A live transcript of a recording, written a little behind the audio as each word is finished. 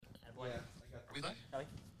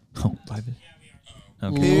Oh, live.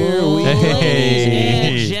 Okay.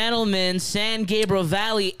 Ladies and gentlemen, San Gabriel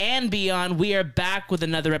Valley and beyond, we are back with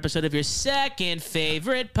another episode of your second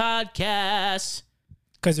favorite podcast.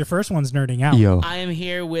 Because your first one's nerding out. Yo. I am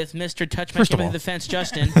here with Mr. Touch My First of Champion all. of the Fence,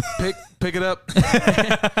 Justin. Pick it up.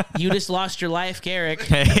 You just lost your life, Garrick.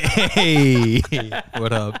 Hey,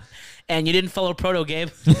 what up? And you didn't follow Proto, Gabe.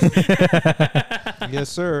 Yes,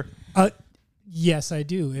 sir. Yes, I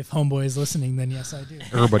do. If Homeboy is listening, then yes, I do.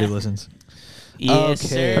 Everybody listens. Yes, Okay.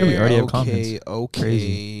 sir. How do we already have okay. comments?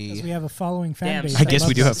 Okay. Because we have a following fan Damn, base. I that guess we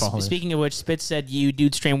loves do have us. followers. Speaking of which, Spitz said you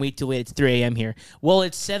dude stream week till it's 3 a.m. here. Well,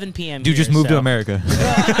 it's 7 p.m. Dude, here, just move to so- America.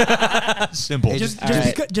 Simple.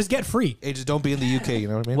 Just get free. Hey, just don't be in the UK, you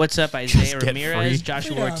know what I mean? What's up, Isaiah Just get Ramirez, free.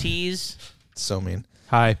 Joshua Yeah. Ortiz? So mean.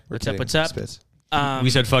 Hi. We're What's up, kidding. what's up? Spitz. We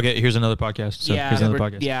said fuck it. Here's another podcast. So yeah, here's another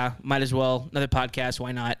we're- podcast. yeah, might as well. Another podcast,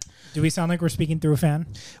 why not? Do we sound like we're speaking through a fan?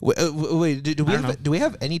 Wait, do we I don't know.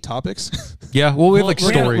 have any topics? Yeah. Well, we have like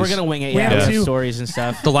we're stories. We're gonna wing it. We Yeah, have we have two. stories and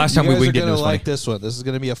stuff. The last time you we guys winged are it, it gonna was like funny. this one. This is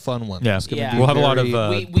gonna be a fun one. Yeah. It's gonna Yeah. be We'll have a lot of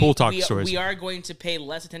very- pool talk stories. We are going to pay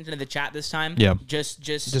less attention to the chat this time. Yeah. Just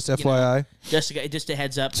just you know, FYI. just a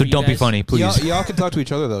heads up. So for you don't be guys. funny, please. Y'all can talk to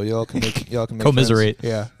each other though. Y'all can make Commiserate.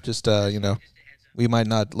 friends. Yeah. Just we might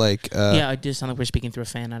not like Yeah, it does sound like we're speaking through a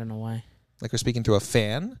fan. I don't know why. like we're speaking to a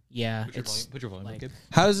fan. Yeah, it's Put your volume like- up.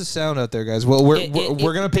 How does it sound out there, guys? Well, we're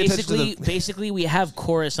gonna pay attention to basically the. basically we have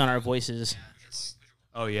chorus on our voices.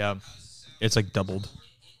 Oh yeah, it's like doubled.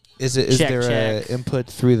 Is Check, there check. a input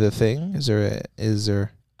through the thing? Is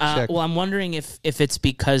there check? Well, I'm wondering if it's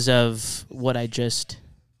because of what I just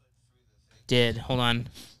did. Hold on.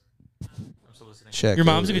 check? Your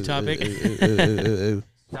mom's a good topic.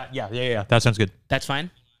 Yeah. That sounds good. That's fine.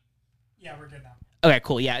 Yeah, we're good now. Okay,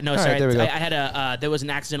 cool. Yeah, no, All right, sorry. there we go. I had there was an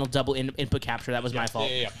accidental double input capture. That was my fault.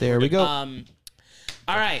 There we go.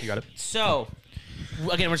 All right. You got it. So,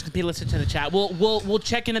 again, we're just gonna be listening to the chat. We'll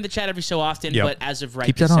check into the chat every so often, Yep. but as of right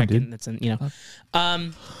Keep this that on, second, dude. that's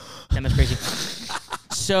damn, that's crazy.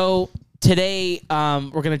 So today,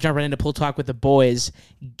 we're gonna jump right into pool talk with the boys.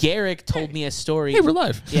 Garrick told me a story. Hey, we're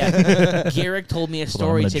live. Yeah, Garrick told me a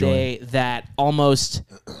story gonna today that I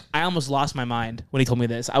almost lost my mind when he told me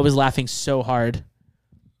this. I was laughing so hard.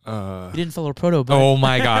 You didn't follow Proto, but Oh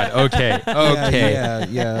my God. Okay. Okay.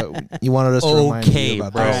 Yeah. You wanted us to remind Okay, you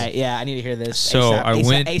about bro. all this. right, yeah, I need to hear this. So ASAP, I ASAP,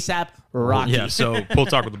 went- ASAP Rocky. Yeah, so we'll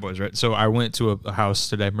talk with the boys, right? So I went to a house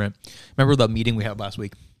today, right? Remember the meeting we had last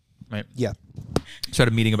week, right? Yeah. So I had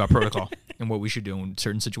a meeting about protocol and what we should do in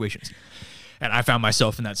certain situations. And I found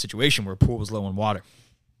myself in that situation where a pool was low on water.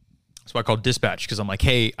 So I called dispatch because I'm like,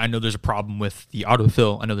 hey, I know there's a problem with the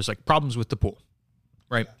autofill. I know there's like problems with the pool,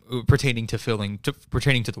 right? Pertaining to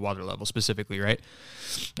the water level specifically, right?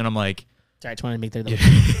 And I'm like, Sorry, I just wanted to make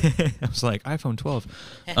that. I was like, iPhone 12.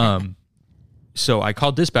 So I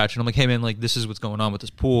called dispatch and I'm like, hey man, like this is what's going on with this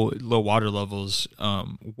pool, low water levels.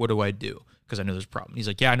 What do I do? Because I know there's a problem. He's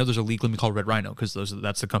like, yeah, I know there's a leak. Let me call Red Rhino because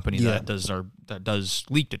that's the company Yeah. that does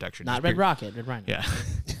leak detection. Not Just Red period. Rocket, Red Rhino. Yeah.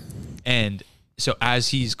 And so as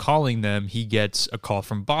he's calling them, he gets a call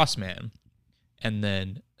from Boss Man, and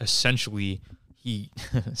then essentially he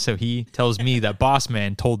tells me that Boss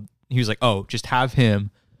Man he was like, oh, just have him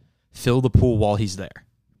fill the pool while he's there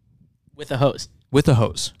With a hose. with a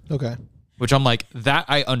hose. Okay. Which I'm like, that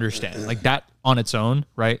I understand. Like that on its own,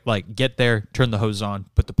 right? Like get there, turn the hose on,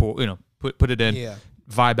 put the pool, put it in, Yeah.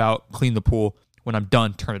 vibe out, clean the pool. When I'm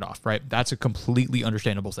done, turn it off, right? That's a completely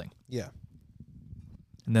understandable thing. Yeah.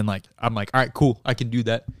 And then I'm like, all right, cool, I can do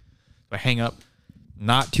that. I hang up.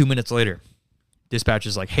 Not 2 minutes later, dispatch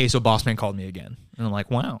is like, hey, so Boss Man called me again. And I'm like,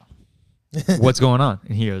 wow, what's going on?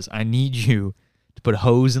 And he goes, I need you to put a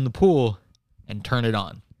hose in the pool and turn it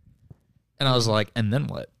on. And I was like, and then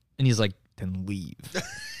what? And he's like, then leave.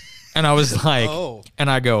 And I was like, Oh. and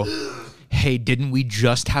I go, hey, didn't we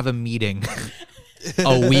just have a meeting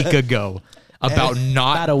a week ago about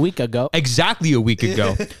not About a week ago. exactly a week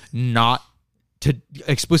ago, not to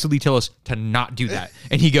explicitly tell us to not do that.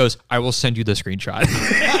 And he goes, I will send you the screenshot.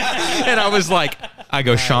 And I was like,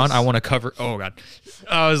 Sean, I want to cover. Oh God.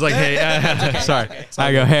 I was like, hey, sorry.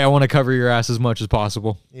 I go, hey, I want to cover your ass as much as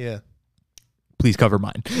possible. Yeah. Please cover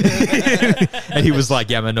mine. And he was like,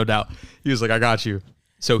 yeah, man, no doubt. He was like, I got you.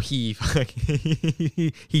 So he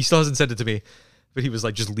still hasn't sent it to me, but he was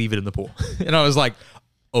like, just leave it in the pool. And I was like,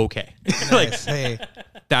 okay. Like Hey,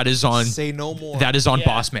 that is on say no more. that is on Yeah.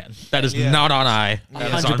 Boss Man. That is Yeah. not on I.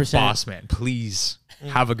 That is on 100%. Boss Man. Please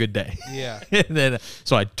have a good day. Yeah. And then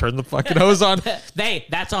so I turned the fucking hose on.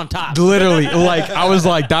 That's on top. Literally, like I was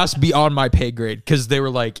like, that's beyond my pay grade. Cause they were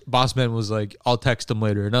like, Boss Man was like, I'll text him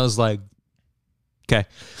later. And I was like, Okay.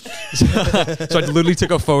 So I literally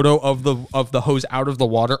took a photo of the hose out of the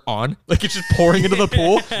water on, like it's just pouring into the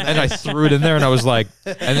pool, and I threw it in there, and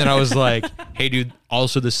then I was like, hey dude,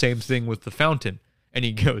 also the same thing with the fountain. And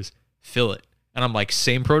he goes, fill it. And I'm like,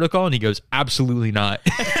 same protocol? And he goes, absolutely not.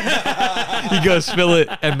 He goes, fill it,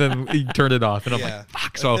 and then he turned it off. And I'm like,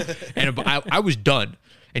 fuck. So and I was done.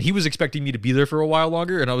 And he was expecting me to be there for a while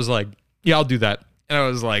longer, and I was like, yeah, I'll do that. And I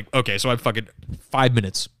was like, okay, so I'm fucking 5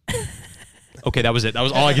 minutes. Okay, that was it. That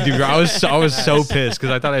was all I could do. I was so pissed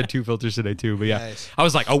because I thought I had 2 filters today too. But yeah, Nice. I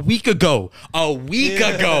was like, a week ago, we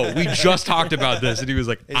just talked about this, and he was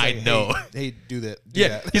like, I know. Hey, do that. Do Yeah,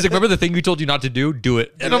 that. he's like, remember the thing we told you not to do? Do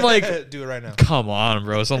it. And I'm like, do it right now. come on,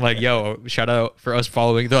 bro. So I'm like, yo, shout out for us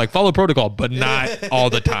following. They're like, follow protocol, but not all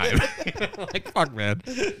the time. Like, fuck, man.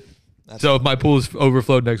 So if my pool's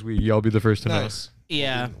overflowed next week, y'all be the first to Nice.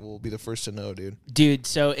 Yeah. We'll be the first to know, dude. Dude,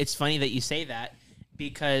 so it's funny that you say that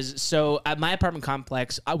because so at my apartment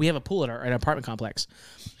complex, we have a pool at our apartment complex.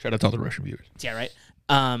 know. Shout out to all the Russian viewers. Yeah, right.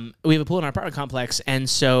 We have a pool in our apartment complex, and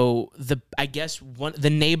so the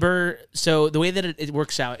neighbor. So the way that it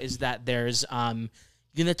works out is that there's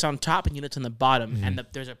units on top and units on the bottom, and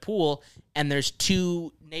there's a pool, and there's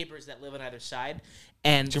 2 neighbors that live on either side,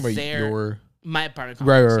 and they're my apartment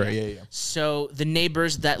complex. Right. Yeah. So the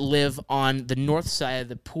neighbors that live on the north side of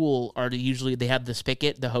the pool are usually they have the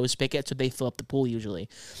hose spigot, so they fill up the pool usually.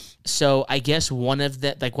 So I guess one of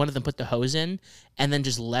them put the hose in and then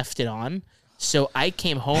just left it on. So I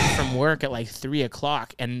came home from work at like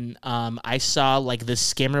 3:00, and I saw like the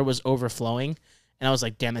skimmer was overflowing, and I was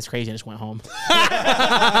like, "Damn, that's crazy!" I just went home.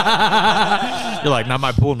 You're like, not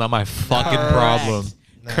my pool, not my fucking problem.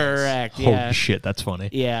 Nice. Correct. Yeah. Holy shit, that's funny.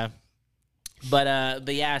 Yeah. But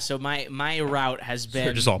yeah. So my route has been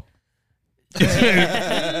They're just all.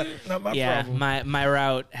 Not my yeah, problem. my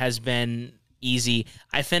route has been easy.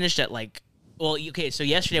 I finished at so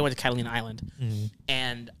yesterday I went to Catalina Island,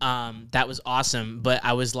 and that was awesome. But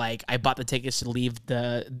I was like, I bought the tickets to leave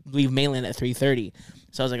mainland at 3:30,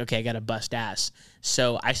 so I was like, okay, I gotta bust ass.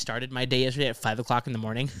 So I started my day yesterday at 5:00 in the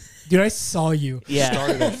morning. Dude, I saw you.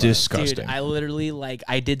 Yeah, Disgusting. dude, I literally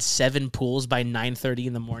I did 7 pools by 9:30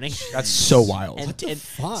 in the morning, That's so wild. and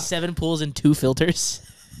 7 pools and 2 filters.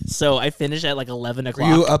 So I finished at like 11 o'clock.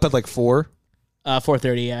 Were you up at like 4?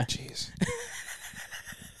 4:30, yeah. Jeez.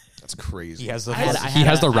 That's crazy. He has the I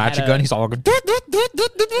had ratchet a- gun. He's all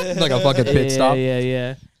like a fucking pit stop.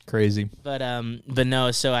 Yeah. Crazy. But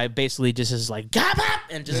no. So I basically just was like, "Gah, bah,"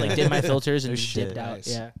 and just like did my filters and shit. dipped out. Nice.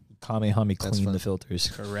 Yeah, Kamehame That's clean fun. the filters.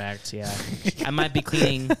 correct. Yeah, I might be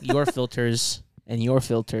cleaning your filters and your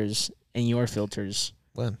filters and your filters.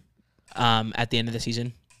 When? At the end of the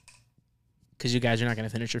season, because you guys are not going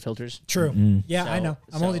to finish your filters. True. Mm. Yeah, I know.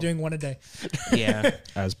 I'm only so- doing one a day, Yeah,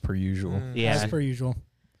 As per usual. yeah. as per usual.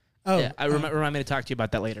 Oh, Yeah, remind me to talk to you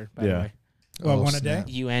about that later. By the way, well, Oh, one a snap.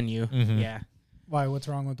 day. you and you. Mhm. Yeah. Why? What's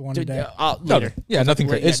wrong with one a Dude, day? later. Yeah, nothing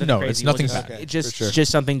crazy. It's nothing it's crazy. nothing We'll bad. Okay, just for sure.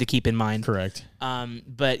 just something to keep in mind. Correct.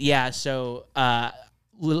 But yeah, so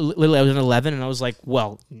literally I was in 11, and I was like,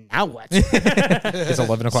 well, now what? It's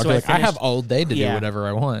 11 o'clock. So You're I like, I have finished- all day to do Yeah. whatever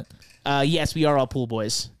I want. Yes, we are all pool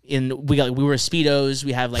boys. We were Speedos.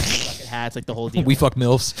 We have like bucket hats, like the whole deal. We fuck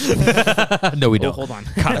milfs. No, we Oh, don't. hold on.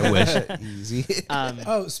 God, I wish. Easy.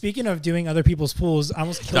 Oh, speaking of doing other people's pools, I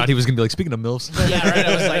almost Thought killed. he was gonna be like, speaking of milfs. Yeah, right.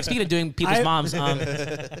 I was like, speaking of doing people's I- moms,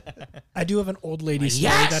 I do have an old lady story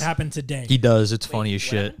Yes! that happened today. He does. It's funny as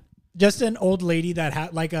shit. Just an old lady that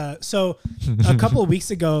had like a couple of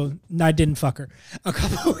weeks ago. No, I didn't fuck her. A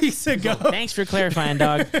couple of weeks ago. thanks for clarifying,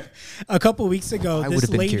 dog. A couple of weeks ago, I would this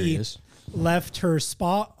have been lady curious. left her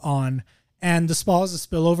spa on, and the spa is a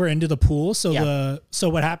spillover into the pool. So Yeah. so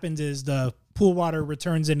what happens is the pool water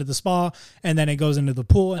returns into the spa, and then it goes into the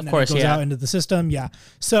pool, and then course, it goes yeah. out into the system. Yeah.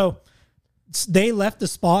 So they left the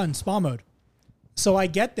spa in spa mode. So I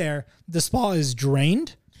get there, the spa is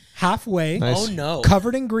drained halfway, Nice. Oh no.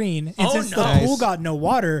 covered in green, and Oh, since no. the pool got no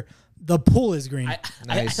water, the pool is green. I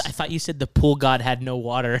Nice. thought you said the pool god had no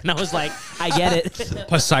water, and I was like, I get it.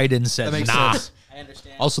 Poseidon said, That makes nah. sense. I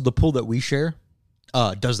understand. Also, the pool that we share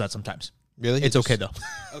does that sometimes. Really? It's okay, though.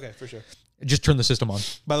 Okay, for sure. Just turn the system on.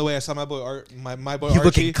 By the way, I saw my boy Art. My boy He's Archie.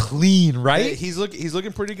 looking clean, Hey, right? he's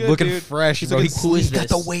looking pretty good. Looking dude. fresh, He's bro. looking He's, Who is he's got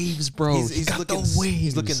the this? waves, bro. He's got looking. the waves.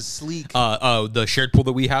 He's looking sleek. The shared pool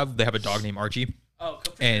that we have, they have a dog named Archie. Oh,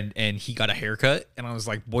 come for And he got a haircut, and I was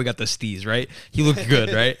like, boy got the steez, right? He looked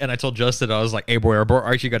good, right? And I told Justin, I was like, hey boy, our boy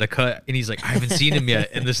Archie got a cut, and he's like, I haven't seen him yet.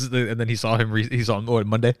 And and then he saw him what,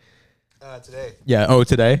 Monday? Today. Yeah. Oh,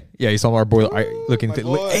 today? Yeah, he saw our boy looking. my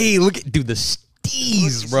boy. Hey, look at dude, the steez,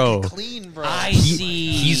 He's bro. looking clean, bro. I He-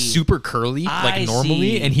 see. He's super curly, I like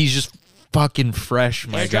normally, see. and he's just fucking fresh,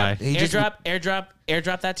 my guy.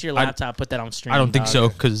 Airdrop that to your laptop. Put that on stream. I don't think dog. so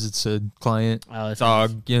because it's a client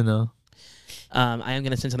dog. You know. I am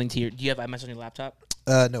gonna send something to you. Do you have iMessage on your laptop?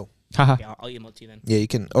 No. Okay, I'll email it to you then. Yeah, you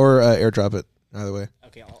can or airdrop it. Either way.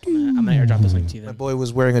 Okay, I'm gonna airdrop this link to you My then. boy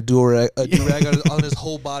was wearing a do-rag on his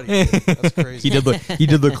whole body. That's crazy. He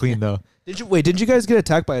did look clean though. Didn't you guys get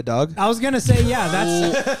attacked by a dog? I was gonna say, yeah,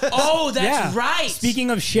 that's Oh, that's yeah. right.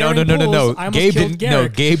 Speaking of No, sharing no. pools, I almost Gabe killed didn't.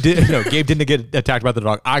 Garrick. Gabe didn't get attacked by the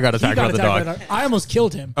dog. I got He attacked got by the attacked dog. by the dog. I almost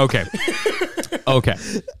killed him. Okay. Okay.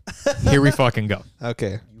 Here we fucking go.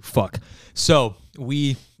 Okay. You fuck. So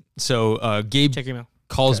Gabe Check your email.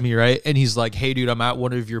 calls me, right? And he's like, hey, dude, I'm at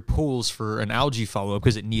one of your pools for an algae follow-up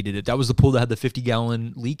because it needed it. That was the pool that had the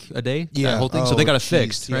 50-gallon leak a day, that whole thing. So they got it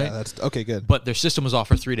fixed, right? Yeah, that's okay. Good. But their system was off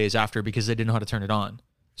for 3 days after because they didn't know how to turn it on.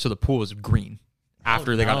 So the pool was green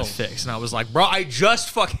after they got no. it fixed. And I was like, bro, I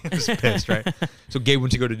just fucking was pissed, right? So Gabe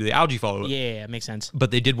went to go to do the algae follow-up. Yeah, makes sense.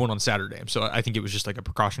 But they did one on Saturday. So I think it was just like a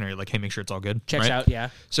precautionary, like, hey, make sure it's all good. Checks right? out, yeah.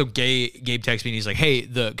 So Gabe texts me and he's like, hey,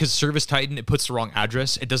 because Service Titan, it puts the wrong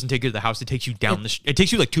address. It doesn't take you to the house. It takes you down it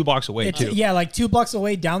takes you like 2 blocks away, too. Yeah, like 2 blocks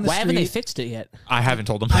away down the Why street. haven't they fixed it yet? I haven't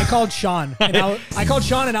told him. I called Sean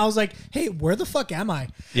and I was like, hey, where the fuck am I?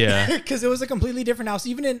 Yeah. Because it was a completely different house.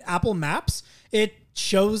 Even in Apple Maps, it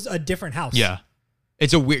shows a different house. Yeah.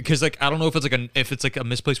 It's a weird, because like I don't know if it's like a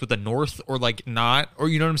misplaced with the north or like not, or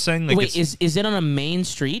you know what I'm saying? Like Wait, is it on a main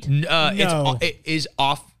street? No. It is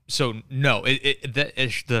off. So no,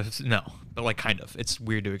 no, but like kind of. It's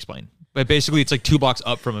weird to explain, but basically it's like 2 blocks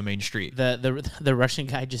up from a main street, The Russian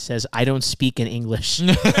guy just says, I don't speak in English.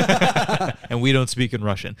 and we don't speak in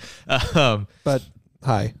Russian. But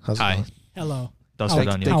hi, how's it Hi. going? Hello. До How-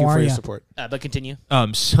 свидания. Thank How you are for your ya? support. But continue.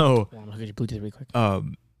 So Hold on, I'll get your Bluetooth really quick.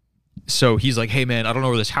 so he's like, hey man, I don't know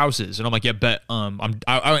where this house is, and I'm like, yeah, bet.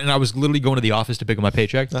 I was literally going to the office to pick up my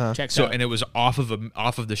paycheck. Checks So out. and it was off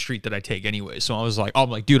of the street that I take anyway. So I was like,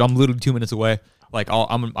 dude, I'm literally 2 minutes away. Like I'll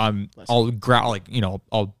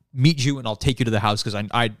meet you and I'll take you to the house because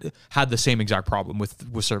I had the same exact problem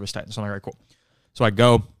with Service Titan. So I'm like, all right, cool. So I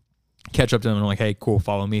go catch up to him and I'm like, hey, cool,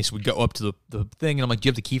 follow me. So we go up to the thing and I'm like, do you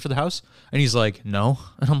have the key for the house? And he's like, no.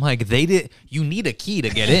 And I'm like, you need a key to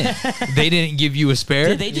get in. They didn't give you a spare.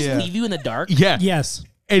 Did they just leave you in the dark? Yeah. Yes.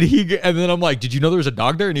 And then I'm like, did you know there was a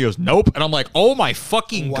dog there? And he goes, nope. And I'm like, oh my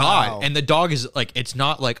fucking Wow. God. And the dog is like, it's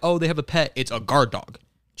not like, oh, they have a pet. It's a guard dog.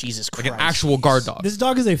 Jesus Like Christ. an actual guard dog. This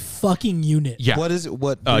dog is a fucking unit. Yeah. What is it?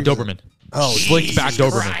 What? breed is it? Doberman. Oh, Slicked back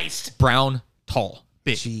Jesus Doberman. Christ. Brown, tall,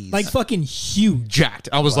 big. jeez. Like fucking huge. Jacked.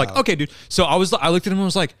 I was like, okay, dude. So I looked at him and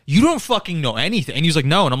was like, you don't fucking know anything. And he was like,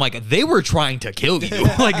 no. And I'm like, they were trying to kill you.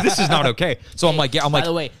 Like, this is not okay. So I'm like, yeah. I'm By like,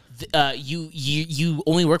 the way, you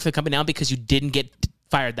only work for the company now because you didn't get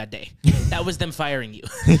fired that day. That was them firing you.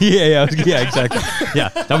 yeah, exactly. Yeah,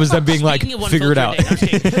 that was them being like, Speaking of one figure it filter out. a day- I'm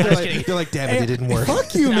just kidding. I'm just kidding. They're like, damn it, it didn't work.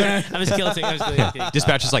 Fuck you, man. I was guilty. I was guilty.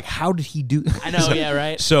 Dispatch is like, how did he do? I know, yeah,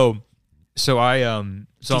 right. So I'm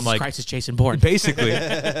Jesus like, Christ is Jason Bourne. basically with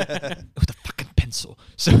a fucking pencil.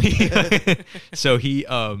 So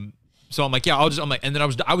I'm like, yeah, I'm like, and then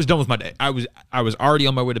I was done with my day. I was already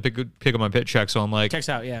on my way to pick up my paycheck. So I'm like, Checks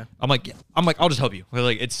out, yeah. I'm like, I'll just help you.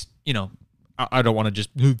 Like, it's, I don't want to just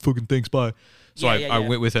fucking thanks, bye. So Yeah, I yeah.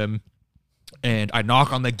 went with him, and I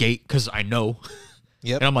knock on the gate because I know,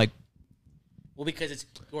 Yep. and I'm like, Well, because it's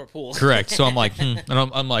your pool. correct. So I'm like, and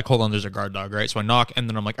I'm like, hold on, there's a guard dog, right? So I knock, and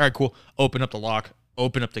then I'm like, all right, cool. Open up the lock,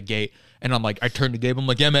 open up the gate, and I'm like, I turn to Gabe. I'm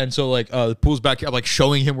like, yeah, man. So like, the pool's back here. I'm like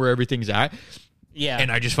showing him where everything's at, Yeah.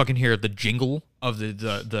 and I just fucking hear the jingle of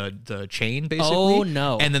the chain, basically. Oh,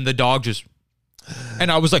 no. And then the dog just.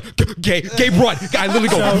 And I was like, Gabe, run. I literally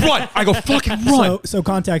go, run. I go, fucking run. So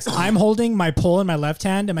context, I'm holding my pole in my left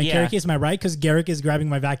hand and my Yeah. carry case in my right because Garrick is grabbing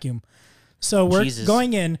my vacuum. So we're Jesus.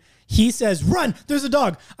 going in. He says, run, there's a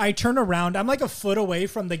dog. I turn around. I'm like a foot away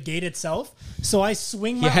from the gate itself. So I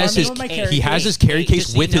swing my arm in with my carry he case. has his carry case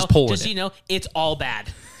Just so with you his know- pole Just so in you it. know, it's all bad.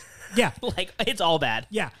 Yeah. Like, it's all bad.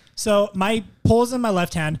 Yeah. So my pole's in my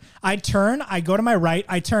left hand. I turn. I go to my right.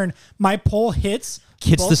 I turn. My pole hits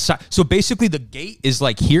Hits both- the side. So basically, the gate is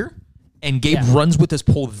like here, and Gabe Yeah. runs with his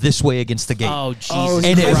pole this way against the gate. Oh, Jesus.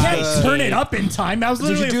 And it- I can't turn it up in time. I was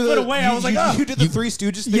literally a foot away. I was like, oh. You did the Three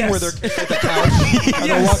Stooges thing Yes. where they're at the couch and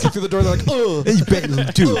they're walking through the door. They're like, oh,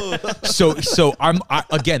 Dude. So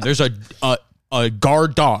again, there's a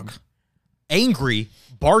guard dog, angry,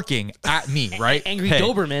 barking at me, right? Angry Hey,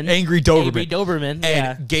 Doberman. Angry Doberman. Angry Doberman, And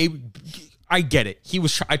yeah. Gabe, I get it.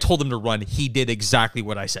 I told him to run. He did exactly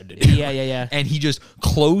what I said to do. Yeah. And he just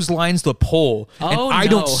clotheslines the pole. And Oh, I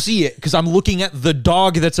no. don't see it because I'm looking at the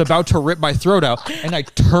dog that's about to rip my throat out. And I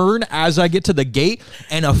turn as I get to the gate,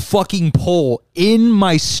 and a fucking pole in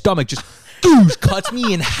my stomach just cuts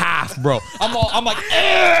me in half, bro. I'm like,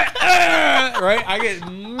 right? I get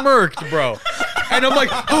murked, bro. And I'm like,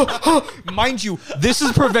 mind you, this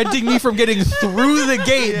is preventing me from getting through the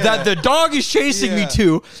gate that the dog is chasing me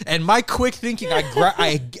to. And my quick thinking, I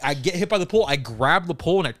get hit by the pole, I grab the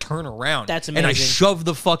pole and I turn around. That's amazing. And I shove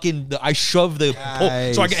the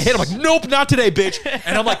pole. So I get hit. I'm like, nope, not today, bitch.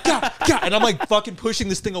 And I'm like, God. And I'm like fucking pushing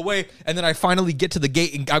this thing away. And then I finally get to the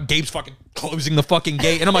gate and Gabe's fucking closing the fucking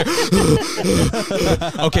gate. And I'm like,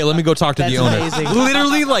 okay, let me go talk to the owner. Amazing.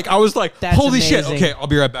 Literally, like, I was like, That's holy shit. amazing. Okay, I'll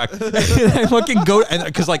be right back. And I fucking go, and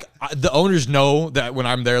because like the owners know that when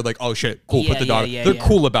I'm there, like, oh shit, cool, put the dog. They're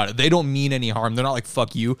cool about it. They don't mean any harm. They're not like,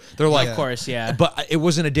 fuck you. They're like, Of course, yeah. But it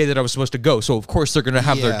wasn't a day that I was supposed to go, so of course they're gonna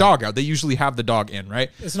have their Yeah. dog out. They usually have the dog in, right?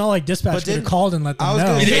 It's not like dispatch But could have didn't- called and let them I was know.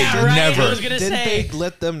 gonna say, Yeah, right. never. I was gonna Didn't say. they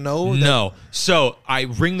let them know? No. So I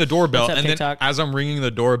ring the doorbell, What's up, and TikTok? then as I'm ringing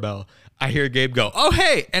the doorbell, I hear Gabe go, "Oh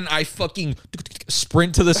hey!" And I fucking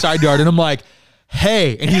sprint to the side yard, and I'm like,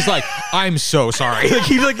 "Hey!" And he's like, "I'm so sorry."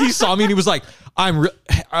 He saw me, and he was like,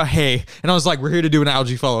 "Hey!" And I was like, "We're here to do an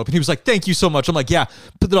algae follow up," and he was like, "Thank you so much." I'm like, "Yeah,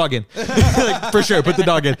 put the dog in, like, for sure, put the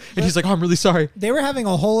dog in." And he's like, "Oh, I'm really sorry." They were having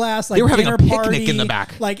a whole ass like They were having dinner a picnic party. in the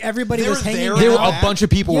back. Like everybody They was were hanging there out. There were Yeah. a bunch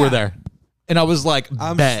of people Yeah. were there, and I was like,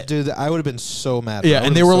 "Bet." Dude, I would have been so mad. Yeah,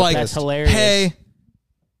 and they were like, That's hilarious. "Hey."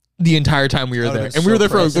 The entire time we were I would've there, been and we were so there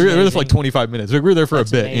for impressed. we were there for Amazing. like 25 minutes. Like, we were there for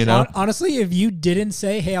That's a bit, amazing. you know. Honestly, if you didn't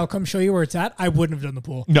say, "Hey, I'll come show you where it's at," I wouldn't have done the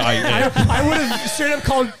pool. No, I would have straight up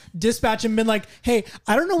called dispatch and been like, "Hey,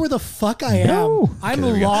 I don't know where the fuck I am. No. I'm Okay,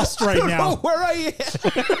 there we go. lost right now. where I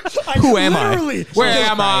am. Who am I? Literally. Where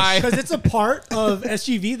am I? Because it's a part of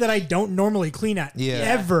SGV that I don't normally clean at. Yeah.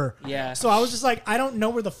 Ever. Yeah. So I was just like, I don't know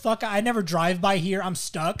where the fuck I never drive by here. I'm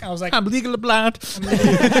stuck. I was like, I'm legally blind.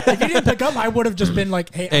 if you didn't pick up, I would have just been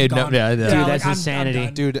like, "Hey, Hey, I'm no, gone." yeah, yeah. Dude, like, that's I'm insanity.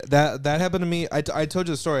 done. Dude, that happened to me. I told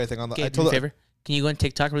you the story. I think on the. Okay, I do me told a favor. Can you go on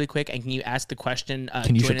TikTok really quick and can you ask the question?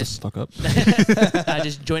 Can you join shut the us, fuck up?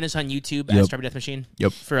 just join us on YouTube Yep. at Strawberry Death Machine.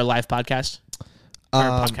 Yep. For a live podcast.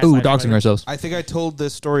 podcast Ooh, live, doxing whatever. ourselves. I think I told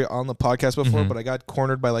this story on the podcast before, but I got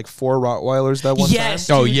cornered by like 4 Rottweilers that one Yes,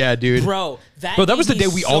 time. Oh, dude. yeah, dude. Bro, that Bro, that was gave the day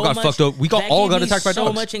me we all so got much- fucked up. We that all gave got me attacked by so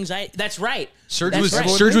dogs. much anxiety. That's right. Serge That's was right.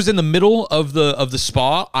 Serge was in the middle of the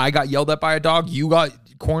spa. I got yelled at by a dog. You got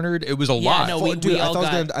cornered. It was a lot. no, Fuck, dude, we I all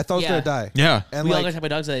thought got- I thought I was yeah. gonna die. Yeah. and We all like got attacked by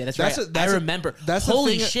dogs that day. That's that's right. a- that's I a- remember. that's the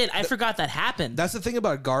Holy thing- shit! I forgot that happened. that's the thing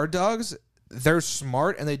about guard dogs. They're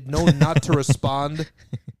smart and they know not to respond.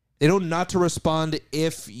 They know not to respond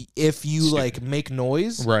if you like make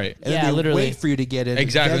noise, Right. And Yeah, then they literally. wait for you to get in.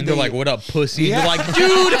 Exactly. Then And they're they- like, "What up, pussy?" Yeah. And you're like,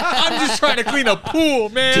 "Dude, I'm just trying to clean a pool,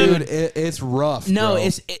 man." dude, it's rough. No, bro.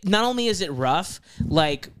 not only is it rough,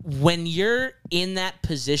 like when you're in that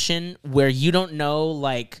position where you don't know,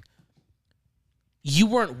 like you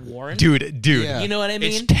weren't warned, dude. Yeah. You know what I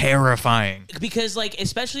mean? It's terrifying. Because like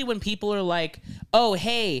especially when people are like, "Oh,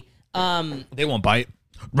 hey, They won't bite.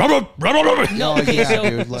 no, Oh, okay, yeah, so,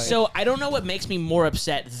 dude, like- so I don't know what makes me more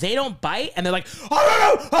upset. They don't bite, and they're like,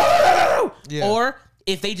 Yeah. or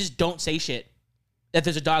if they just don't say shit, that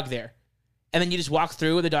there's a dog there, and then you just walk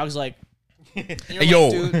through, and the dog's like, Hey,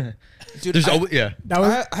 yo, dude, there's I- always yeah. That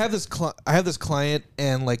was I have this I have this client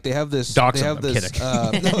and like they have this Dox they him, have I'm this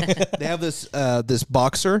kidding. they have this this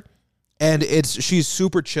boxer and she's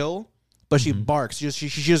super chill but she barks she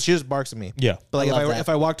just barks at me Yeah. but like I love that. if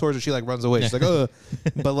I walk towards her she like runs away she's like oh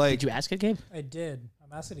but like "Did you ask it, Gabe?" I did.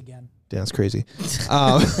 I'm asking again. damn, that's crazy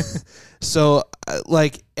so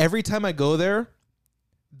like every time I go there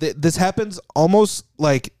this happens almost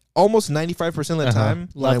 95% of the time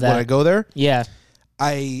Love when that. I go there Yeah,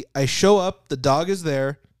 I show up, the dog is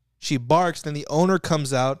there, she barks, then the owner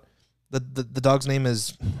comes out. The dog's name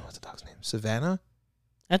is what's the dog's name? Savannah?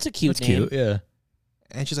 that's a cute That's name. cute. Yeah.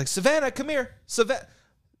 And she's like, "Savannah, come here."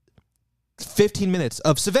 15 minutes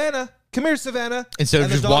of "Savannah, come here, Savannah." Instead of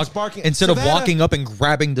And the just dog's walking, barking. instead of "Savannah." walking up and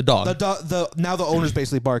grabbing the dog. Now the owner's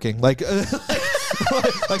basically barking like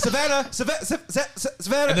like Savannah, Savannah, And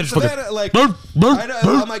then just Savannah, fucking- like I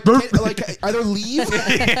know, I'm like either leave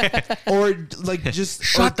or like just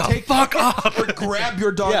Shut or the fuck up. or grab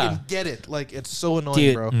your dog Yeah. and get it. Like it's so annoying,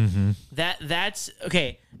 Dude. bro. That's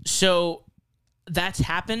okay. So that's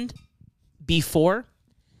happened before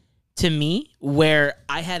to me where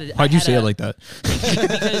I had. Why'd you say it like that?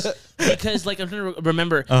 because like I'm trying to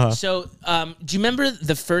remember. So do you remember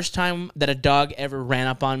the first time that a dog ever ran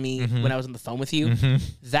up on me when I was on the phone with you?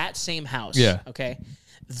 That same house. Yeah. Okay.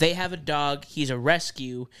 They have a dog. He's a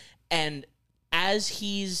rescue, and as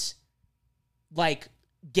he's like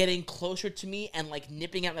getting closer to me and like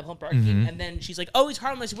nipping at my pump barking, and then she's like, "Oh, he's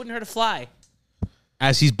harmless. He wouldn't hurt a fly."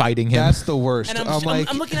 as he's biting him. That's the worst. And I'm like,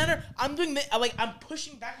 I'm looking at her. I'm doing I'm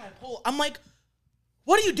pushing back my pole. I'm like,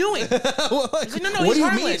 what are you doing? well, like, He's like, no, what he's do you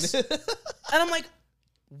harmless. mean? And I'm like,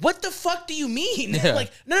 what the fuck do you mean? Yeah.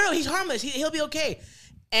 Like, no, he's harmless. He'll be okay.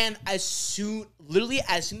 And as soon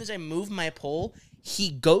as I move my pole, he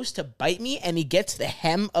goes to bite me, and he gets the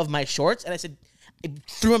hem of my shorts. And I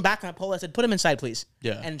threw him back on my pole. I said, put him inside, please.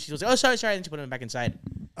 Yeah. And she was like, oh, sorry. And she put him back inside.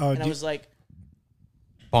 Oh, And I was like,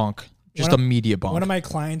 bonk. Just One of- immediate bonk. One of my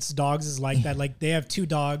clients' dogs is like that. Like they have 2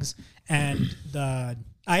 dogs, and I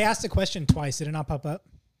asked the question twice. Did it not pop up?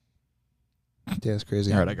 Yeah, it's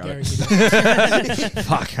crazy. All right, I got Gary, it. you did.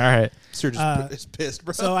 Fuck. All right. Sir just is pissed,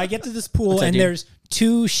 bro. So I get to this pool, that, and dude? there's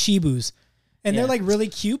 2 Shibus. And Yeah. they're like really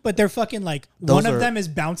cute, but they're fucking like Those one of are- them is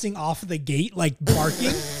bouncing off the gate, like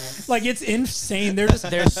barking. Like it's insane. They're just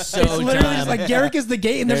they're so it's literally dumb. just like Garrick is the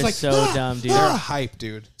gate, and They're there's like so dumb, dude. They're hype,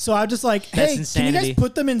 dude. So I'm just like, That's hey, insanity. can you guys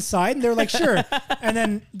put them inside? And they're like, sure. And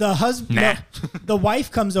then the husband, Nah. the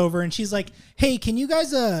wife comes over and she's like, hey, can you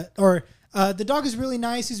guys, the dog is really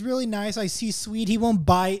nice. He's really nice. I see sweet. He won't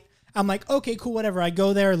bite. I'm like, okay, cool, whatever. I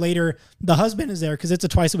go there later. The husband is there because it's a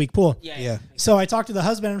twice a week pool. Yeah. So I talked to the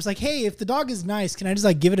husband and I was like, hey, if the dog is nice, can I just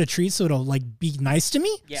like give it a treat so it'll like be nice to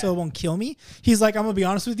me? Yeah. So it won't kill me? He's like, I'm going to be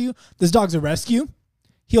honest with you. This dog's a rescue.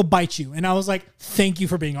 He'll bite you. And I was like, thank you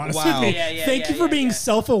for being honest Wow. with me. Yeah, Thank you for being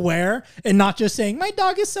self-aware and not just saying, my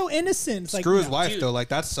dog is so innocent. It's like, Screw his no. wife dude. though. Like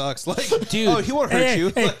that sucks. Like, Dude. oh, he won't hurt Hey, you.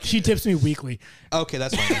 hey, Like, she tips me weekly. okay,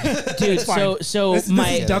 that's fine. Dude, fine. so This my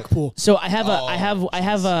is duck pool. so I have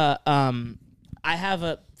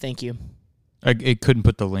a thank you. It couldn't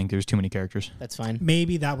put the link. There's too many characters. That's fine.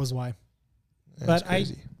 Maybe that was why. But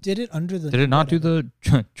crazy. I did it under the. Did it not do the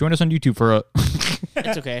join us on YouTube for a?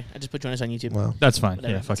 It's okay. I just put join us on YouTube. Wow. That's fine.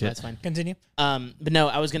 Whatever. Yeah, fuck That's it. fine. Continue. But no,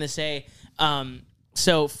 I was gonna say.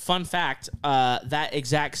 So fun fact. That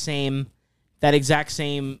exact same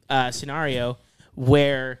scenario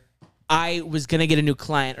where I was gonna get a new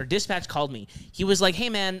client, or dispatch called me. He was like, "Hey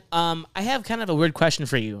man, I have kind of a weird question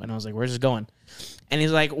for you," and I was like, "Where's this going?" And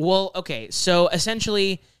he's like, "Well, okay, so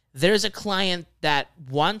essentially, there's a client that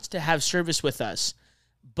wants to have service with us,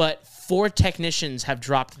 but 4 technicians have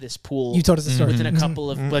dropped this pool." You told us the story. within a couple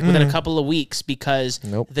of within a couple of weeks because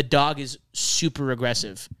Nope. the dog is super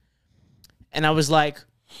aggressive. And I was like,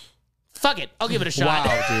 "Fuck it, I'll give it a shot."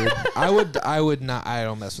 Wow, dude. I would not. I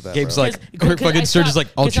don't mess with that. Gabe's bro. like, fucking Serge is like,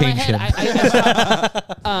 I'll change him.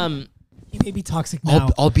 He may be toxic now.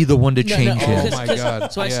 I'll be the one to No, change no, him. Oh my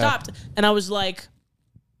God. So I Yeah. stopped and I was like,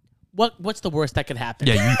 "What's the worst that could happen?"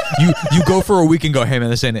 Yeah, you go for a week and go, hey man,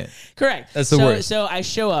 this ain't it. Correct. That's the worst. So I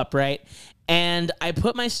show up, right? And I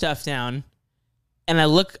put my stuff down and I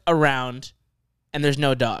look around and there's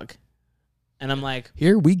no dog. And I'm like,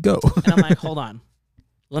 Here we go. and I'm like, hold on.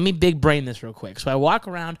 Let me big brain this real quick. So I walk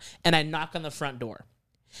around and I knock on the front door.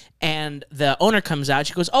 And the owner comes out.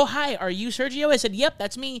 She goes, "Oh, hi. Are you Sergio?" I said, "Yep,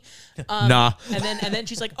 that's me." Nah. And then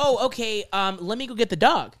she's like, "Oh, okay. Let me go get the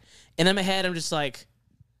dog." And in my head, I'm just like,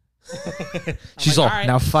 She's like, all, all right.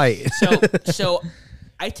 now fight. so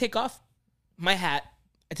I take off my hat,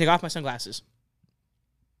 I take off my sunglasses,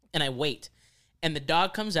 and I wait. And the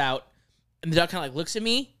dog comes out, and the dog kind of like looks at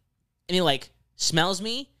me, and he like smells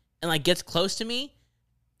me, and like gets close to me,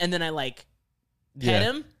 and then I like pet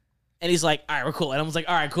him, and he's like, "All right, we're cool." And I was like,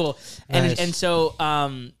 "All right, cool." Nice. And so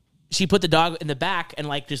she put the dog in the back and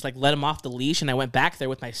like just like let him off the leash, and I went back there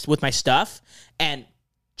with my stuff and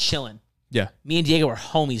chilling. Yeah. Me and Diego were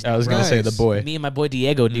homies. I was bro. going to say the Nice. boy. Me and my boy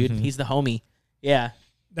Diego, dude. He's the homie. Yeah.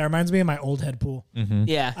 That reminds me of my old head pool.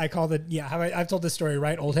 Yeah. I called it. Yeah, I've told this story,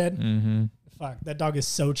 right? Old head. Mm-hmm. Fuck, that dog is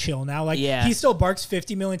so chill now. Like, Yeah. he still barks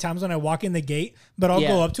 50 million times when I walk in the gate, but I'll Yeah.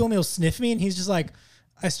 go up to him, he'll sniff me, and he's just like,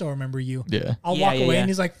 I still remember you. Yeah. I'll Yeah, walk yeah, away, yeah. and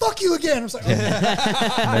he's like, fuck you again. I'm just like, No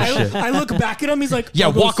I, shit. I look back at him, he's like, Yeah,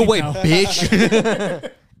 I'll go walk sleep away, now.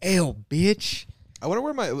 bitch. Ew, bitch. I wonder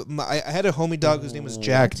where my I had a homie dog whose name was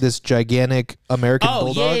Jack. This gigantic American Oh,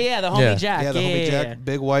 bulldog. yeah. The homie Yeah. Jack. Yeah, the homie Jack, yeah.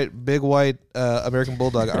 big white American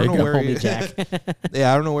bulldog. I There don't you know go, where he Homie Jack.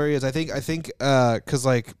 Yeah, I don't know where he is. I think because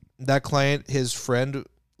like that client, his friend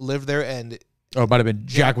lived there, and Oh, it might have been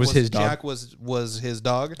Jack was his dog. Jack was his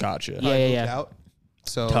dog. Gotcha. Yeah, Probably moved yeah. Out.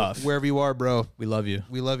 So Tough. wherever you are, bro, We love you.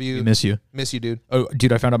 we love you. We miss you. Miss you, dude. Oh,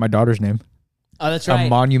 dude, I found out my daughter's name. Oh, that's A right.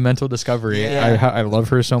 monumental discovery. Yeah. I love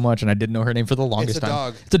her so much, and I didn't know her name for the longest a time.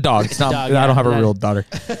 dog. It's a dog. It's not. dog, I yeah. don't have a That- real daughter.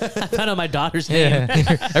 I found out my daughter's name.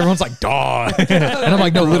 Yeah. Everyone's like dog, and I'm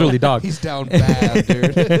like, no, literally dog. He's down bad,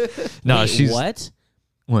 dude. No, Wait, she's what?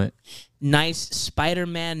 What? Nice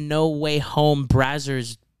Spider-Man No Way Home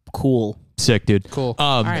Brazzers cool. Sick, dude. Cool.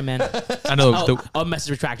 All right, man. I know.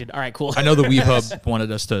 Message retracted. All right, cool. I know the Weeb Hub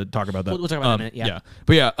wanted us to talk about that. We'll talk about that in a minute, yeah.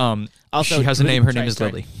 But yeah. Also, she has a name. Her name is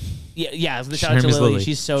sorry. Lily. Yeah. The Her shout out name to is Lily. Lily.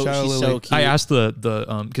 She's so Shout out she's Lily. so cute. I asked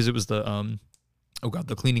the because it was the oh god,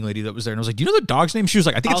 the cleaning lady that was there, and I was like, "Do you know the dog's name?" She was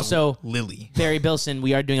like, "I think Also, it's Lily." Barry Bilson,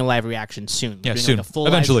 we are doing a live reaction soon. We're Yeah, doing soon. Like a full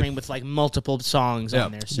Eventually. live stream with like multiple songs Yeah.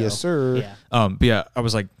 on there. So, Yes, sir. Yeah. But yeah, I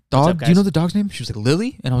was like, What's "Dog, up, do you know guys? the dog's name?" She was like,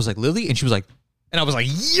 "Lily," and I was like, "Lily," and she was like, and I was like,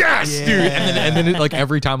 "Yes, dude!" And then like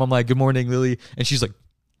every time I'm like, "Good morning, Lily," and she's like.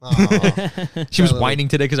 She was Lily. whining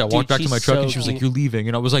today because I walked back to she's my truck so and she was like, cute. "You're leaving,"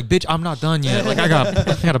 and I was like, "Bitch, I'm not done yet. Like I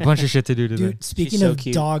got a bunch of shit to do today." Dude, speaking so of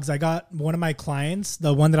cute. dogs, I got one of my clients,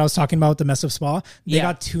 the one that I was talking about with the mess of spa. They Yeah.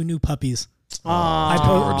 got 2 new puppies.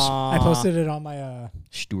 Aww. I posted it on my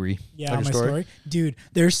Story. on my story. Dude,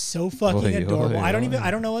 they're so fucking Oy, adorable. oy, I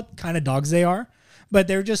don't know what kind of dogs they are, but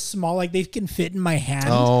they're just small, like they can fit in my hand.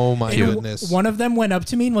 Oh my And goodness. One of them went up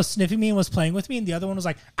to me and was sniffing me and was playing with me, and the other one was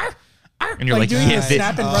like, "Arr, arr," And you're like, doing yeah, the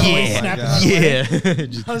snap and bitch. run away, Oh my snap and God. run away. Yeah.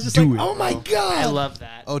 Just I was just do like, it. oh my god! I love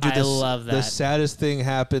that. Oh, dude, I love that. The saddest thing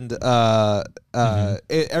happened.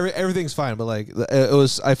 Everything's fine, but like it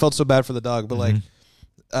was. I felt so bad for the dog, but like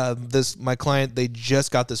my client, they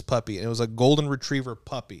just got this puppy, and it was a golden retriever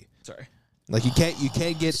puppy. Sorry. Like you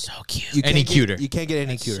can't get so cute. you Any can't get- cuter. You can't get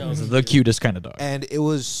any cuter. so The cutest kind of dog. And it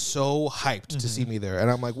was so hyped to see me there,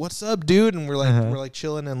 and I'm like, "What's up, dude?" And we're like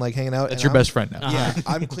chilling and like hanging out. That's and your I'm- best friend now. Yeah,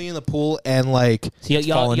 I'm cleaning the pool and like. So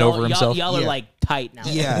y'all, falling over himself. Y'all are Yeah. like tight now.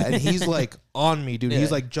 Yeah, and he's like on me, dude. Yeah.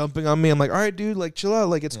 He's like jumping on me. I'm like, all right, dude, like chill out.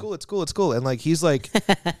 Like it's cool, it's cool, it's cool. And like he's like,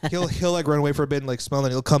 he'll like run away for a bit and like smell,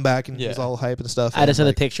 and he'll come back and he's Yeah. all hype and stuff. I just saw and,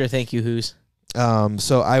 the picture. Thank you, Who's.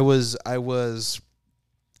 So I was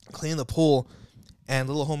cleaning the pool, and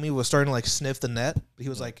little homie was starting to like sniff the net. He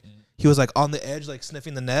was like on the edge, like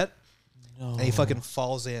sniffing the net. And he fucking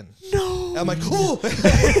falls in. No. And I'm like, oh!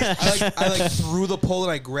 I like threw the pole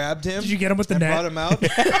and I grabbed him. Did you get him with the and net? brought him out.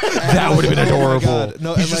 That would have been Oh my adorable. God.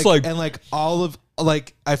 No, He's and just like, like, and like all of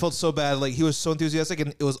like I felt so bad. Like he was so enthusiastic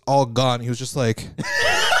and it was all gone. He was just like,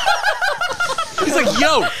 he's like,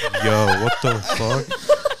 "Yo, what the fuck?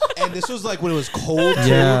 And this was like when it was cold too.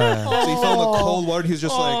 Yeah. So he fell in the cold water and he was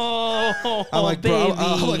just like, Oh, I'm like, bro,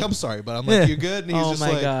 I'm like, I'm sorry, but I'm like, you good? And he's oh just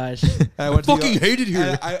my like, gosh. I went to fucking hate it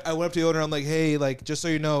here." I went up to the owner. I'm like, hey, like, just so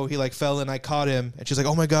you know, he like fell and I caught him. And she's like,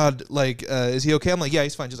 oh my god, like, is he okay? I'm like, yeah,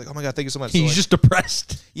 he's fine. She's like, oh my god, thank you so much. So, He's like, just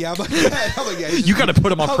depressed." yeah. I'm like, yeah, he's You got to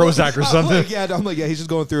put him on Prozac or something. I'm like, yeah, he's just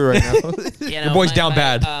going through it right now. You Your boy's down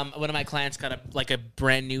bad. One of my clients got a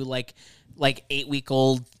brand new like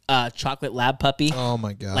 8-week-old chocolate lab puppy, Oh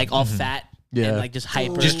my god. like all fat. Yeah. And like just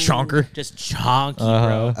hyper. Just chonker. Just chonky,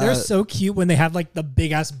 Uh-huh. bro. They're so cute when they have like the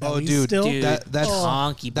big ass bellies dude, still. Dude, that's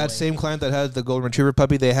chonky boy. that same client that had the golden retriever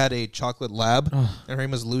puppy. They had a chocolate lab, and her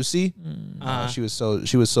name was Lucy. She was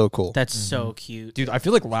so cool. That's so cute. Dude, I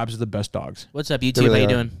feel like labs are the best dogs. What's up, YouTube? really How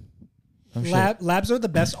you are. doing? Labs are the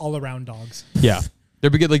best all around dogs. Yeah. They're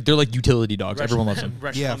big, like they're like utility dogs. Everyone loves them.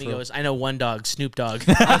 Rush Yeah, Homie for- goes, I know one dog, Snoop Dogg.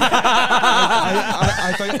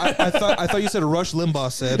 I thought you said Rush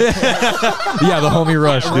Limbaugh said. Yeah, the homie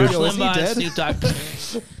Rush, Rush dude. Yo, is he Limbaugh and dead? Snoop Dogg.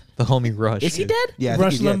 The homie Rush. Is he dude. dead? Yeah, I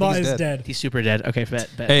Rush think Limbaugh he's is dead. He's super dead. Okay, bet.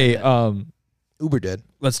 Hey, Uber dead.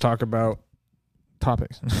 let's talk about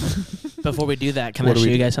topics. Before we do that, can What I do show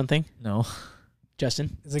we you do? guys something? No.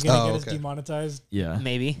 Justin? Is it gonna Oh, get us okay. demonetized? Yeah.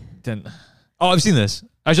 Maybe. Oh, I've seen this.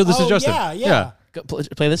 I showed this to Oh, Justin. yeah. Go,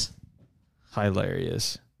 play this.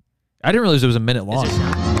 Hilarious. I didn't realize it was a minute long.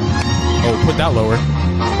 Oh, put that lower.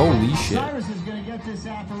 Holy shit. Cyrus is going to get this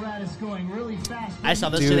apparatus going really fast. I saw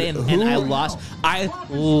this Dude, today and I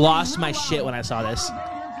lost my shit when I saw this.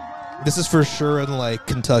 This is for sure in like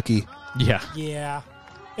Kentucky. Yeah. Yeah.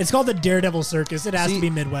 It's called the Daredevil Circus. It has See, to be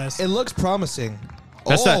Midwest. It looks promising.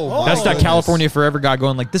 That's Oh, my that goodness. California Forever guy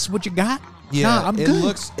going like, "This is what you got?" Yeah, Nah, I'm it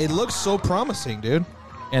good. looks so promising, dude.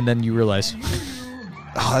 And then you realize,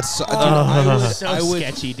 Oh, that's so, dude, I So would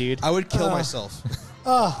sketchy, dude. I would kill myself.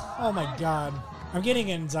 oh my god. I'm getting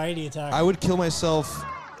an anxiety attack. I would kill myself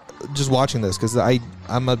just watching this because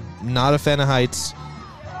I'm not a fan of heights,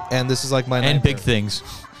 and this is like my and nightmare. big things.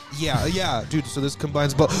 Yeah, dude. So this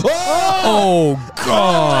combines both. Oh! Oh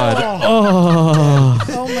God.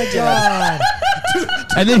 oh my god.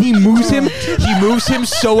 And then he moves him. He moves him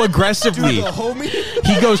so aggressively. Dude, the homie.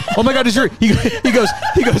 He goes, "Oh my God, is your?" He goes,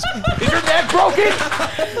 "Is your neck broken?"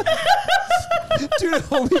 Dude, the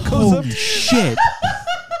homie goes up. Holy shit!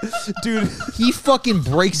 Dude, He fucking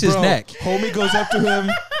breaks his bro, neck. Homie goes up to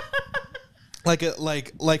him.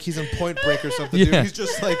 Like he's in Point Break or something, Yeah. dude. He's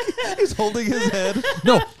just like he's holding his head.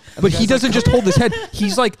 No, But he doesn't just hold his head.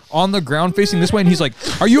 He's like on the ground facing this way, and he's like,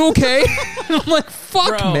 "Are you okay?" I'm like,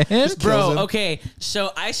 "Fuck, man." kills him. Bro, okay.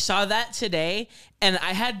 So I saw that today, and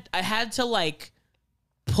I had to like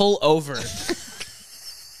pull over.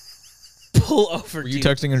 Were you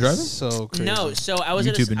texting and driving? So crazy. No, so I was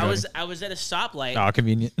YouTube and I was at a stoplight, Ah,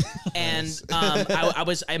 convenient. and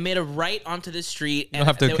I made a right onto the street, and don't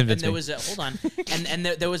have to there, convince and there me. was a hold on, and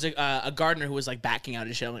there was a gardener who was like backing out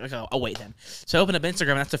his shit. I'm like, okay, I'll wait then. So I open up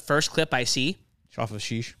Instagram, and that's the first clip I see. Off of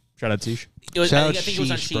Sheesh. Shout out Sheesh. It was, Shout I think it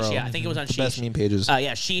was on Sheesh, Sheesh. bro. Yeah, I think it was on The Sheesh. best meme pages.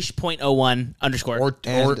 Yeah, Sheesh.01 underscore.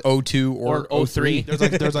 Or 02 or 03.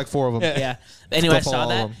 There's like 4 of them. yeah. Anyway, I Still saw follow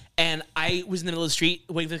that, them. and I was in the middle of the street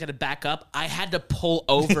waiting for the guy to back up. I had to pull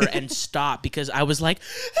over and stop because I was like,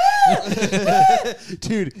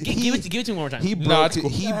 Dude, give it to me one more time. he No, broke it's cool.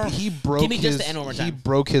 he broke Give me his just the end one more he time.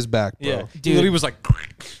 broke his back, bro. Yeah. Dude. Dude. He was like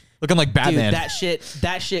looking like Dude, Batman.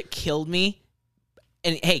 that shit killed me.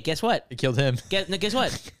 And hey, guess what? It killed him. Guess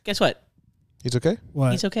what? Guess what? He's okay? What?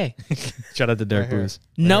 He's okay. Shout out to Derek Right here. Lewis.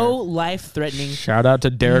 No life-threatening. Shout out to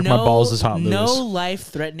Derek. My balls is hot, Lewis. No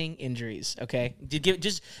life-threatening injuries. Okay,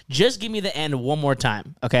 just give me the end one more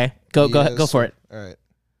time. Okay, go Yes. for it. All right.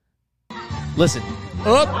 Listen.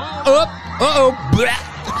 Up. Uh-oh.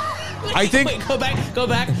 I think. Wait, go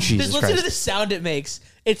back. Jesus Just listen Christ. to the sound it makes.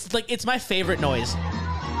 It's my favorite noise.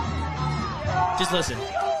 Just listen.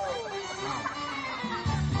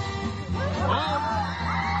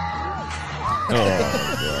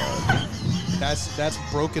 That's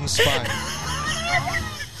broken spine.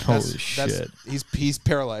 Holy That's- shit. He's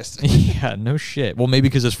paralyzed. Yeah, no shit. Well, maybe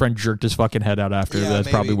because his friend jerked his fucking head out after. Yeah, That's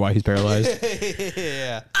maybe. probably why he's paralyzed.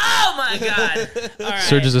 Yeah. Oh my god! All right.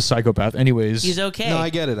 Serge is a psychopath. Anyways. He's okay. No, I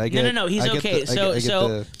get it. I get No, it. he's I get okay. the- I get So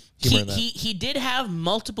the humor in that. he did have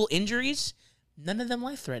multiple injuries. None of them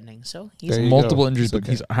life-threatening. So he's There you multiple go. injuries, He's but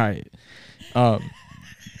okay. he's all right.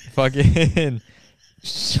 Fucking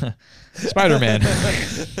Spider-Man.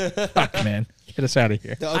 Fuck, man. Get us out of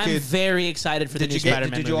here. Okay. I'm very excited for the new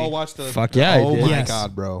Spider-Man Did you movie. all watch the? Fuck yeah, I Oh did. my Yes.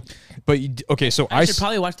 god, bro. But okay, so I should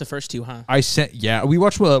probably watch the first two, huh? I sent we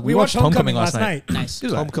watched We watched Homecoming last night. Nice. It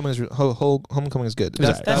was all right. Homecoming is good.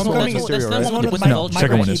 That's That's Homecoming that's is that's Mysterio, the right? That's one one with with the No, vulture. second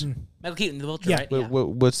Michael one is. Keaton. Michael Keaton, the vulture, Yeah. right? Wait,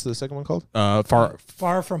 what's the second one called? Far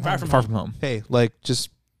Far from home. far from home. Hey, like just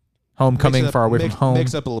Homecoming, mix it up- far away mix, from home.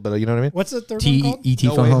 Mix up a little bit. You know what I mean? What's the third one T called? E T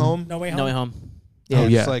No from Way home. Home. No Way Home. No Way Home. Yeah, Oh,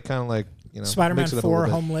 it's yeah. like kind of like Spider-Man mix it up a 4 little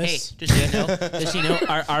bit. Homeless. Hey, just so you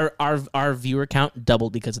know, our viewer count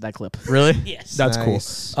doubled because of that clip. Really? Yes. That's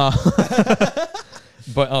Nice. cool.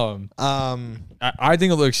 But I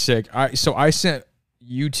think it looks sick. I sent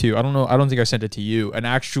you two. I don't think I sent it to you. An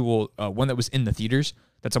actual one that was in the theaters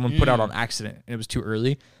that someone put out on accident, and it was too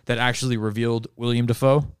early. That actually revealed William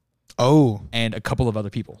Dafoe Oh, and a couple of other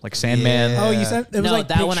people, like Sandman. Yeah. Oh, you sent it was no, like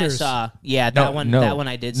that one I pictures. saw. Yeah, that one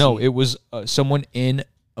I did No, see. it was someone in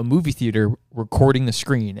a movie theater recording the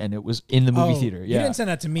screen, and it was in the movie theater. You Yeah, didn't send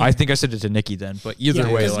that to me. I think I sent it to Nikki then, but either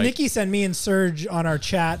way, because like, Nikki sent me and Serge on our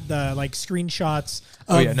chat the like screenshots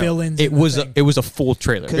of villains. It in the was thing. it was a full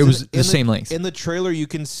trailer. It was the same length. In the trailer, you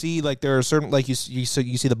can see like there are certain like you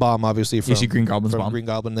see the bomb obviously from see Green Goblin's from bomb. Green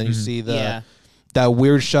Goblin. Then you see the Yeah. that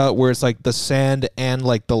weird shot where it's like the sand and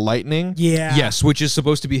like the lightning. Yeah. Yes, which is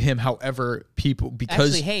supposed to be him. However, because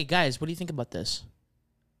Actually, hey guys, what do you think about this?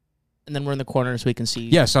 And then we're in the corner so we can see.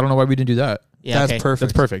 yes, I don't know why we didn't do that. Yeah, That's okay. perfect.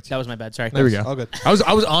 That's perfect. That was my bad. Sorry. There we go. All good. I was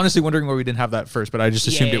honestly wondering why we didn't have that first, but I just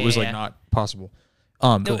assumed it was like Yeah. not possible.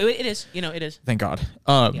 No, it is. You know, it is. Thank God.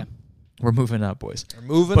 Yeah. We're moving up, boys. We're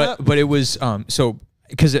moving up. But it was so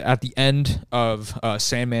because at the end of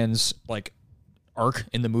Sandman's like arc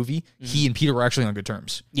in the movie, he and Peter were actually on good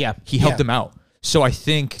terms. Yeah. He helped him out. So I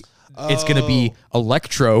think it's gonna be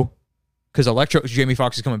Electro, because Jamie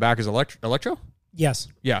Foxx is coming back as Electro. Yes.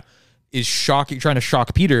 Yeah, is trying to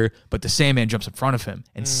shock Peter, but the Sandman jumps in front of him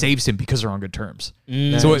and saves him because they're on good terms.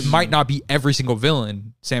 So it might not be every single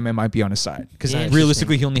villain. Sandman might be on his side because Yeah.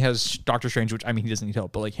 realistically, he only has Doctor Strange, which I mean he doesn't need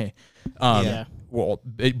help, but like hey, Yeah. well,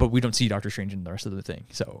 but we don't see Doctor Strange in the rest of the thing,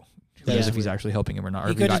 so who knows if he's actually helping him or not? Or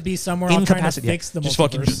He if we could got just be somewhere else trying to incapacity- fix the just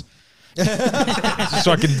fucking multiverse. just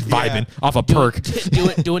fucking vibing off a perk.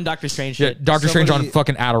 doing Doctor Strange Yeah, shit. Doctor Strange on Somebody-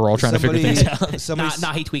 fucking Adderall trying to figure things out. Somebody,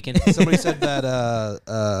 Nah, he tweaking. somebody said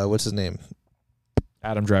that. What's his name?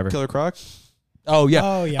 Adam Driver. Killer Croc. Oh yeah.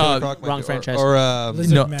 Oh, yeah. Croc might wrong be- franchise. Or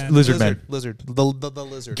Lizard no, Man. Lizard Man. Lizard. The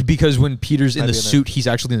lizard. Because when Peter's in Might the be in suit, he's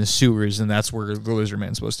actually in the sewers, and that's where the Lizard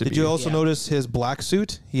Man's supposed to Did be. you also Yeah. notice his black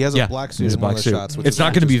suit? He has yeah, a black suit he's a in one black of the suit. shots. which It's is- not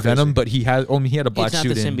going to which be is crazy. Venom, but he had a black not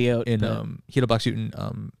the suit symbiote, in but- he had a black suit in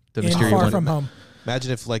the In Mysterio Far one. From Home.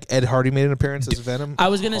 Imagine if like Ed Hardy made an appearance as Venom. I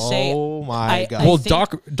was gonna say. Oh my I- god. Well,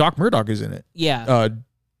 think- Doc Murdoch is in it. Yeah.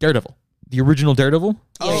 Daredevil. the original Daredevil.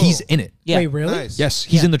 Oh. He's in it. Yeah. Wait, really? Nice. Yes,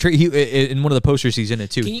 he's in the he in one of the posters. He's in it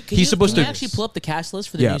too. He's supposed can to you actually pull up the cast list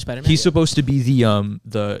for the new Spider-Man? He's supposed to be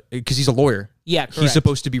the because he's a lawyer. Yeah, correct. He's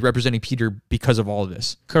supposed to be representing Peter because of all of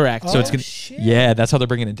this. correct. So it's Oh, gonna, shit. yeah, that's how they're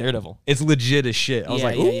bringing in Daredevil. It's legit as shit. I was Yeah,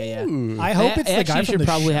 like, yeah, yeah, yeah. ooh. I hope it's the actually guy from should the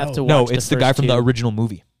probably show. have to watch No, it's the guy first from the two. original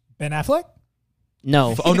movie. Ben Affleck.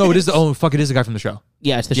 No, Oh no, it is. Oh fuck, it is the guy from the show.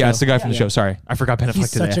 yeah, it's the show. Yeah, it's the guy from the show. Sorry, I forgot Ben Affleck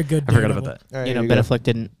He's today. such a good I forgot about Daredevil. that. All right, You know, here we Ben go. Affleck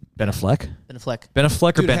didn't. Ben Affleck. Ben Affleck. Ben Affleck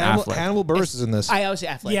or Dude, Ben Hannibal, Affleck? Hannibal Buress is in this. I always say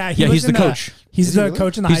Affleck. Yeah, Yeah, was he's the in coach. He's Is he the really?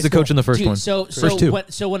 coach in the He's high the school. coach in the first Dude, one. so two.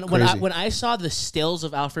 when I saw the stills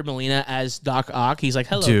of Alfred Molina as Doc Ock, he's like,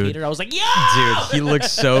 "Hello, Dude. Peter." I was like, "Yeah." Dude, he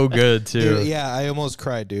looks so good too. Dude, yeah, I almost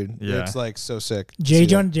cried, dude. Yeah. It's like so sick. J.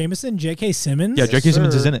 Jonah Jameson, J.K. Simmons. Yeah, J.K.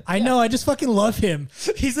 Simmons is sir. in it. I know. I just fucking love him.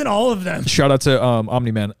 He's in all of them. Shout out to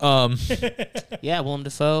Omni-Man. Yeah, Willem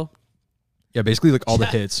Dafoe. Yeah, basically like all the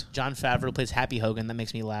hits. John Favreau plays Happy Hogan. That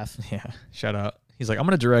makes me laugh. Yeah, shout out. He's like, I'm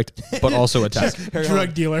gonna direct, but also attack.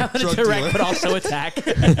 Drug dealer. Drug Direct, dealer. but also attack.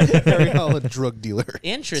 Harry Holland, drug dealer.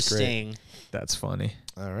 Interesting. That's funny.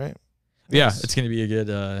 All right. Yeah, it's gonna be a good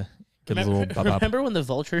little bop. Remember when the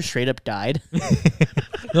Vulture straight up died?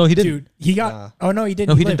 No, he didn't. Dude, he got. Nah. Oh no, he didn't.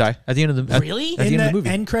 No, he didn't lived. die at the end of the Really? at the In end the of the movie.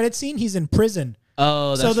 end credit scene, he's in prison.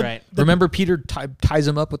 Oh, that's so right. Remember, Peter ties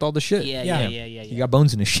him up with all the shit. Yeah. He got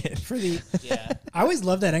bones in his shit. For the, Yeah. I always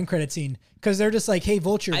love that end credit scene because they're just like, "Hey,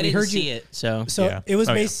 Vulture, I we didn't heard see you." it, so So Yeah. it was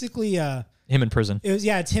Oh, yeah. basically, Him in prison.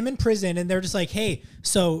 it's him in prison, and they're just like, "Hey,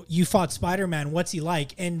 so you fought Spider-Man. What's he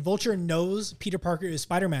like?" And Vulture knows Peter Parker is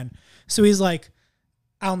Spider-Man, so he's like,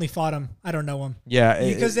 "I only fought him. I don't know him." Yeah,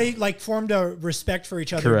 Because they like formed a respect for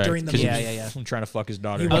each other correct. during the 'Cause movie. Yeah. I'm trying to fuck his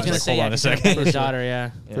daughter. He I was gonna Like, say, hold yeah, on a 'cause I'm second. his daughter, yeah.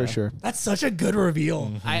 For sure. That's such a good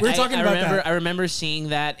reveal. I, We're talking I about remember, that. I remember seeing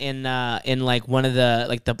that in like one of the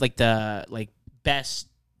best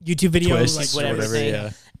YouTube video, Twists, like whatever, whatever, thing. yeah.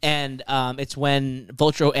 And it's when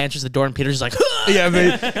Vulture answers the door and Peter's like, Yeah,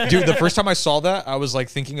 man. Dude, the first time I saw that, I was like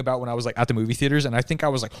thinking about when I was like at the movie theaters, and I think I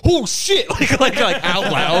was like, "Oh shit!" like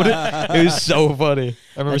out loud. It was so funny.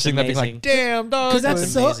 I remember That's seeing that, being amazing. like, "Damn, dog." because That's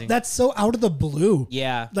that's amazing. that's so out of the blue.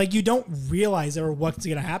 yeah, Like you don't realize or what's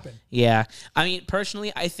gonna happen. yeah. I mean,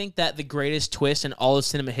 personally, I think that the greatest twist in all of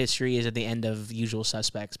cinema history is at the end of Usual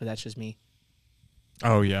Suspects, but that's just me.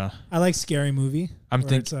 Oh yeah, I like Scary Movie. I'm where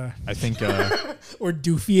think. it's, I think. or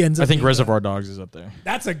Doofy ends up. I think being Reservoir Dogs is up there.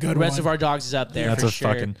 That's a good Reservoir one. Dogs is up there. That's for a sure.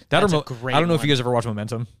 fucking. That That's or a great I don't know if one. you guys ever watched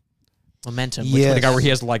Momentum. Momentum. Yeah. The Yes. guy where he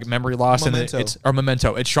has like memory loss Memento. and it's or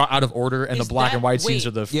Memento. It's shot out of order and Is the black that- and white scenes wait.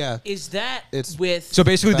 are the. Yeah. Is that It's- with So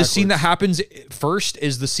basically, the scene that Backwards. happens first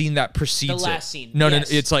is the scene that precedes The last it. scene, No,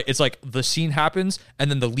 yes. no, it's like the scene happens,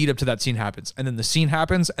 and then the lead up to that scene happens, and then the scene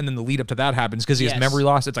happens, and then the lead up to that happens because he has Yes. memory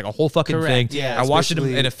loss. It's like a whole fucking Correct, thing. yeah. I It's watched it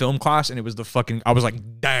basically- in a film class, and it was the fucking. I was like,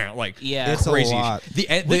 damn, like Yeah. It's a crazy. lot. The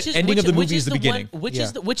ending of the movie is the beginning. Which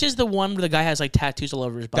Yeah. is the one where the guy has like tattoos all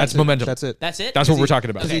over his body? That's Momentum. That's it. That's it. That's what we're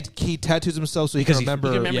talking about. Okay. He tattoos himself so he Because can he- remember.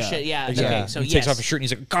 You can remember Yeah. shit. Yeah. Exactly. Okay. So he yes. takes off his shirt and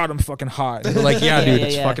he's like, God, I'm fucking hot. And we're like, yeah, Yeah, dude, yeah,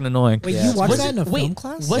 it's yeah. fucking annoying. Wait, Yeah. you watched Was that it- in a wait, film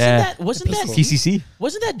class? Wasn't Yeah. that TCC?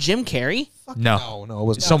 wasn't that Jim Carrey? No, No, it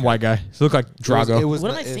wasn't. some white guy. He looked like Drago. It was What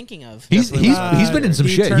am not- I it- thinking of? he's been in some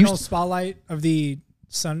the shit. He Eternal used- Spotlight of the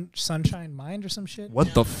Sunshine Mind or some shit.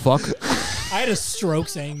 What the fuck? I had a stroke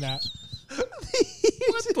saying that.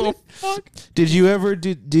 Did you ever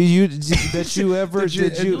did you that you ever Did you-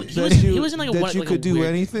 did you He that was- you he was in, like, a that what- you like could a do weird-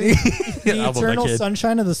 anything? The I love that Eternal kid.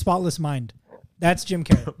 Sunshine of the Spotless Mind. That's Jim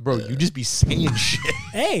Carrey. Bro, you just be saying shit.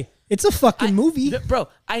 Hey, it's a fucking movie. Bro,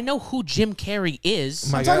 I know who Jim Carrey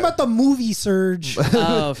is. My I'm talking God. about the movie Surge.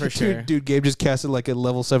 Oh, for sure. Dude, Gabe just casted like a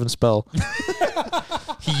level 7 spell.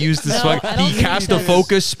 He used this. No, I don't He think cast he a does.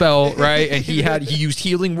 focus spell, right? And he used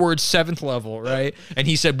healing word 7th level, right? And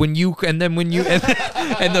he said and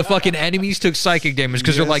the fucking enemies took psychic damage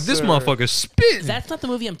because they're Yes, like, this sir. motherfucker's spitting. That's not the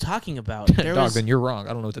movie I'm talking about. There Dog, was, then you're wrong.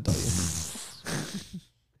 I don't know what to tell you.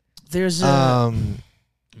 there's a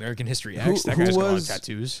American History Who- X. That who guy's got a lot of was-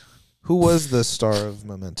 tattoos. Who was the star of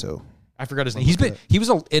Memento? I forgot his name. Look at He was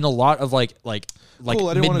in a lot of like Cool, I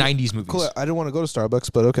mid didn't wanna- 90s movies. Cool. I didn't want to go to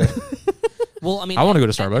Starbucks, but okay. well, I mean, I wanna go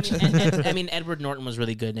to Starbucks. I mean, Edward Norton was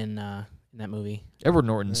really good in that movie. Edward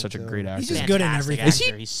Norton's such a great actor. He's just good in Fantastic everything. Is he?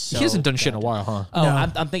 actor. He's so He hasn't done shit in a good. while, huh? Oh,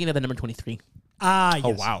 No. I'm thinking of the number 23. Ah, yes. Oh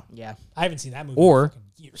wow. Yeah, I haven't seen that movie. Or in fucking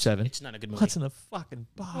years. 7. it's not a good movie. What's in the fucking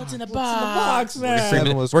box? What's in a Box, box? man.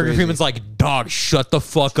 Seven was Morgan crazy. Freeman's like, dog, shut the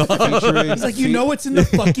fuck up. He's like, you know what's in the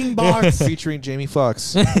fucking box? featuring Jamie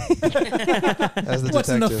Foxx as the What's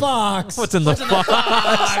in the detective. fox? What's in the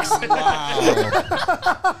box?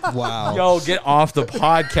 Wow. Yo, get off the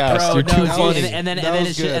podcast. Bro, You're no, too dude, funny. and then That was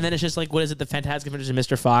it's good. just, and then it's just like, what is it? The Fantastic Adventures of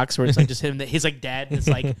Mr. Fox, where it's like just him. He's like dead. And it's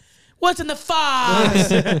like, What's in the fox?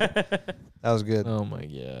 That was good. Oh my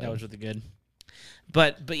god. That was really good.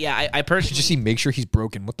 But yeah, I personally Just see. Make sure he's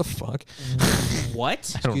broken. What the fuck?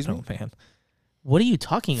 what? I don't Excuse know, me? man. What are you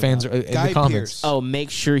talking Fans are about? in Guy the comments. Pearce. Oh, make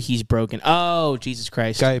sure he's broken. Oh, Jesus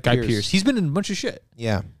Christ. Guy Guy Pearce. Pearce. He's been in a bunch of shit.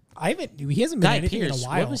 Yeah. He hasn't been Guy anything Pearce. in a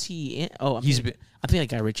while. What was he in? Oh, I'm He's thinking like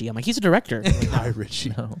Guy Ritchie. I'm like, he's a director. Guy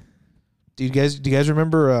Ritchie. No. Do you guys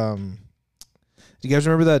remember? Do you guys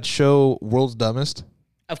remember that show World's Dumbest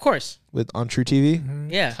Of course. on True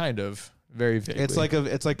TV? Yeah. Kind of. Very vaguely. It's like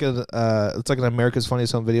an America's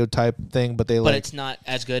Funniest Home Video type thing, but they But like it's not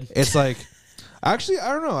as good. it's like actually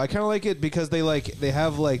I don't know. I kind of like it because they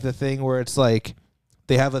have like the thing where it's like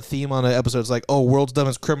they have a theme on an episode. It's like, oh, World's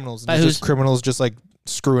Dumbest Criminals. By And it's who's- just criminals just like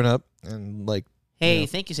screwing up and like. Hey, Yeah.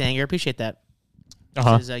 thank you, Sanger. Appreciate that.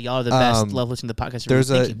 Uh-huh. Because, y'all are the best. Love listening to the podcast. There's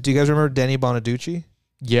Thank a. you. Do you guys remember Danny Bonaducci?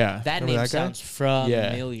 Yeah. That Remember name that guy? sounds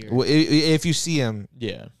familiar. Well, if you see him,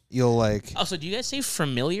 Yeah. you'll like. Also, do you guys say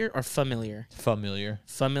familiar or familiar? Familiar.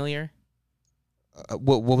 Familiar.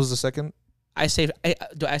 What was the second? I say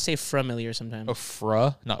familiar sometimes. Oh,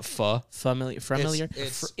 fra, not fa. Familiar.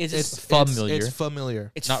 It's Is it's it familiar. It's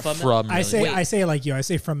familiar. It's Not familiar. from. I say Wait. I say it like you. I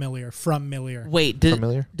say familiar. Familiar. Wait,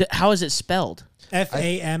 Familiar. how is it spelled?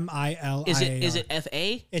 FAMILIAR. Is it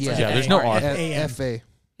F-A? It's Yeah. Yeah, there's no R. FAM. FA.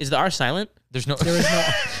 Is the R silent? There's no. There is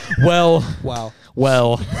no. well, Wow.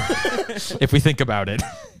 well. if we think about it.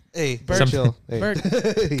 Hey, Bird- chill. Hey. Bird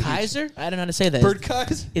Kaiser? I don't know how to say that. Bird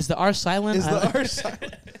Kaiser Is the R silent? is I don't- the R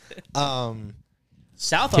side.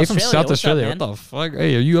 South Came Australia. from South What's Australia. Up, What man? the fuck?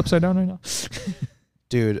 Hey, are you upside down right now?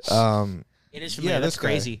 Dude. It is familiar. Yeah, That's this guy.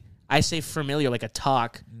 crazy. I say familiar like a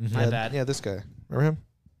talk. My bad. Yeah, this guy. Remember him?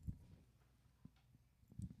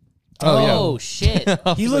 Oh, shit.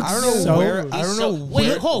 He looks I don't know so. where. I don't know. Wait,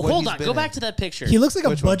 where- hold what he's on. been Go in. back to that picture. He looks like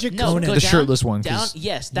Which a one? budget No, Conan. go The down, shirtless one. Down. 'cause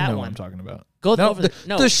Yes, you that know what one. I'm talking about. Go No, over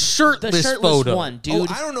no, the shirtless the shirtless photo. one, Oh, dude.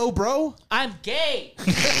 I don't know, bro. I'm gay. I'm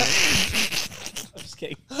just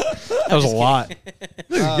kidding. That was a lot.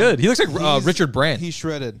 Looks good. He looks like Richard Brandt. He's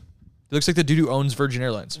shredded. He looks like the dude who owns Virgin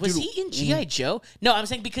Airlines. Was he in G.I. Joe? No, I'm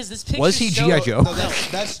saying because this picture Was he G.I. Joe? No,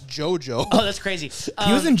 that's JoJo. Oh, that's crazy.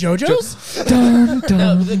 He was in JoJo's.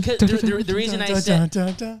 No, the reason I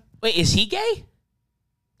said. Wait, is he gay?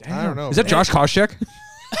 I don't know. Is that bro. Josh Koscheck?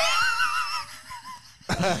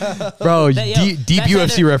 Bro, That- yo, deep that's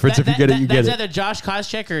UFC either- reference. If you get it, you get That's it. either Josh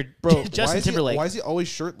Koscheck or Bro, Justin Timberlake. Why is he always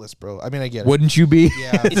shirtless, bro? I mean, I get it. Wouldn't you be?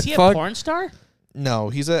 Yeah. Is he a Fuck. porn star? No,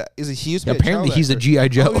 he used to be Apparently, child he's a actor. G.I.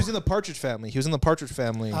 Joe. Oh, he was in the Partridge Family. He was in the Partridge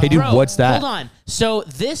Family. Hey, dude, Bro, what's that? Hold on. So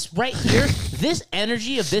this right here, this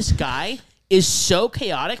energy of this guy is so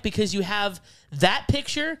chaotic because you have that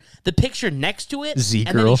picture, the picture next to it, Z and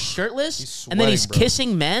then girl. he's shirtless, He's and then he's sweating, bro.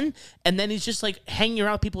 kissing men, and then he's just like hanging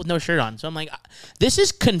around with people with no shirt on. So I'm like, this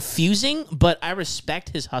is confusing, but I respect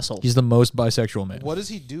his hustle. He's the most bisexual man. What does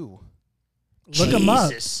he do? Look him up.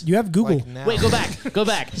 Jesus. You have Google. Like now? Wait, go back. Go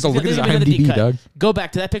back. So look at There's his gonna be another IMDb, deep cut. dog. Go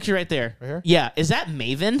back to that picture right there. Right here? Yeah. Is that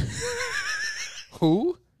Maven?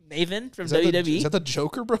 Who? Maven from Is that, WWE? is that the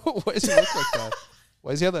Joker, bro? Why does he look like that?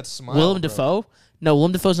 Why does he have that smile? Willem bro? Dafoe? No,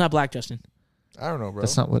 Willem Dafoe's not black, Justin. I don't know, bro.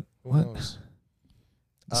 That's not what. Who What? knows?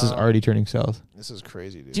 This is already turning south. This is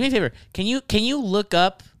crazy, dude. Do me a favor. Can you look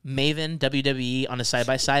up Maven WWE on a side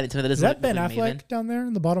by side and tell me that Is doesn't that look Ben like Affleck down there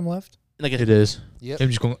in the bottom left? Maven? Like It is. Yep. I'm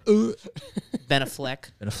just going. Ben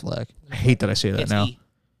Affleck. And a flag. I hate that I say that It's now. E.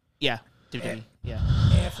 Yeah. WWE. Yeah.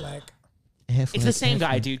 Affleck. It's the same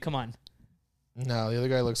guy, dude. Come on. No, the other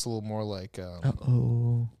guy looks a little more like.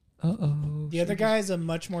 Uh-oh. Uh-oh. The other guy has a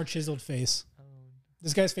much more chiseled face.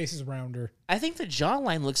 This guy's face is rounder. I think the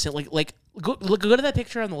jawline looks like go to that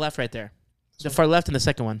picture on the left right there. The far left and the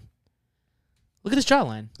second one. Look at this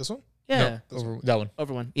jawline. This one? Yeah. Over that one.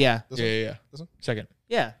 Over one. Yeah. This Yeah, one? yeah, yeah. This one? Second.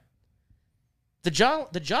 Yeah. The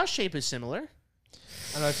jaw shape is similar.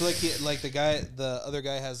 I know. I feel like the other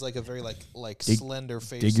guy has like a very like Dig- slender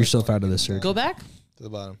face. dig like, yourself going out of this down search. Go back. to the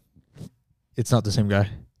bottom. It's not the same guy.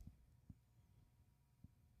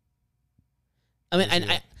 I mean, Where's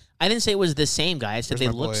he I didn't say it was the same guy. I said Where's they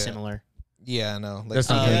my look boy at? similar. Yeah, no. Like, That's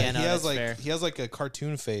not Oh, good. yeah, no, that's fair. he has like a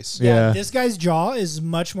cartoon face. Yeah. This guy's jaw is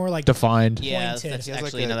much more like Defined. Yeah, Pointed. that's He has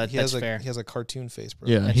actually like no, a, that's fair. He has a cartoon face, bro.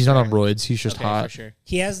 Yeah, That's he's not on fair. roids. He's just Okay, hot. for sure.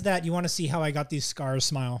 he has that. You want to see how I got these scars?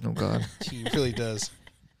 Smile. Oh God, He really does.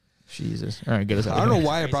 Jesus! All right, get us out. I don't of know here.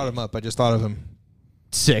 why I brought him up. I just thought of him.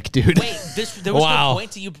 Sick, dude. Wait, there was Wow. no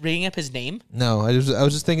point to you bringing up his name. No, I was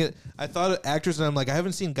just thinking. I thought of actors, and I'm like, I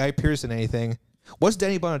haven't seen Guy Pearce in anything. What's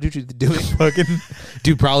Danny Bonaducci doing? Fucking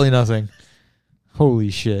dude, probably nothing. Holy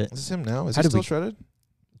shit! Is this him now? Is How he did still we- shredded?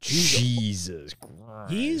 Jesus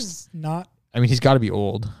Christ! He's not I mean, he's got to be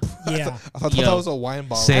old. Yeah. I thought Yo. that was a wine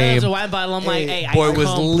bottle. Same. It was a wine bottle. I'm like, Hey, hey, boy I was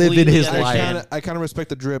completely living his understand. life. I kind of respect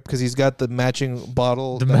the drip because he's got the matching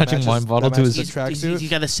bottle. The that matching matches- wine bottle that to his- matches the He's tracksuit.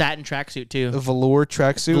 got the satin tracksuit too. A velour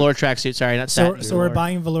tracksuit. Velour tracksuit. Sorry, not So, satin. so we're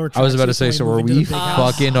buying velour. I was about to say, tracksuits so when are move into we the big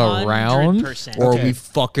house. fucking around, 100%. or are Okay. we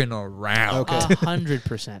fucking around? Okay.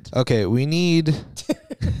 100%. Okay, we need.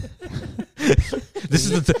 This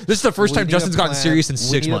is the first we time need Justin's a gotten plan- serious in we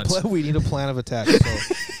 6 need a months. we need a plan of attack.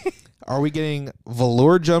 So, are we getting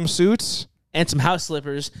velour jumpsuits? And some house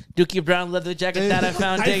slippers. Dookie Brown leather jacket that I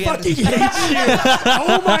found. I digging. fucking hate you.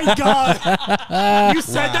 Oh my god. You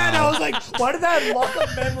said that and I was like, why did that lock up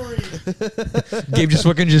memory? Gabe just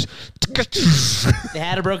fucking just. They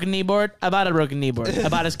had a broken kneeboard. I bought a broken kneeboard. I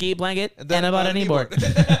bought a ski blanket and I bought a kneeboard.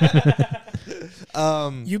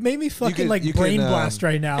 You made me fucking can- like you brain can, blast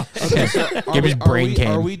right now. Okay, so Give his brain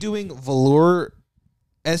came. Are we doing velour,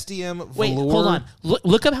 SDM velour? Wait, hold on.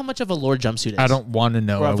 Look up how much a velour jumpsuit is. I don't want to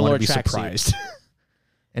know. Or a I want velour to be tracksuit. surprised.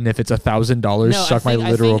 And if it's $1,000, No, suck I my think,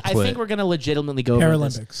 literal I clit. think we're gonna legitimately go over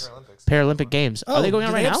this. Paralympics. Paralympic Games. Are they going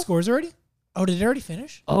on do right they have now? scores already? Oh, did it already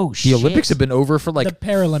finish? Oh the shit! Olympics have been over for like. The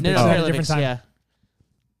Paralympics no, at a Paralympics. different time. Yeah.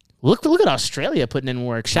 Look at Australia putting in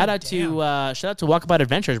work. Shout out to Walkabout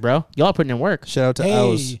Adventures, bro. Y'all are putting in work. Shout out to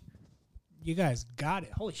Oz. Hey, you guys got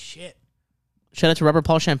it. Holy shit. Shout out to Rubber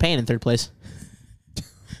Paul Champagne in 3rd place.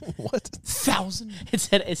 What? 1,000. It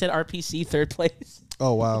said RPC 3rd place.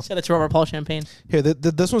 Oh wow. Shout out to Rubber Paul Champagne. Here,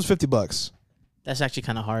 this one's $50. That's actually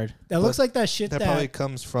kind of hard. That looks like that shit That that. probably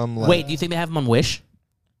comes from like. Wait, do you think they have them on Wish?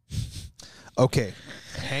 Okay,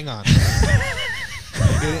 hang on.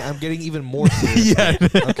 I'm getting even more serious. Yeah.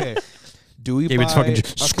 Okay. Do we Gabe, buy? it's fucking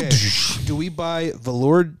just- Okay. Do we buy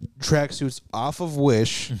velour tracksuits off of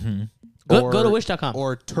Wish? Go to wish.com.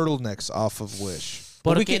 Or turtlenecks off of Wish.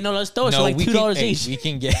 Porque no los dos, like we $2 can, each. we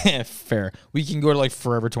can get fair. We can go to like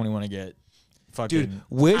Forever 21 and get fucking. Dude,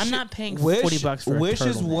 Wish. I'm not paying Wish, $40 for a Wish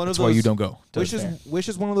is turtleneck. one of that's those. why you don't go. to Wish the fair. is Wish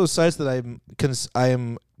is one of those sites that I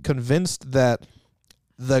am convinced that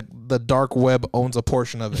the dark web owns a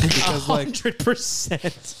portion of it because like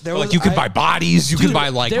 100%. there Like was- you could I- buy bodies, you could buy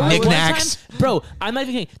like There was one knickknacks. time- bro, I'm not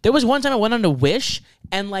even kidding. There was one time I went on to Wish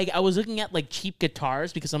and like I was looking at like cheap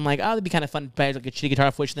guitars because I'm like, oh, it'd be kind of fun to buy like a shitty guitar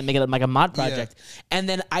off Wish and then make it like a mod project. And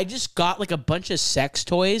then I just got like a bunch of sex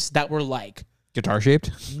toys that were like, Guitar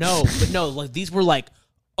shaped. like these were like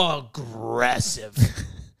aggressive.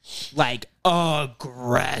 Like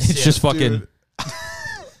aggressive. It's just fucking. Dude.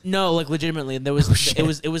 No, like legitimately, there was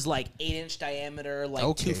it was like 8-inch diameter, like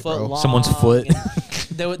Okay, 2 foot bro. long. Someone's foot.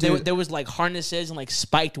 and there was like harnesses and like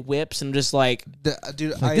spiked whips and just like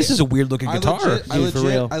dude, This is a weird looking guitar. Dude, for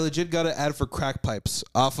real. I legit got an ad for crack pipes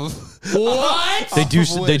off of. what? They do. Off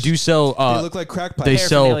of They Wish. do sell. They look like crack pipes. They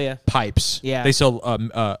sell Paraphernalia. pipes. Yeah. They sell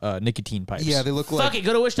nicotine pipes. Yeah, they look Fuck like. it,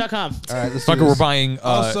 go to wish.com. All right, let's do Fucker,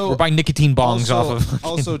 this. we're buying nicotine bongs also, off of.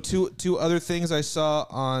 also, two other things I saw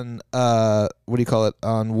on what do you call it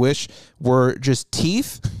on Wish were just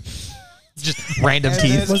teeth. just random And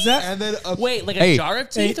teeth. then- Was that- And then a, Wait, like a Hey. jar of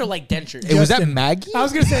teeth Hey. or like dentures? Hey, was that Justin. Maggie? I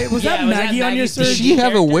was going to say, was Yeah, that was that Maggie on your Maggie? Did search? she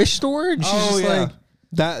have a character? Wish store? And she's oh just yeah,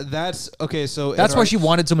 like, that's okay. So that's in why our- she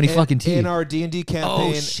wanted so many fucking teeth. in our D&D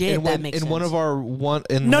campaign. shit, in that one, makes in one sense. of our one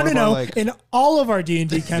in No, one no, of our, no. like, In all of our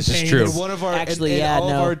D&D campaigns. is true. in one of our Actually, in, yeah, all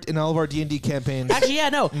no. of our in all of our D&D campaigns. Actually, yeah,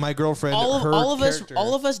 no. my girlfriend, her All of character,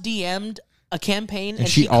 us DM'd a campaign and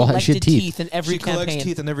she she all had collected shit teeth. teeth in every she collects campaign.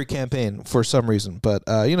 teeth in every campaign for some reason. But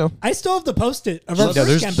you know, I still have the post-it of our Yeah, first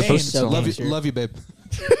there's the campaign. Post-it So love gangster. you, babe.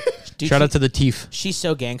 Dude, Shout she- out to the teeth. She's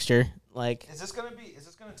so gangster. Like Is this gonna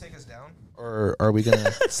take us down, or are we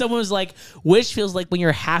gonna? someone was like, "Wish feels like when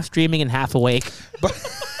you're half dreaming and half awake."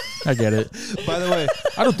 I get it. By the way,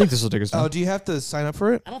 I don't think this will take us oh, down. do you have to sign up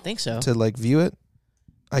for it I don't think so. to like view it?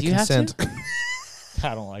 I Do you have to? consent.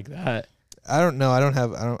 I don't like that. I don't know. I don't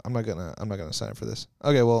have. I don't. I'm not gonna sign up for this.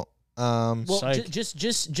 Okay. Well. Well, Psych.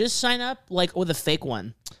 just sign up like with a fake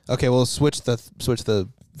one. Okay. Well, switch the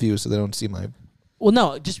view so they don't see my. Well,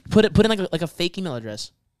 no, just put in like a fake email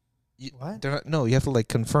address. What? They're not. No, you have to like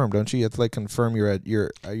confirm, don't you? You have to like confirm your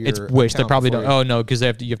It's Wish. They account probably don't. before Oh no, because you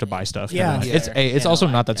have to buy stuff. Yeah. Never mind. Yeah. It's Yeah, also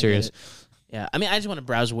no, not I that get serious. it. Yeah, I mean, I just want to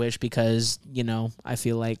browse Wish because I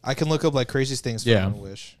feel like I can look up like craziest things Yeah. from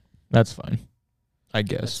Wish. That's fine. I that's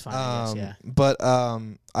guess. fine. I guess, yeah. But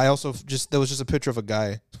I also there was just a picture of a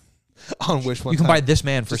guy on Wish one You can time. buy this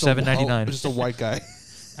man for Just a- $7.99. Just a white guy.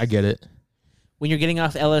 I get it. When you're getting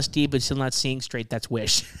off LSD but still not seeing straight, that's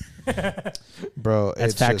Wish. Bro,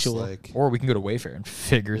 That's it's factual. Just like, Or we can go to Wayfair and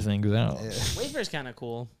figure things out. yeah. Wayfair's kind of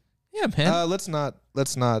cool. Yeah, man. Let's not.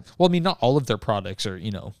 Well, I mean, not all of their products are,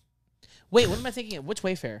 Wait, what am I thinking of? Which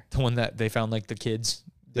Wayfair? the one that they found like the kids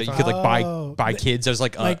that you could like buy Oh, kids as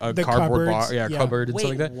like like a the cardboard cupboards, bar, yeah, yeah. cupboard and Wait, stuff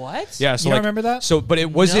like that. what? Yeah, so You don't like, remember that? So, but it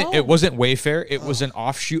wasn't. No. It wasn't Wayfair. It was an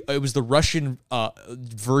offshoot. It was the Russian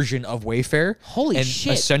version of Wayfair. Holy and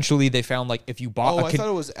shit. Essentially, they found like if you bought. Oh, a I thought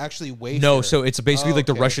it was actually Wayfair. no, so it's basically like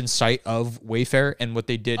the okay. Russian site of Wayfair, and what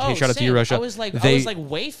they did. Oh, hey, shout out to same. you, Russia. I was like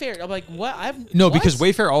Wayfair. I'm like, what? no, what? because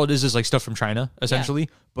Wayfair, all it is like stuff from China, essentially.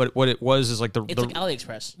 But what it was is like it's like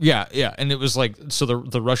AliExpress. yeah, and it was like so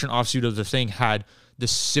the Russian offshoot of the thing had the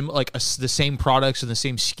the same products and the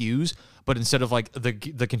same SKUs, but instead of like the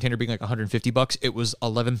container being like $150, it was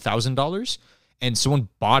 $11,000, and someone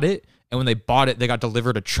bought it, and when they bought it, they got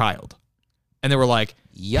delivered a child, and they were like,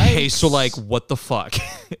 "Hey, so like, what the fuck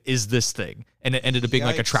is this thing?" And it ended up being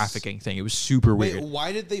like a Yikes. trafficking thing. It was super Wait, weird.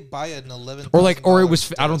 why did they buy an $11,000? Or it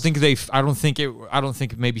was. I don't desk? think I don't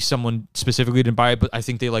think maybe someone specifically didn't buy it, but I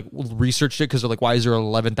think they like researched it because they're like, why is there an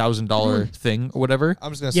 $11,000 thing or whatever?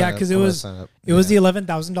 I'm just gonna Yeah, sign up. because I'm it gonna was sign up. the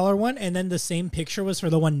 $11,000 one, and then the same picture was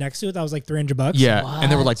for the one next to it. That was like $300. Yeah,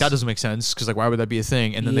 and they were like, What? that doesn't make sense because like, why would that be a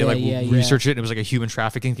thing? And then they Yeah, like yeah, researched it, and it was like a human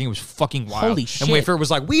trafficking thing. It was fucking wild. Holy And shit. Wayfair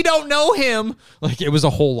was like, we don't know him. Like it was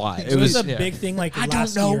a whole lie. It was a yeah. big thing like I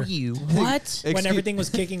last don't know year you. What? when everything was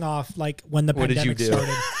kicking off, like when the What did you pandemic do?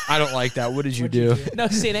 started. I don't like that. What did you do? No,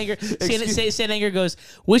 Saint Anger. Saint Anger goes,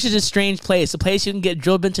 "Which is a strange place, a place you can get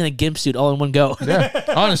drill bits and a gimp suit all in one go." Yeah,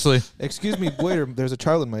 honestly. Excuse me, waiter. There's a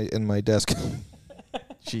child in my desk.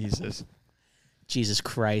 Jesus. Jesus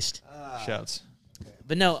Christ! Shouts.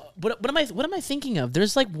 But no, what am I thinking of?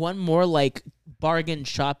 There's like one more like bargain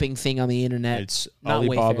shopping thing on the internet. It's Not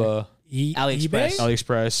Alibaba, AliExpress. eBay?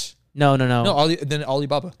 AliExpress. No. No, then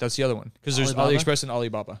Alibaba. That's the other one because there's Alibaba? AliExpress and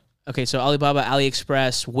Alibaba. Okay, so Alibaba,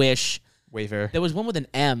 AliExpress, Wish. Wayfair. There was one with an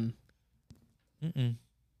M.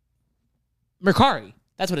 Mercari.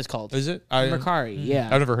 That's what it's called. Is it? Mercari. Yeah,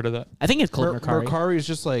 I've never heard of that. I think it's called Mercari. Mercari is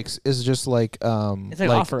just like It's like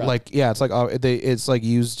OfferUp. it's like it's like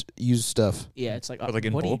used stuff. Yeah, it's like, But, like,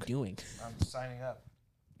 in what bulk? are you doing? I'm signing up.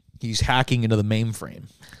 He's hacking into the mainframe.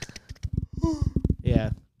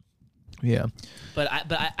 Yeah, Yeah. but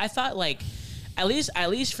I thought like, at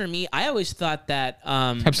least for me, I always thought that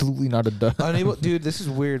Absolutely not a duh. Unable, dude. This is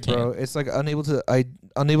weird, bro. It's like unable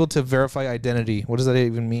to verify identity. What does that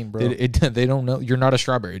even mean, bro? They don't know. You're not a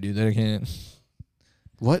strawberry, dude. They can't.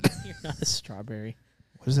 What? you're not a strawberry.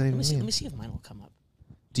 What does that Let even me see. Let mean? me see if mine will come up.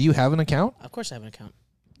 Do you have an account? Of course, I have an account.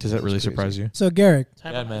 Does that really surprise you? So Garrick,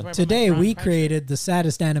 Yeah, man. today we created the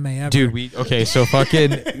saddest anime ever. Dude,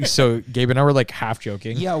 so Gabe and I were like half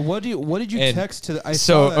joking. Yeah. What did you And text to? I so,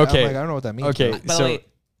 saw that. I'm okay. like, I don't know what that means. Okay. bro. By the So- way,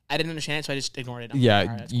 I didn't understand it, so I just ignored it. I'm like, all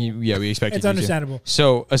right, that's cool. we expected It's you to. understandable.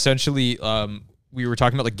 So essentially, we were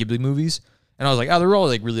talking about like Ghibli movies, and I was like, oh, they're all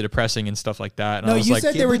like really depressing and stuff like that. And No, I was you like,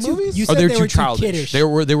 said they were Ghibli too. movies? You oh, said they were they too were too childish. kiddish. They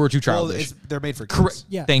were too Well, childish. they're made for kids. Correct.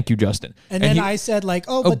 Yeah. Thank you, Justin. And then he- I said like,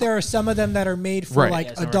 but there are some of them that are made for Right. like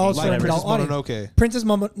Yeah, some are adults made or for an adult Princess audience. Mononoke. Princess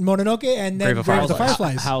Mononoke, and then Grave of Grave of the Fireflies.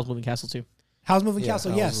 Fireflies. Howl's Moving Castle too. Howl's Moving Yeah,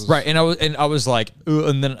 Castle? Howl's Yes. was- Right, and I was like,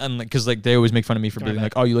 and because like they always make fun of me for being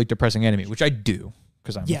like, oh, you like depressing anime, which I do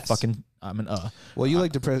because I'm Yes. I'm an Well, you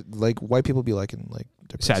like like white people be liking like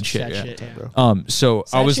depressing sad shit. Sad Yeah. shit, yeah. bro. So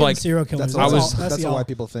Sad I was shit and like, serial killers. That's I all. was- that's That's the a all. white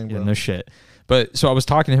people thing, yeah, bro. no shit. But so I was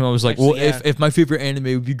talking to him. I was like, Actually, well, yeah. if my favorite anime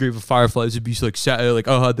would be Grave of Fireflies, it'd be like sad, like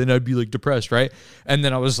then I'd be like depressed, right? And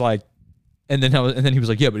then I was like. And then he was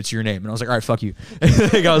like, yeah, but it's your name. And I was like, all right, fuck you.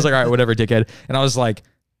 Like, I was like, all right, whatever, dickhead. And I was like,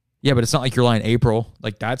 yeah, but it's not like your line April.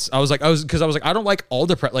 Like I was like, I don't like all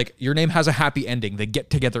like your name has a happy ending. They get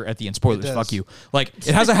together at the end. Spoilers, does. fuck you. Like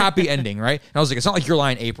it has a happy ending, right? And I was like, it's not like your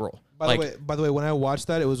line April. By the way, when I watched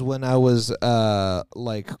that, it was when I was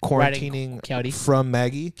like quarantining Coyote. from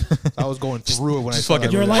Maggie. I was going through it when I just saw fucking-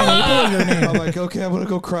 that Your movie. line April or your name? I'm like, okay, I'm gonna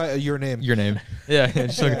go cry. Your name. Your name. Yeah.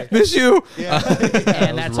 Just like, miss you. Yeah.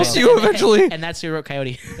 And that's I'll see you eventually. And that's who wrote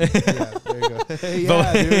Coyote. Yeah, there you go.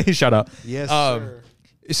 yeah, But dude. shut up. Yes, Um, sir.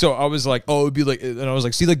 So I was like, oh, it'd be like, and I was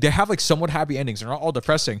like, see, like they have like somewhat happy endings. They're not all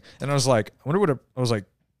depressing. And I was like, I wonder what I was like,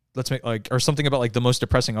 let's make like, or something about like the most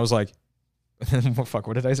depressing. I was like, fuck,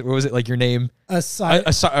 what did I say? What was it? Like your name,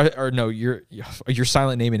 Aside, or no, your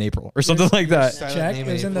silent name in April or something like that. Silent check. name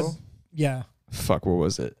It was in April? the yeah. Fuck, what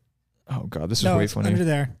was it? Oh god, this is No, way it's funny. under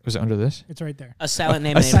there. Was it under this? It's right there. A silent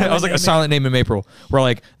name. I name. was like name a silent name in April, where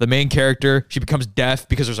like the main character, she becomes deaf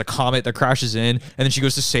because there's a comet that crashes in, and then she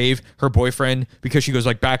goes to save her boyfriend because she goes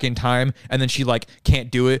like back in time, and then she like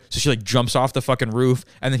can't do it, so she like jumps off the fucking roof,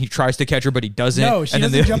 and then he tries to catch her, but he doesn't. No, she and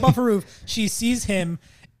then doesn't jump off a roof. She sees him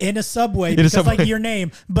in a subway because subway. like your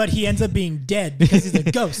name, but he ends up being dead because he's a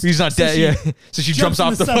ghost. He's not So dead. she Yeah. So she jumps jumps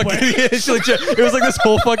off in the the fucking. subway. Yeah, she, like, it was like this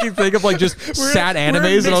whole fucking thing of like just sad we're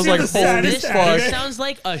animes, and I was mixing like, the holy saddest fuck. anime. This sounds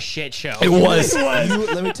like a shit show. It was.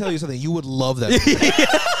 Let me tell you something. You would love that.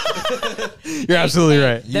 You're absolutely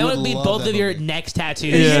right. That would be love both that of your movie. next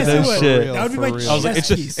tattoos. Yeah, Yes, no it would. shit. That would be For my real. I was like,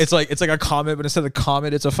 chess piece. it's like a comet, but instead of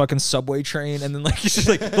comet, it's a fucking subway train, and then like it's just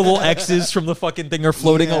like the little X's from the fucking thing are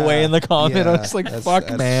floating Yeah. away in the comet. I Yeah. was like, That's- fuck,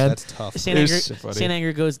 that's- man. That's tough. Saint It was Anger, so funny. Saint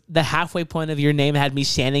Anger goes, the halfway point of your name had me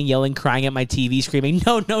standing, yelling, crying at my TV, screaming,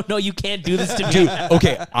 no, you can't do this to me. Dude,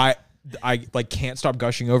 okay, I like can't stop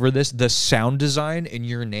gushing over this. The sound design in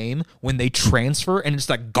your name when they transfer and it's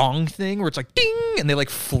that gong thing where it's like ding and they like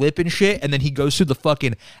flip and shit, and then he goes through the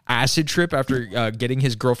fucking acid trip after getting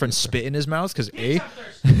his girlfriend spit in his mouth because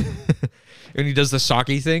and he does the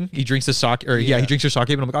sake thing. He drinks the sake, or he drinks her sake.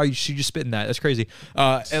 But I'm like, oh, she just spit in that. That's crazy.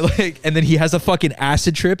 And then he has a fucking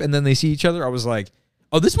acid trip, and then they see each other. I was like,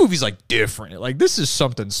 oh, this movie's like different. Like this is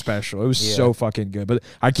something special. It was so fucking good. But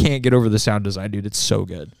I can't get over the sound design, dude. It's so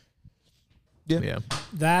good. Yeah.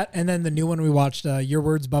 That and then the new one we watched, Your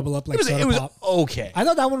Words Bubble Up Like Soda It was Pop. okay. I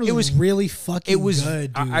thought that one was really fucking It was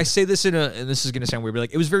good, dude. I say this and this is gonna sound weird, but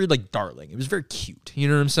like it was very like darling. It was very cute. You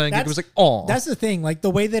know what I'm saying? Like, it That's- was like, oh, That's the thing. Like the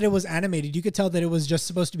way that it was animated, you could tell that it was just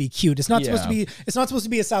supposed to be cute. It's not supposed to be. It's not supposed to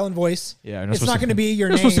be a silent voice. yeah. It's not going to be your You're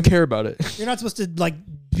name. supposed to care about it. You're not supposed to like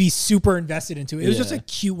be super invested into it. It was just Yeah. a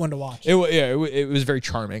cute one to watch. It was very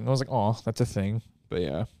charming. I was like, oh, that's a thing. But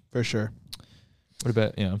yeah, For sure. what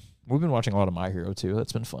about We've been watching a lot of My Hero too.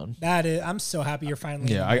 That's been fun. That is. I'm so happy you're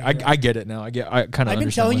finally. Yeah, into it. I get it now. I kind of. I've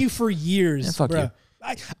been telling you for years, Yeah, fuck bro.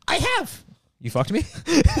 you. I have. You fucked me.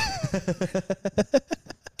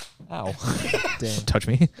 Ow! Damn. Touch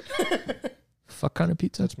me. Fuck kind of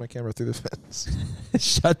pizza. Touch my camera through the fence.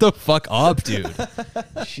 Shut the fuck up, dude.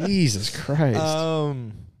 Jesus Christ.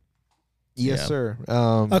 Yes, Yeah. sir.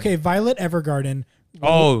 Okay, Violet Evergarden.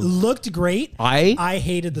 Oh. Looked great. I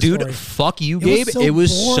hated the dude, story. fuck you, It was Gabe. so It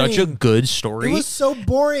was such a boring. good story. It was so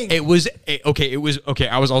boring. It was okay.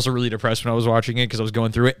 I was also really depressed when I was watching it because I was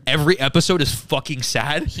going through it. Every episode is fucking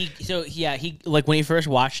sad. He like when he first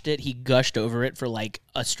watched it, he gushed over it for like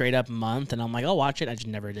a straight up month, and I'm like, I'll watch it. I just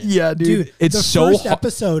never did. Yeah, dude, it's the so first hu-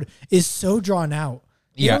 episode is so drawn out.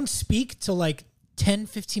 They Yeah. don't speak till like 10,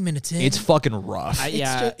 15 minutes in. It's fucking rough.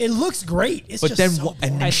 It looks great. It's But just then so wha- and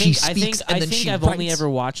boring. then she speaks and then she I've only writes. ever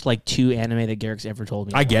watched like 2 anime that Garrick's ever told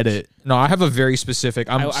me. I to get watch. it. No, I have a very specific.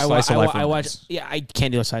 I'm slice of life. I watch. romance. Yeah, I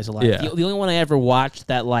can't do a slice of life. Yeah. The only one I ever watched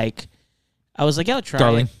that like, I was like, yeah, I'll try.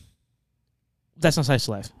 Darling. It. That's not slice of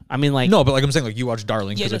life. I mean, like, No, but like I'm saying, like you watch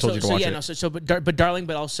Darling yeah, because no, I told so, you to so watch yeah, it. no, so but Darling,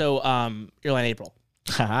 but also Airline April,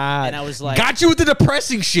 and I was like, Got you with the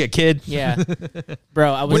depressing shit, kid. yeah,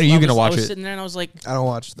 bro. I was. When are you I was- gonna watch I was it? sitting there and I was like, I don't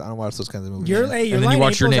watch those kinds of movies. Your man. Your And then you Line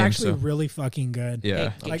watch Your April's Name, actually so- really fucking good. Yeah.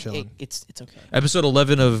 hey, I'm chilling. it's okay. Episode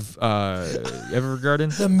 11 of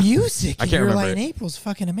Evergarden. The music I in can't Your remember Line it. April's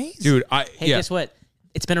fucking amazing. Dude, Hey, guess what?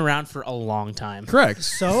 It's been around for a long time. Correct.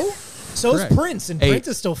 So is Correct. Prince, and Hey. Prince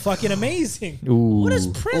is still fucking amazing. Ooh. What does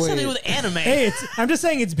Prince have to do with anime? Hey, I'm just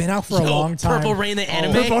saying it's been out for a long time. Purple Rain, the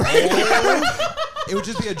anime. Purple Rain. It would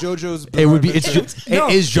just be a JoJo's. It would be. Bizarre It's. Adventure. No,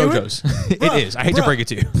 it is it would- JoJo's. Bruh, It is. I hate to bruh. break it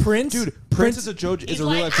to you. Prince, Dude, Prince is a JoJo. Is a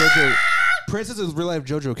real life JoJo. Prince is a real life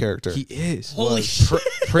JoJo character. He is. Holy shit!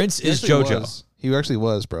 Prince He is actually JoJo. was. He actually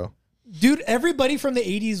was, bro. dude. Everybody from the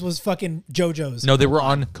 '80s was fucking JoJo's. No, they were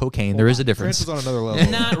on cocaine. There is a Prince difference. was on another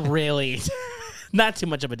level. Not really. Not too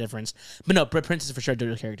much of a difference. But no, Prince is for sure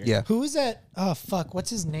JoJo's character. Yeah. Who is that? Oh fuck, what's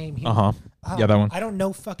his name? He- Uh huh. oh, Yeah, that one. I don't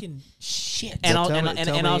know fucking shit. And Well, I'll, tell and, me- and,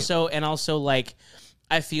 tell and me- also like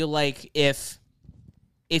I feel like if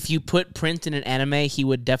you put Prince in an anime, he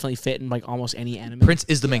would definitely fit in like almost any anime. Prince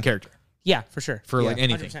is the main character Yeah, for sure. for like Yeah,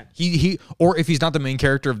 anything. 100%. He or if he's not the main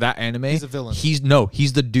character of that anime, He's a villain. He's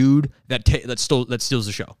the dude that steals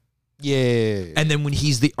the show. Yeah. And then when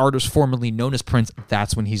he's the artist formerly known as Prince,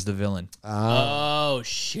 that's when he's the villain. Oh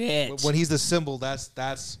shit. When he's the symbol, that's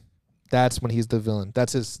when he's the villain.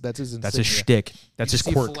 That's his. That's his That's his shtick. That's You his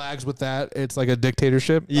see quirk. flags with that. It's like a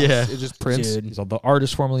dictatorship. Yeah. It's just Prince. Dude. He's the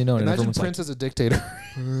artist formerly known. And Imagine everyone's Prince as a dictator.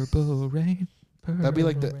 like, Purple Rain. That'd be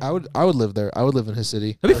like the. I would live there. I would live in his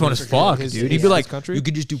city. That'd be fun as fuck, His- dude. his- He'd be his like, country. you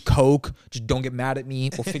could just do coke. Just don't get mad at me.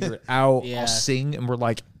 We'll figure it out. Yeah. I'll sing, and we're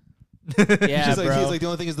like, Yeah, He's like, bro. he's like the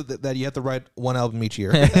only thing is that you have to write one album each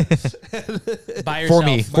year. By for yourself.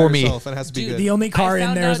 me, By for me. yourself, and it has to be Dude, good. The only car I in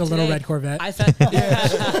found there is a out little today- red Corvette. I found.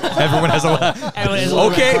 Everyone has a. Everyone has a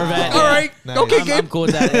little Okay, Corvette, all yeah. right, Nice. okay, I'm Gabe. cool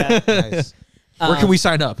with that. Yeah. Nice. Where can we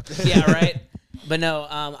sign up? Yeah, right. But no,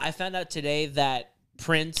 I found out today that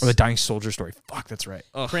Prince Oh, the dying soldier story. Fuck, that's right.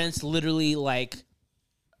 Ugh. Prince literally like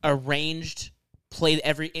arranged played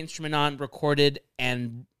every instrument on, recorded,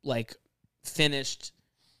 and like finished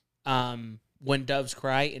When Doves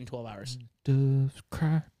Cry in 12 hours. Doves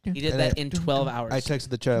cry. He did And that in 12 hours. I texted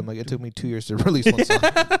the chat. I'm like, it took me 2 years to release one song.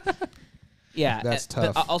 yeah, That's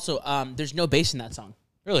but, tough. also, there's no bass in that song.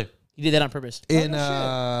 Really? He did that on purpose. In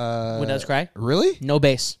When Doves Cry, really? no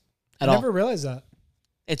bass I at all. never realized that.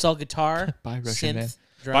 It's all guitar, Bye, Russian man. synth,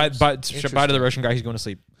 drums. Bye to the Russian guy. He's going to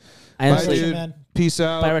sleep. I am Bye, asleep. dude. Man. Peace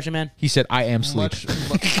out. Bye, Russian man. He said, "I am sleep."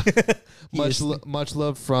 Much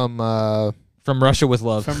love from From Russia with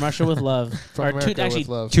love. From Russia with love. From Or America actually, with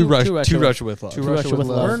love. to to Russia. Russia To with- Russia with love. To Russia with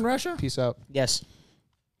love. We're in Russia? Peace out. Yes.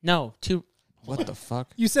 No, to What the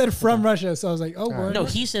fuck? You said from Russia, so I was like, oh, we're in no.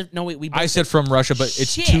 Russia? He said no. Wait, we. Both I said from Russia, but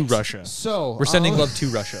it's to Shit. Russia. So We're sending love to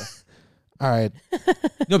Russia. All right.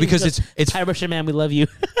 No, because it's Hi, Russian man. We love you.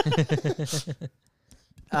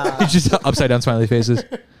 it's just upside down smiley faces.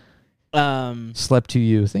 All Slept to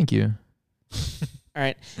you. Thank you.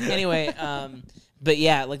 right. Anyway, but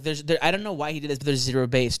yeah, like I don't know why he did this, but there's zero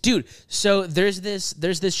bass, dude. So there's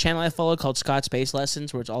this channel I follow called Scott's Bass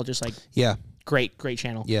Lessons, where it's all just like Yeah. great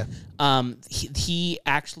channel. Yeah. He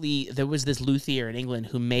actually, there was this luthier in England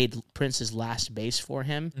who made Prince's last bass for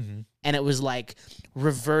him, and it was like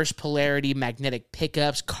reverse polarity magnetic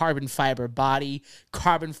pickups, carbon fiber body,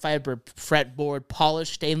 carbon fiber fretboard,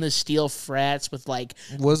 polished stainless steel frets with like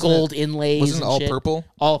Wasn't gold inlays. Wasn't it and all shit. purple?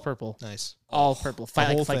 All purple. Nice. All purple. The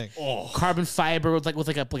whole like thing. carbon fiber with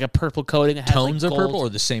a purple coating. It has Tones like of gold. purple or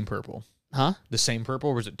the same purple? Huh? The same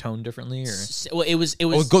purple, or was it toned differently? Or Well, it was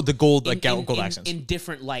the gold, like in, gold accents. in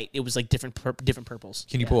different light. It was like different purples.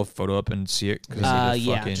 Can you pull a photo up and see it? 'Cause I need to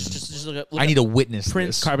Yeah. fucking- Just look I need up to witness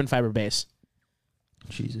Prince this. carbon fiber bass.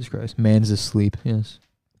 Jesus Christ, man's asleep. Yes,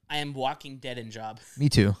 I am Walking Dead in job. me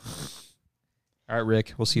too. All right,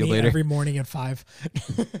 Rick. We'll see you Me later. every morning at 5.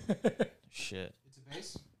 Shit.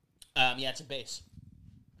 Yeah, it's a bass.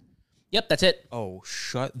 Yep, that's it. Oh,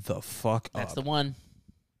 shut the fuck up. That's the one.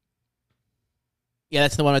 Yeah,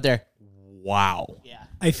 that's the one right there. Wow. Yeah.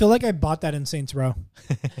 I feel like I bought that in Saints Row.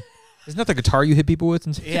 Isn't that the guitar you hit people with?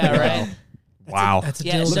 Yeah, right. Wow. That's a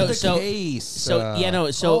Yeah, dildo. so Case.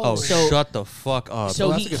 Oh, so shut the fuck up. so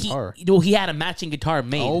that's he, a guitar. he had a matching guitar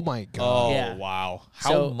made. Oh my god. Oh, Yeah. wow. How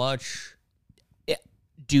So- much?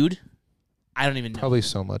 Dude, I don't even know. Probably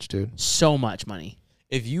so much, dude. So much money.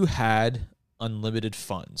 If you had unlimited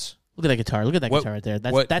funds, Look at that guitar. Look at that What- guitar right there.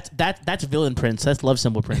 what- That's villain Prince. That's love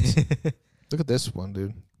symbol Prince. Look at this one,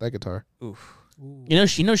 dude. That guitar. oof. You know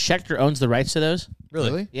Schecter owns the rights to those.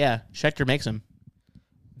 Really? Yeah, Schecter makes them.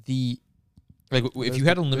 The like, if you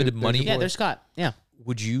had unlimited there's money, your Yeah, boy. they're Scott. Yeah,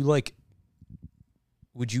 would you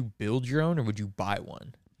build your own or would you buy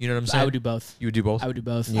one? You know what I'm saying? I would do both. You would do both. I would do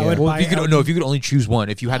both. Yeah. I would Well, buy if you could out- no, if you could only choose one,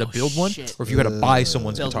 if you had to Oh, build one, shit. or if you had to buy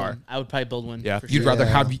someone's Build guitar, one. I would probably build one. yeah, for you'd sure. rather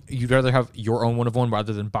Yeah. you'd rather have your own one of one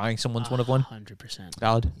rather than buying someone's one of one. 100%.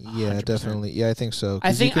 Valid. Yeah, 100%. definitely. Yeah, I think so. 'Cause I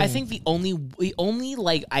you think can- the only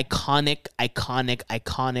like iconic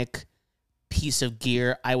piece of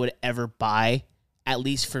gear I would ever buy, at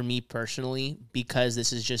least for me personally, because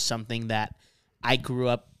this is just something that I grew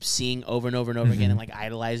up seeing over and over and over again and like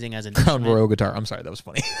idolizing as an Crown instrument. Royal guitar. I'm sorry, that was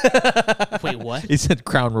funny. Wait, what? He said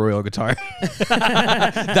Crown Royal guitar.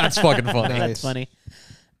 That's fucking funny. Nice. That's funny.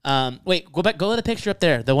 Wait, go to the picture up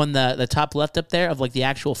there. The one the top left up there of like the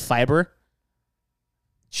actual fiber.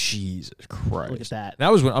 Jesus Christ. Look at that.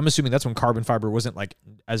 That was when I'm assuming that's when carbon fiber wasn't like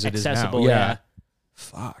as it is now. Accessible, yeah.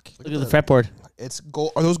 Fuck. Look at the fretboard. It's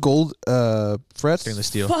gold. Are those gold frets? Stainless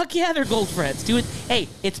steel. Fuck yeah, they're gold frets, dude. Hey,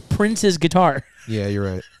 it's Prince's guitar. Yeah, you're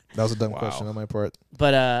right. That was a dumb Wow. question on my part.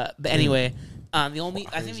 But anyway, I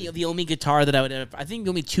think the only guitar that I would ever, I think the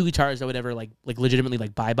only two guitars I would ever like legitimately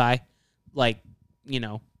like buy, like, you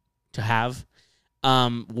know, to have,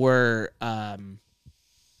 were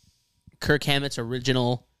Kirk Hammett's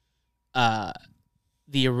original, the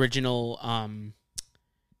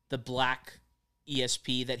black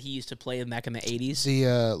ESP that he used to play back in the 80s.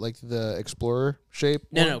 The like the Explorer shape.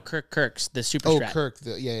 one? No, Kirk's the Super Oh, Strat. Kirk.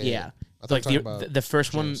 Yeah. I thought Like you were talking about the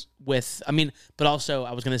first James. one with, I mean, but also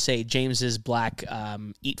I was gonna say James's black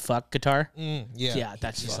Eat Fuck guitar. Yeah. Yeah,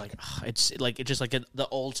 that's just like it's just like the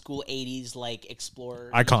old school '80s like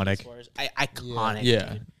Explorer, Iconic. Explorers. Iconic. Yeah.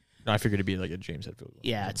 dude. No, I figured it'd be like a James Hetfield.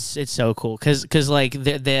 Yeah, it's so cool because like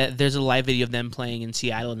there's a live video of them playing in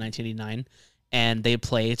Seattle in 1989, and they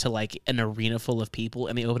play to like an arena full of people,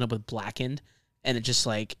 and they open up with Blackened, and it just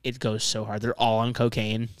like it goes so hard. They're all on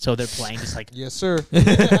cocaine, so they're playing just like Yes, sir.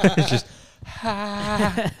 It's just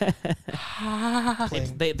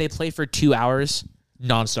they play for 2 hours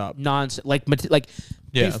nonstop. like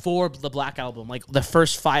Yeah. before the Black Album, like the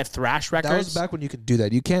first 5 thrash records. That was back when you could do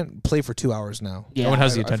that. You can't play for 2 hours now. Yeah. No one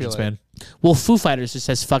has the I feel attention like- span. Well, Foo Fighters just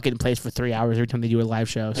says fucking plays for 3 hours every time they do a live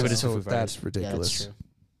show. So but it's a So Foo Fighters. that's yeah, ridiculous. that's true.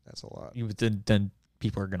 That's a lot. Then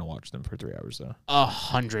people are gonna watch them for 3 hours though.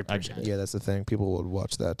 100%. Yeah, that's the thing. People would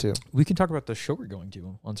watch that too. We can talk about the show we're going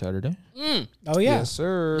to on Saturday. Oh yeah. Yes,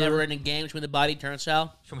 sir. Never ending games with the body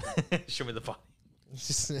turnstile. Show me the fun.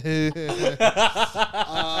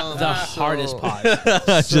 The hardest part.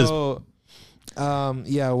 So,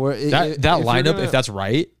 yeah, we're That if you're lineup, gonna- if that's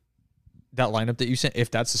right, that lineup that you sent, if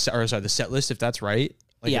that's the set list, if that's right,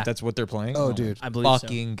 like Yeah. if that's what they're playing. Oh, my dude. I believe so.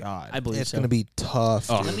 fucking god. I believe it's so. gonna be tough.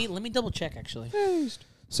 Oh. dude. Let me double check actually.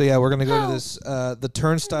 So yeah, we're gonna go to this the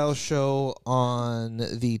Turnstile show on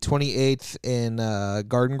the 28th in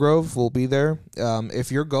Garden Grove. We'll be there.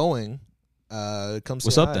 If you're going, come say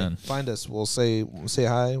What's up hi. then? Find us. We'll say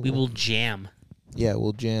hi. We will jam. Yeah,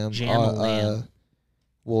 we'll jam. Jam a lamb.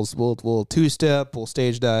 We'll two-step. We'll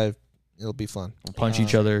stage dive. It'll be fun. We'll punch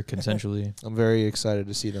each other consensually. I'm very excited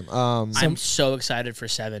to see them. I'm so excited for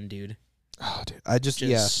 7, dude. Oh, dude, I just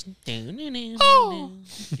Just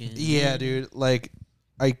yeah, dude. Like,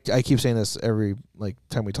 I keep saying this every like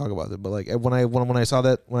time we talk about it, but like when I saw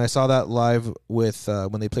that live with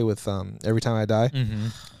when they play with Every Time I Die,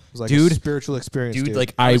 it was like Dude. a spiritual experience, dude.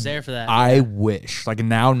 Like I was there for that. I wish, like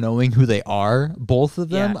now knowing who they are, both of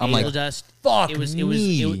them, I'm Angel like, Dust. fuck It was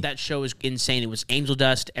that show was insane. It was Angel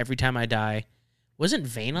Dust, Every Time I Die. Wasn't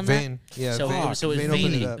Vane on Vane, that? yeah, So Vane. it was Vane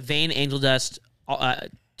opened it up. Vane, Angel Dust,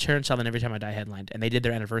 Turnstile, and Every Time I Die headlined, and they did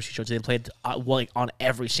their anniversary show. So they played like on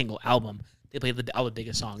every single album. They played all the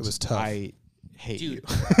biggest songs. It was tough. I hate dude,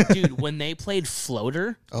 you. dude, when they played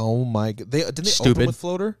Floater, Oh my god! Didn't they Stupid. open with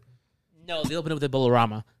Floater? no, they opened up with the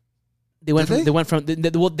Bolorama. They went Did from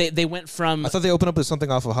they? they went from I thought they opened up with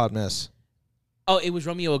something off of Hot Mess. oh, it was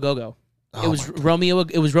Romeo a Go-Go. Oh It was my Romeo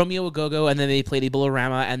a Go-Go, and then they played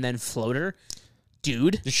Bolorama and then Floater.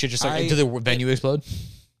 Dude, This shit just like I- did the venue explode?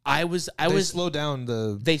 I They slowed down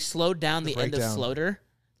the. they slowed down the end of breakdown. Floater,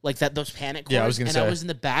 like those panic chords. Yeah, I was gonna and say. I was in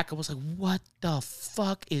the back. I was like, "What the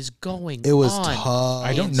fuck is going It was on?" tough.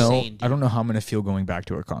 I don't know. Insane, I don't know how I'm gonna feel going back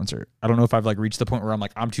to a concert. I don't know if I've like reached the point where I'm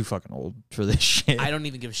like, I'm too fucking old for this shit. I don't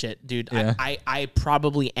even give a shit, dude. Yeah. I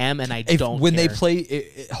probably am, and I If, don't. when they care.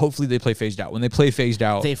 play, hopefully they play phased out. When they play phased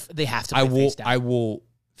out, they have to. Play I will Phased Out. I will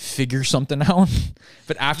figure something out.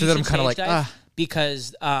 But after You that, I'm should kind of stage like, dive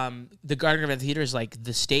because the Garden Grove Theater is like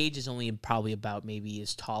the stage is only probably about maybe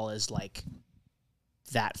as tall as like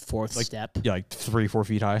that fourth step, yeah, like 3-4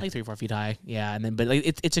 feet high. like 3-4 feet high. Yeah, and then but like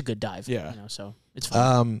it's a good dive. Yeah. you know, so it's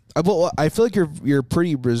fun. I feel like you're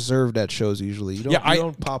pretty reserved at shows usually. You don't. Yeah, you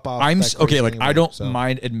don't pop off. I'm that okay. crazy Like I anymore, don't so.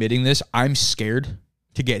 mind admitting this. I'm scared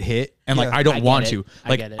to get hit, and like Yeah. I don't I get want it. to. I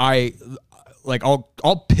Like get it.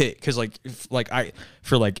 I'll pit because like if, like I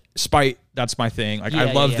for like spite. That's my thing. Like Yeah,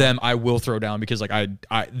 I love yeah. them. I will throw down because like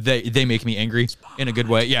they make me angry in a good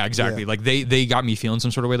way. Yeah, exactly. Yeah. Like they got me feeling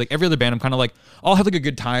some sort of way. Like every other band, I'm kind of like I'll have like a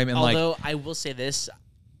good time and like. Although I will say this,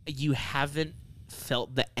 you haven't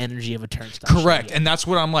felt the energy of a Turnstile. show Correct, yet. and that's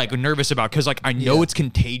what I'm like nervous about because like I know Yeah. it's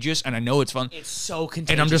contagious and I know it's fun, It's so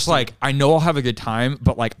contagious. and I'm just dude. like I know I'll have a good time,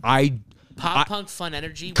 but like pop punk fun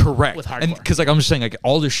energy. correct, with and hardcore. because like I'm just saying like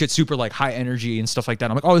all this shit super like high energy and stuff like that.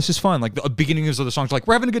 I'm like, oh, this is fun. Like the beginnings of the songs, like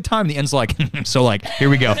we're having a good time. The end's like, so like here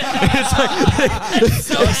we go. It's like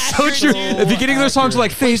so so true. The beginning of the songs are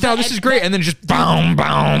like phased out. This is great, and then just boom,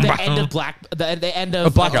 boom, the end of the end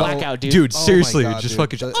of Blackout, dude. Dude, Oh my seriously, God, just dude.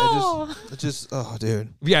 fucking. It just oh,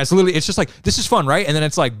 dude. Yeah, it's literally, it's just like, this is fun, right? And then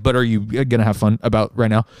it's like, but are you gonna have fun about right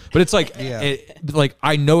now? But it's like, Yeah. like,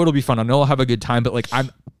 I know it'll be fun. I know I'll have a good time, but like,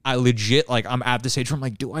 I legit, like, I'm at the stage where I'm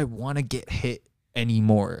like, do I want to get hit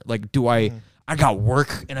anymore? Like, do I got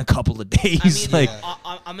work in a couple of days. I mean, like,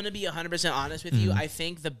 I'm going to be 100% honest with you. I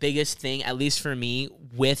think the biggest thing, at least for me,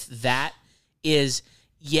 with that is,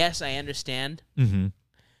 yes, I understand.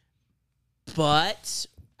 But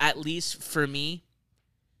at least for me,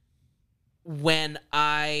 when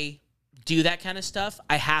I do that kind of stuff,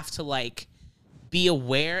 I have to, like, be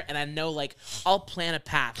aware, and I know, like, I'll plan a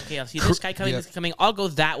path. Okay, I'll see this guy coming, Yeah. this guy coming. I'll go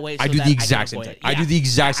that way. So I do that the exact can same avoid thing. it. I do Yeah. the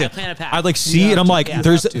exact same. I plan a path. I like see it. I'm like, Yeah.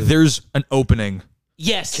 there's You have to. there's an opening.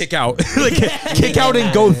 Yes. Kick out, like kick out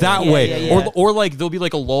and go that Yeah, way, yeah, yeah. or like there'll be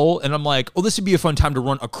like a lull, and I'm like, oh, this would be a fun time to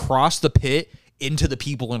run across the pit into the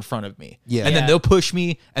people in front of me, Yeah. and then Yeah. they'll push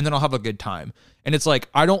me, and then I'll have a good time. And it's like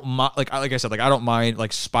I don't like I said, like I don't mind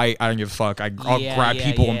like spite. I don't give a fuck. I'll Yeah, grab yeah,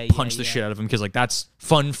 people yeah, and punch yeah, the yeah. shit out of them because like that's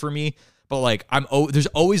fun for me. But like there's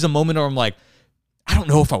always a moment where I'm like, I don't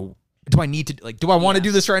know if do I need to like? Do I want to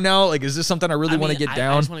do this right now? Like, is this something I really want to get I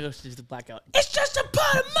down? just want to go to the blackout. It's just a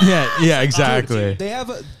bottom up. Yeah, exactly. They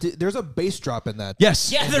have there's a bass drop in that.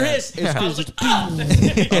 Yes. Yeah, there is. Yeah. I was like, oh.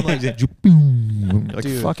 Like,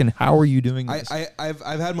 Dude. fucking, how are you doing this? I've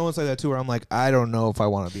had moments like that too where I'm like, I don't know if I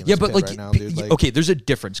want to be in Yeah, this but pit like, right now, dude. Like, okay, there's a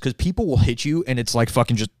difference because people will hit you and it's like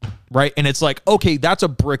fucking just right, and it's like, okay, that's a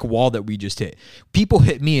brick wall that we just hit. People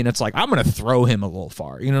hit me and it's like I'm gonna throw him a little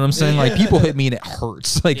far. You know what I'm saying? Like people hit me and it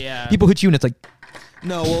hurts. Like Yeah. people hit you and it's like,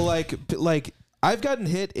 no, well, like I've gotten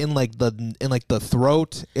hit in like the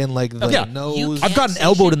throat, in like the Yeah. nose. I've gotten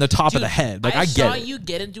elbowed in the top of the head. Like, I get saw it. you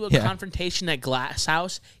get into a Yeah. confrontation at Glass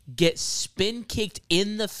House, get spin kicked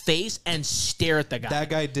in the face, and stare at the guy. That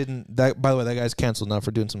guy didn't. That by the way, that guy's canceled now for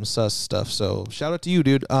doing some sus stuff. So shout out to you,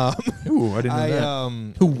 dude. ooh, I didn't know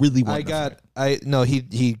that. Who really won? I got. No.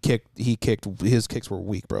 He kicked. His kicks were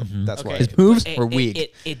weak, bro. That's why. His moves It- were it-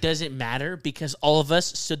 weak. It doesn't matter because all of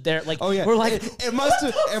us stood there like, Oh yeah. we're like, it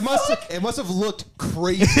must have looked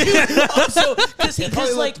crazy. also because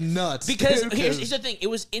probably like looked nuts, because dude, here's 'cause- the thing, it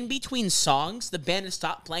was in between songs, the band had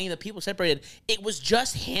stopped playing, the people separated, it was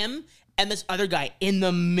just him and this other guy in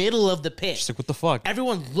the middle of the pit, Just like, what the fuck?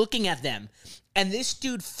 everyone looking at them, and this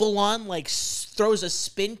dude full on like throws a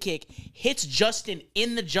spin kick, hits Justin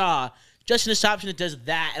in the jaw. Justin stops and it does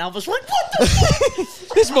that, and I was like, "What the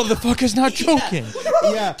fuck?" This motherfucker's not joking.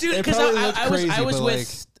 Yeah, Dude, it because probably looked crazy, I was but,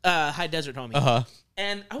 with High Desert Homie. Uh-huh.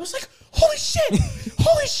 And I was like, holy shit!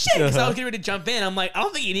 Holy shit! Because I was getting ready to jump in. I'm like, I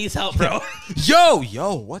don't think he needs help, bro.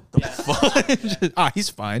 Yo, what the fuck? He's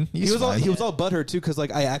fine. He's he was fine. all butthurt too because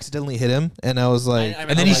like I accidentally hit him and I was like, I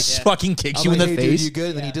and then he like, yeah. fucking kicks I'm you in like, the hey, dude, face. you good?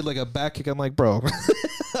 And then he did like a back kick. I'm like, bro.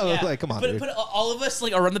 I was like, come on, dude. But all of us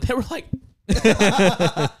like around the pit were like,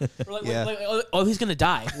 Yeah. oh, he's gonna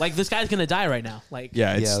die. Like this guy's gonna die right now. Like,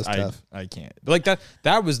 Yeah, it's Yeah, it was tough. I can't. But like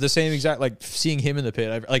that was the same exact like seeing him in the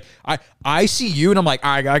pit. I see you and I'm like,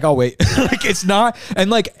 I gotta wait. Like it's not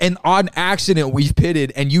and on accident we've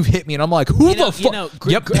pitted and you've hit me and I'm like, who the fuck?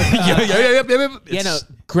 Yep. Yep. yeah, no,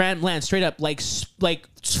 Grand Land straight up like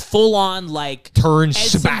full on like Turn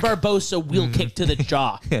Edson smack. Barbosa wheel kick to the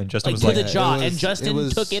jaw. Yeah, and Justin like was to like- the jaw, It was- and Justin it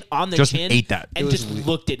was- took it on the Justin chin ate that. and It was just weak.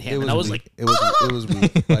 looked at him, and I was weak. like, it was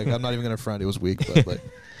weak. Like I'm not even gonna front. It was weak, but like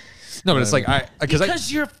No, but it's like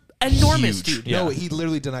because you're enormous, Huge. dude. Yeah. no, he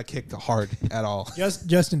literally did not kick hard at all.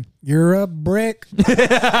 Justin, you're a brick.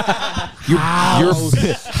 your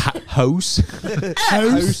house.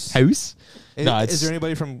 House. No, Is there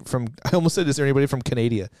anybody from? I almost said, is there anybody from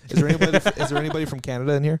Canada? Is there anybody from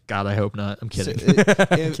Canada in here? God, I hope not. I'm kidding.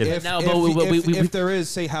 If, No, but we- if there is,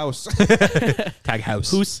 say house. Tag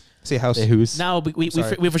house. Who's Say house. Hey, who's? now we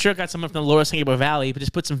Sorry. for sure got someone from the Lower Singapore Valley, but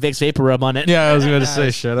just put some Vicks Vapor Rub on it. Yeah, I was gonna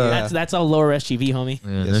say shut up. That's all Lower SGV, homie. Yeah,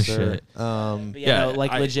 no Yes, sir. shit. But Yeah, no,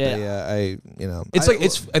 like I- legit. Yeah, It's like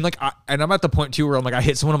it's and like and I'm at the point too where I'm like I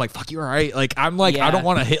hit someone I'm like fuck you all right like I'm like I Yeah. don't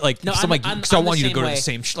want to hit like No, some like I'm because I the want you to same go to way. the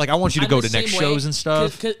same like I want you to I'm go the to next same shows way, and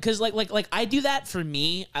stuff. Because like I do that for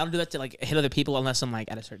me. I don't do that to like hit other people unless I'm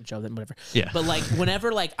like at a certain show, then whatever. Yeah. But like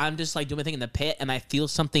whenever like I'm just like doing my thing in the pit and I feel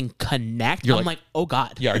something connect, You're I'm like- like, oh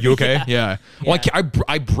god. Yeah, are you okay? Yeah. Well, Yeah.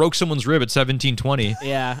 I broke someone's rib at 1720.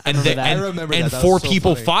 Yeah. I And remember then, that. and, I remember and that. That four was so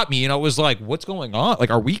people funny. fought me, and I was like, "What's going on? Like,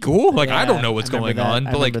 are we cool? Like, I Yeah, don't know what's I remember going that. on."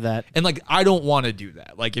 I But like, remember that. and like, I don't want to do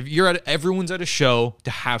that. Like, if you're at everyone's at a show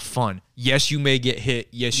to have fun. Yes, you may get hit.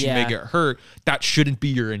 Yes, you may Yeah. get hurt. That shouldn't be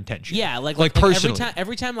your intention. Yeah, like personally,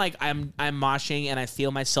 every time like I'm moshing and I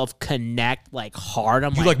feel myself connect like hard,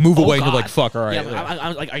 I'm You, like, move oh, away and you're God. like, fuck, all right, Yeah, yeah.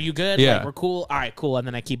 I'm like, are you good? Yeah. Like, we're cool. All right, cool. And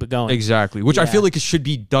then I keep it going. Exactly, which I Yeah. feel like it should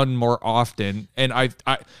be done more often. And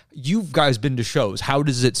you guys been to shows. How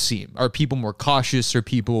does it seem? Are people more cautious, or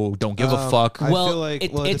people don't give a fuck? I Well, feel like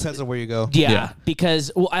it- it it's- depends on where you go. Yeah, Yeah.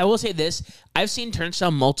 because I will say this: I've seen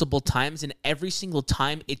Turnstile multiple times, and every single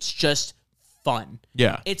time it's just fun.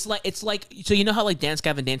 Yeah. it's like so you know how like Dance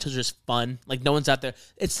Gavin Dance shows are just fun, like no one's out there.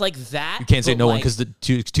 It's like that. You can't say but, no one like, because the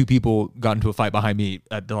two people got into a fight behind me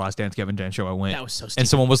at the last Dance Gavin Dance show I went. That was so And stupid.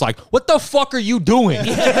 someone was like, "What the fuck are you doing?"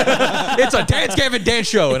 It's a Dance Gavin Dance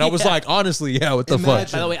show, and I was like, "Honestly, yeah, what the fuck?"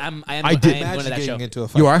 Imagine- By the way, I did- I am going to that getting show. into a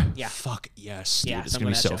fight. You are? Yeah. Fuck yes, dude. Yeah, It's I'm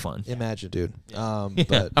gonna be going to so that show. fun. Imagine, dude. Yeah.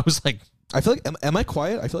 But I was like, I feel like am I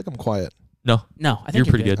quiet? I feel like I'm quiet. no, No, I think you're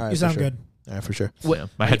pretty good. All right, You for sound sure. good. All right, for sure. Yeah,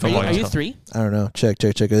 my Are headphone you, are volume's you up. 3? I don't know. Check. Yeah,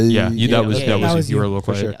 that was okay. that That was was you were a you. little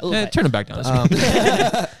For quiet. sure. Yeah, turn it back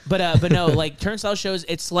down. But no, like Turnstile shows,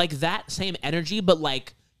 it's like that same energy, but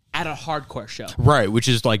like at a hardcore show. Right, which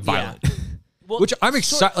is like violent. Well, which I'm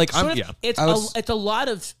excited. Like sort I'm of- yeah. It's a lot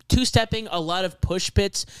of two-stepping, a lot of push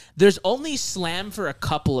pits. There's only slam for a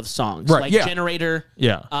couple of songs, Right, like yeah. Generator,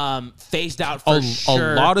 Yeah. Phased Out for A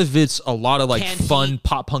sure. lot of it's a lot of like Can fun he-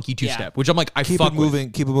 pop punky two step, Yeah. which I'm like I Keep fuck it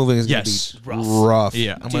moving. Keep it moving is Yes. gonna be rough.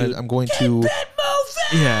 Yeah. I'm going to. with.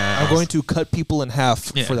 Yeah, I'm going to cut people in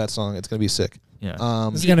half Yeah. for that song. It's gonna be sick. Yeah.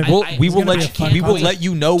 It's gonna Well, I- we it's will gonna let be you, a fun we will movie. let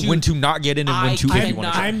you know Dude, when to not get in and when to if you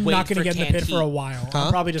want to. I'm Wait not going to for get in the pit Can for a He- while.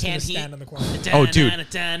 I'm probably just Can going to He- stand in the corner. Oh, dude.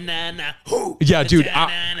 Yeah, dude.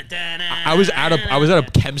 I was at a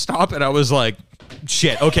chem stop and I was like,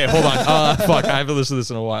 shit. Okay, hold on. Fuck. I haven't listened to this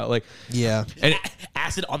in a while. Like, Yeah. and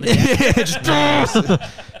Acid on the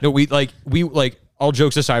deck. no, we all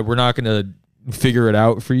jokes aside, we're not gonna figure it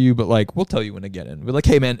out for you, but like we'll tell you when to get in. We're like,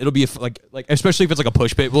 hey man, it'll be like especially if it's like a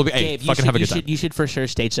push pit, we'll be hey, Gabe, fucking have a good time. You should for sure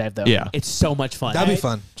stage dive though. Yeah. It's so much fun. That'd be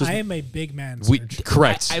fun. Just I am a big man. We Serge.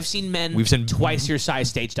 correct. I've seen men We've seen- twice your size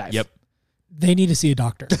stage dive. Yep. They need to see a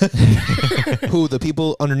doctor. who the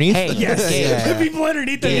people underneath. Hey, Yes. Gabe, The people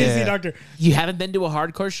underneath them need to see a Yeah. doctor. you haven't been to a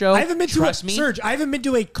hardcore show? I haven't been to Trust a me. Serge. I haven't been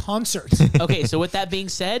to a concert. Okay, so with that being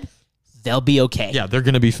said, they'll be okay. Yeah, they're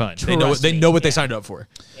gonna be fun. They know Trust they me. know what they Yeah. signed up for.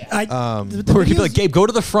 With the Or he'd be videos- like, Gabe, go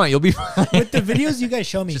to the front. You'll be fine. with the videos you guys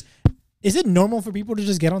show me, is it normal for people to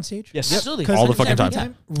just get on stage? Yes. Absolutely. 'Cause All the every fucking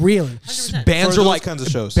time. Really? 100%. Bands For are those like kinds of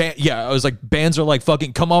shows. Yeah, I was like, bands are like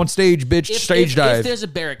fucking come on stage, bitch, stage if dive. there's a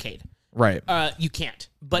barricade, Right. you can't.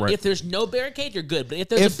 But Right. if there's no barricade, you're good. But if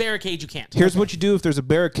there's If- a barricade, you can't. Here's what you do if there's a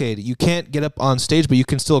barricade. You can't get up on stage, but you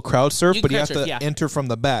can still crowd surf, You but can you have crowd to surf, yeah. enter from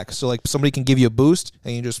the back. So like somebody can give you a boost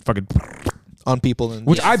and you just Fucking on people and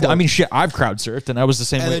which I float. mean shit, I've crowd surfed and I was the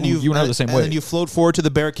same and way. then You and I were the same and way. then you float forward to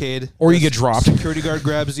the barricade, Or you the get dropped. Security guard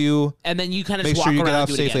grabs you, And then you kind of make just sure walk you around get and off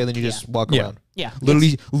do it safely, again. and then you just walk Yeah. around. Yeah.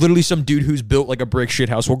 Literally some dude who's built like a brick shit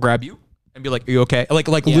house will grab you and be like, "Are you okay?" Like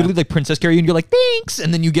Yeah. literally like princess carry you and you're like, "Thanks,"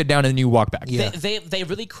 and then you get down and then you walk back. Yeah. They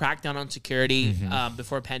really cracked down on security Mm-hmm.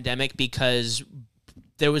 before pandemic because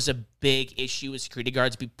there was a big issue with security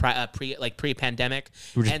guards pre-pandemic.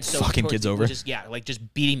 Who were just and so fucking towards kids the- over.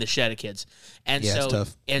 just beating the shit out of kids. And Yeah,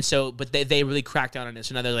 it's so tough. but they really cracked down on it.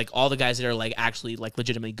 So now they're like all the guys that are like actually like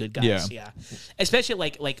legitimately good guys. Yeah. Especially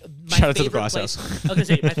like my Shout out to the favorite Glass place. House. I was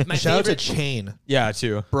gonna say my Shout out to favorite Chain, Yeah,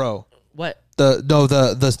 too. bro. what The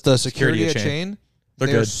security Security at at Chain. They're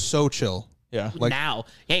They're good. so chill. Yeah. Like- now.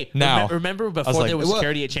 Hey, Now. remember before there was Well,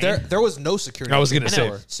 security at Chain? There was no security. I was gonna I say.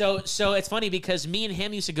 know. So it's funny because me and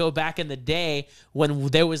him used to go back in the day when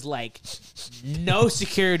there was like no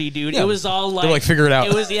security, dude. Yeah. It was all like like, figure it out.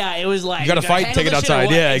 It was like You gotta fight, handle take it this shit or outside.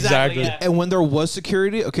 what? Yeah, exactly. And when there was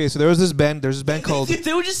security, okay, so there was this band. There's this band called.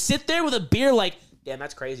 They would just sit there with a beer, like, damn,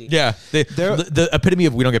 that's crazy. Yeah. There- The epitome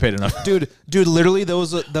of we don't get paid enough. Dude, literally, there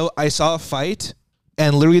was though I saw a fight,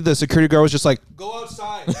 and literally the security guard was just like, "Go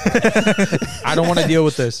outside." I don't want to deal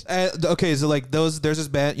with this. Okay, so like there's this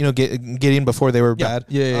band, Gideon before they were bad.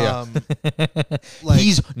 Yeah. Like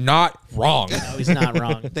He's not wrong. No, he's not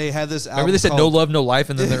wrong. they had this. Remember they said no love, no life,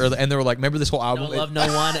 and then they were like, remember this whole No album? love, no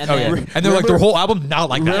one, and Oh then yeah, and they're like their whole album not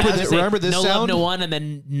like that. I was gonna say, remember this no love, sound? no one, and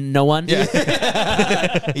then no one. Yeah.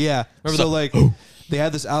 Yeah. Remember So the- like they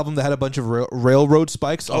had this album that had a bunch of railroad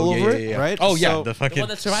spikes all Oh, yeah, over yeah, it, yeah. right? Oh yeah, So- the fucking The one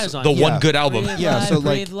that survives on. the Yeah. one good album. Breathe Yeah, life, so, like,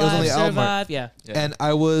 breathe it was on the life, album art. survive. Yeah. And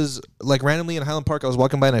I was like randomly in Highland Park. I was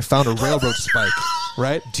walking by and I found a railroad spike.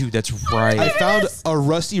 Right. Dude, that's I right. found a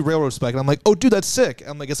rusty railroad spike, and I'm like, "Oh, dude, that's sick."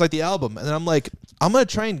 I'm like, "It's like the album," and then I'm like, "I'm gonna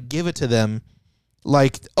try and give it to them."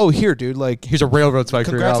 Like, "Oh, here, dude. Like, Here's a railroad spike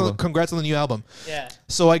for your album congrats on the new album." Yeah.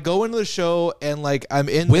 So I go into the show and like I'm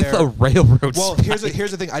in with there. a railroad. Well, spike.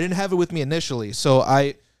 here's the thing. I didn't have it with me initially, so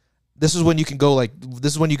this is when you can go like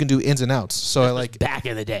this is when you can do ins and outs. So I like Back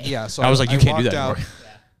in the day. yeah. So I was like, you can't do walked that out, anymore.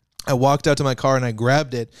 I walked out to my car and I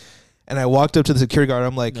grabbed it, and I walked up to the security guard.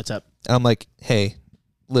 I'm like, What's up? and I'm like, "Hey,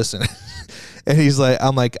 listen," and he's like,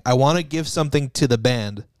 "I'm like, I want to give something to the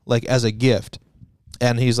band like as a gift,"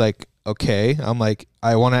 and he's like, "Okay." I'm like,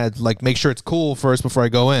 "I want to like make sure it's cool first before I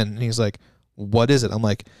go in," and he's like, "What is it?" I'm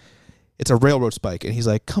like, "It's a railroad spike," and he's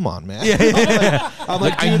like, "Come on, man." I'm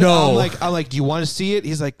like, I "Dude," know. I'm like, "Do you want to see it?"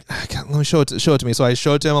 He's like, "God, let me show it to me." So I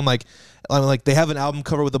showed it to him. I'm like, they have an album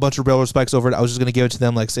cover with a bunch of railroad spikes over it. I was just gonna give it to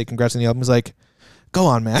them, like, say congrats on the album. He's like, "Go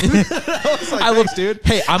on, man." I was like, I "Thanks, love, dude."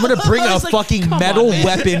 Hey, I'm gonna bring a He's like, fucking "Come on, metal man."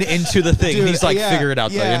 weapon into the thing. Dude, He's like, yeah, figure it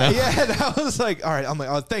out, yeah, though. You know. Yeah, and I was like, all right. I'm like,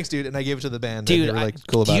 "Oh, thanks, dude," and I gave it to the band. Dude, and they were like,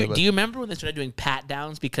 I- cool do about you, it. but- do you remember when they started doing pat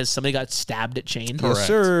downs because somebody got stabbed at Chain? Yes,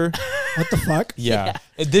 sir. What the fuck? Yeah.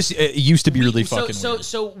 This it used to be really so, fucking so, weird.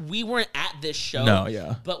 so we weren't at this show. No,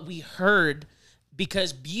 yeah. But we heard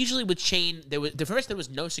because usually with chain there was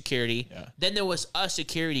no security, then there was a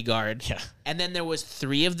security guard, and then there was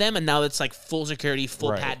 3 of them, and now it's like full security,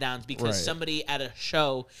 full pat downs because somebody at a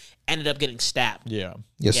show ended up getting stabbed. Yeah.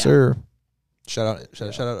 Yes, Yeah. sir. Shout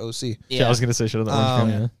out OC. Yeah, I was gonna say shut up.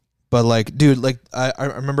 Yeah. But like, dude, like I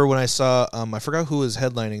remember when I saw I forgot who was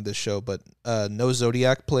headlining this show, but No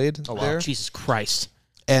Zodiac played there, Jesus Christ!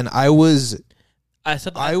 and I was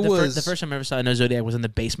The first time I ever saw No Zodiac was in the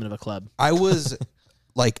basement of a club. I was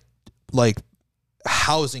like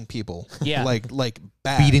housing people, like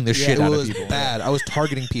bad, Beating the shit it out of was people. bad. I was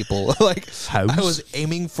targeting people, like House? I was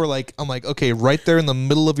aiming for like I'm like okay, right there in the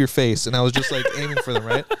middle of your face, and I was just like aiming for them,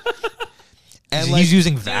 right. And He's like,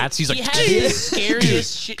 using VATS. He's He like, has the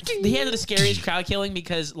scariest shit. He has the scariest crowd killing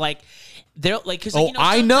because like they're like because Oh,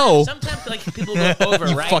 I know. sometimes like people go over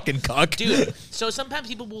you right fucking cuck. dude. So sometimes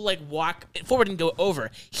people will like walk forward and go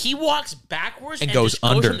over. He walks backwards and goes just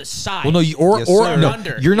under. goes from the side. Well, no, you, Yes, or sir. no,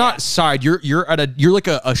 Under, you're yeah. not side. You're like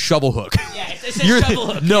a shovel hook. Yeah, it's a You're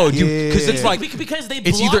shovel hook. no, dude, because Yeah. it's like because they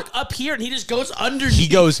it's block either up here and he just goes underneath. he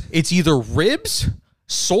goes. It's either ribs,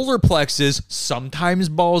 solar plexus, sometimes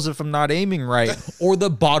balls if I'm not aiming right, or the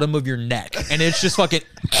bottom of your neck, and it's just fucking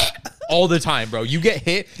all the time, bro. You get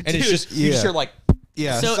hit, and it's just you just yeah. hear like.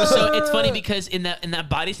 yeah, So it's funny because in that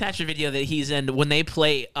Body Snatcher video that he's in, when they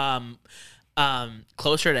play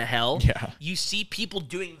Closer to Hell, you see people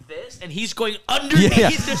doing this, and he's going underneath. Yeah,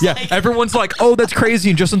 Just yeah. like, Everyone's like, "Oh, that's crazy,"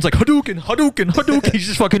 and Justin's like, "Hadouken, Hadouken, Hadouken." He's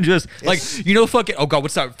just fucking just like, you know, fucking. Oh god,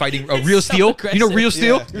 what's that fighting? Real so Steel. aggressive. You know, Real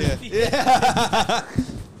Steel. yeah.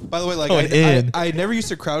 By the way, like Going in. I never used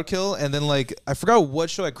to crowd kill, and then like I forgot what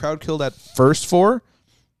show I crowd killed at first for.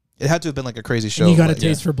 It had to have been like a crazy show. And you got a like,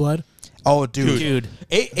 taste for blood. Oh, dude, dude.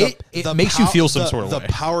 It The makes you pow- feel some the- sort of the way.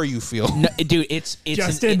 power you feel. No, dude, it's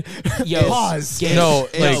Justin, yo, pause. Gabe, No,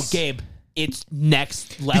 no, like- Gabe, it's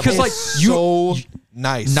next level. Because, like, you- so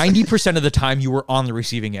nice. 90% of the time you were on the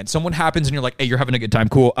receiving end. Someone happens and you're like, hey, you're having a good time.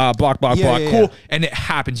 Cool. Block, Yeah, block. yeah, Cool. yeah. And it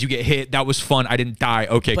happens. You get hit. That was fun. I didn't die.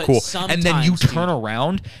 Okay, But cool. And then you sometimes, turn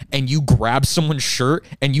around and you grab someone's shirt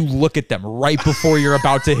and you look at them right before you're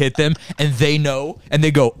about to hit them and they know and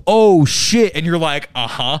they go, oh shit. And you're like,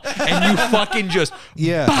 uh-huh. And you fucking just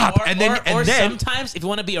Yeah. bop. or, and then or then sometimes if you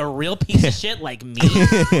want to be a real piece of shit like me,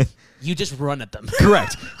 you just run at them.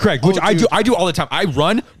 Correct. Which Oh, I do. dude. I do all the time. I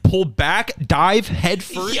run, pull back, dive head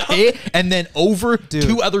first, Yup. hit, and then over Dude.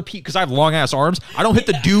 2 other people because I have long ass arms. I don't hit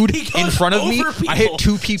the dude He in goes front of me. over I hit people.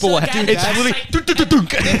 2 people. So ahead. the guy It's that's literally. like-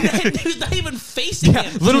 dunk. And he was not even facing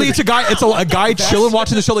him. Literally, it's a guy. It's a guy chilling,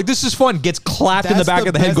 watching the show. Like, this is fun. Gets clapped in the That's back the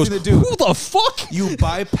of the head. best Goes, thing to do. who the fuck? You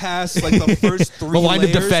bypass like the first 3 The line of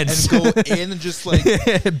layers defense. and go in and just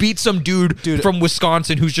like Beat some dude, Dude. from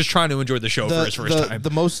Wisconsin who's just trying to enjoy the show for his first time. the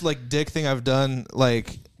most like dick thing I've done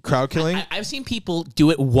like crowd killing. I've seen people do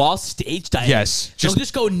it while stage diving. Yes. They'll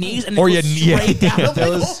just go knees and Or then you- go yeah. straight down. I'm That like,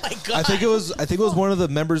 was- oh my god! I think it was one of the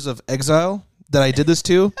members of Exile that I did this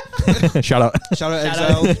to. Shout out. Shout out Shout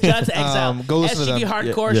Exile. out to Exile. Go listen to SGV them.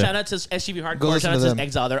 Hardcore. Yeah. Shout out to SGV Hardcore. listen Shout out to to them.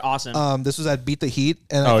 Exile. They're awesome. This was at Beat the Heat,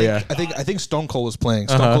 and Oh, I think Stone Cold was playing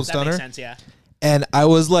Stone Cold that Stunner, makes sense. Yeah. and I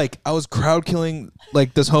was crowd killing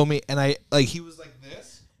like this homie, and I like he was like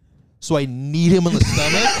this, so I kneed him in the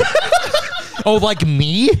stomach. Oh, like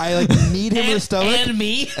me? I like kneed him in the stomach, And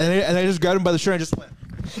me. and I just grabbed him by the shirt and I just went.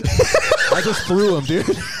 I just threw him, dude.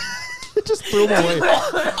 Just threw him away.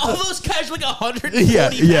 All those guys are like 140 Yeah,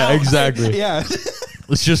 pounds. exactly. Yeah.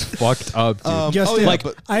 It's just fucked up, dude. Justin, like,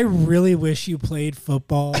 but I really wish you played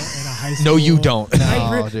football in a high school. No, you don't.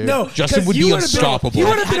 I dude. No, Justin 'cause would you be would've been- unstoppable. He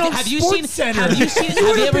would have been Have- on have you Sports seen- Center. have you seen- He have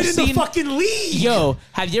would you have ever been in seen- the fucking league. Yo,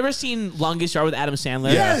 have you ever seen Longest Yard with Adam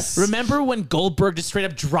Sandler? Yes. Remember when Goldberg just straight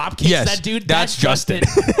up drop kicks Yes, that dude? that's Justin.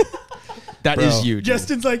 That Bro. is you, dude.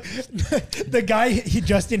 Justin's like the guy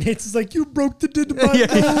Justin hits is like, you broke the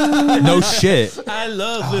dynamite. No shit. I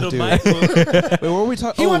love little dude. Michael. Wait, what were we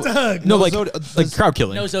talking? He wants a hug. No, like Zodi- like crowd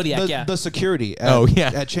killing. No Zodiac, the, yeah. the security. At, Oh, yeah.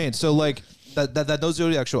 at Chain. So like that No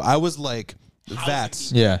Zodiac show. I was like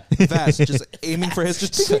Vats. Yeah. Vats, just aiming for his,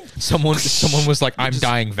 just Someone was like, I'm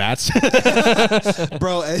dying, Vats.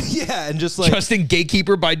 bro, and, yeah, and just like Justin,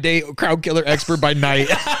 gatekeeper by day, crowd killer expert by night.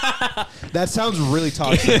 that sounds really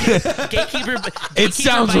toxic. Gatekeeper. It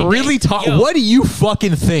sounds by really day. tough. Yo, What do you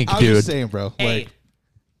fucking think, I'm dude? just saying, bro. Hey, Like,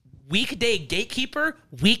 weekday gatekeeper,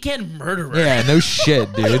 weekend murderer. Yeah, no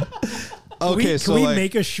shit, dude. okay, Can so we like,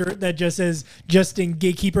 make a shirt that just says Justin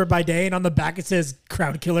Gatekeeper by day and on the back it says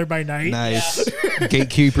Crowd Killer by night? nice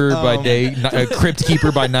Gatekeeper by day, crypt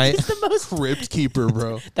keeper by night. The most. crypt keeper,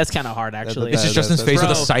 bro. That's kind of hard, actually. It's just Justin's face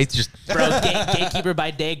with a Bro. scythe. Just Bro, gatekeeper by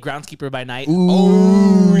day, groundskeeper by night.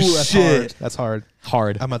 ooh, That's shit. hard. That's hard.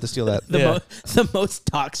 Hard. I'm about to steal that. The most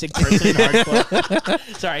toxic person in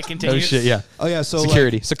hardcore. Sorry, continue. Oh shit, yeah. Oh yeah, so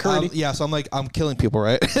Security. like, Security. yeah, so I'm killing people,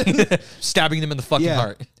 right? Stabbing them in the fucking yeah,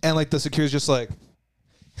 heart. and like the security's just like,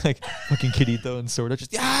 Like fucking Kirito and Sora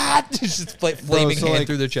just just flaming so, hand like,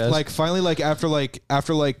 through their chest. Like finally, like after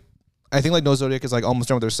I think like No Zodiac is like almost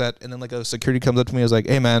done with their set, and then like a security comes up to me and is like,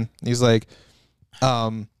 "Hey man," he's like,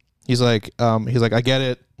 I get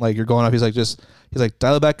it, like you're going off. He's like,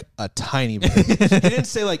 dial it back a tiny bit. He didn't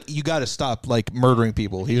say like you got to stop like murdering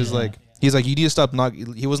people. He was like, you need to stop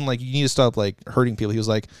he wasn't like you need to stop like hurting people. He was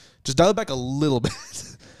like, just dial it back a little bit.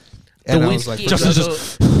 And The I was like,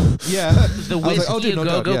 whiskey yeah. the I was like, whiskey oh, dude, no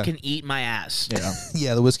doubt, go yeah. can eat my ass. yeah.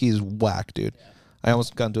 Yeah, the whiskey is whack, dude. I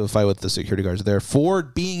almost got into a fight with the security guards there for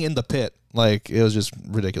being in the pit. Like it was just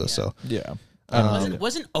ridiculous. So Yeah.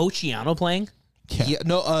 Wasn't Oceano playing? yeah,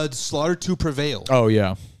 no, Slaughter to Prevail. Oh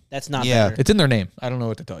yeah. That's not Yeah. better. It's in their name. I don't know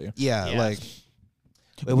what to tell you. Yeah, Yeah. like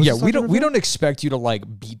Yeah, we don't expect you to like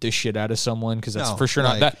beat the shit out of someone because that's No, for sure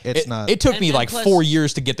not like, that. it's not. It took me And like plus- 4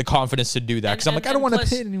 years to get the confidence to do that because I'm like I don't want to plus,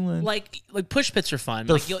 pit anyone. Like push pits are fun.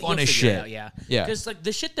 They're like, you'll fun as figure it shit. out, yeah. Yeah. Because like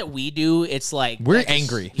the shit that we do, it's like We're that's-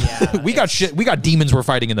 angry. Yeah. we got it's shit. We got demons we're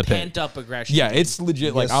fighting in the pit. pent up aggression. Yeah, it's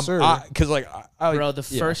legit. Like Yes, sir. I'm because like Bro, the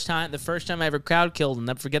first time I ever crowd killed, and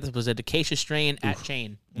never forget this, was at Acacia Strain at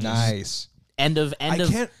Chain. nice.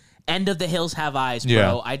 End of the hills have eyes, bro.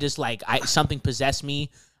 Yeah. I just like something possessed me.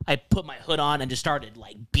 I put my hood on and just started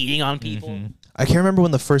like beating on people. I can't remember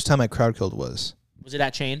when the first time I crowd killed was. Was it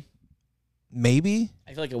at Chain? Maybe.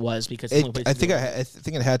 I feel like it was because it's the only place I to think do I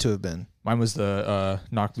think it had to have been. Mine was the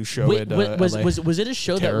Knock Loose show Wait, at was LA. was it a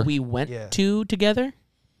show Terror. that we went Yeah. to together,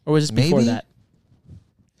 or was this before Maybe? that?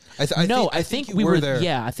 I think you we were were there.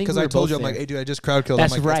 Yeah, I think because we were I told you, both I'm like, there. hey, dude, I just crowd killed.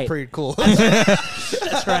 That's I'm like, right. That's pretty cool.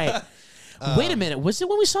 That's right. Wait a minute. Was it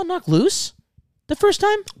when we saw Knock Loose the first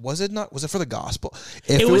time? Was it not? Was it for the gospel?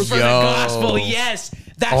 If It was for the Yo. gospel. Yes,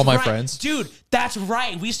 that's All my right. friends. Dude. That's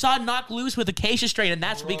right. We saw Knock Loose with Acacia Strain, and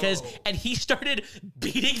that's because he started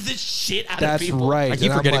beating the shit out of That's people. right. I keep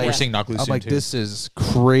And I'm forgetting like- we're seeing Knock Loose I'm soon, like, too. this is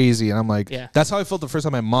crazy, and I'm like, Yeah. that's how I felt the first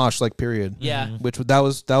time I moshed, like, period. Yeah. Which that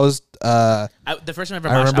was. The first time I ever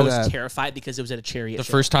I moshed, I remember was that. terrified because it was at a chariot. The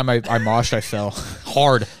show. first time I moshed, I fell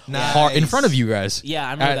hard, hard in front of you guys. Yeah,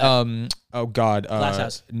 I remember At, that. Oh God. Glass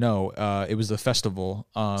House. No, it was the festival.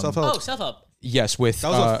 self-help. Oh, self up. Yes, with That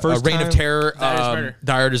was the first Reign of time- Terror, Murder.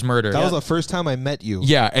 Dired as Murder. That was the first time I met you.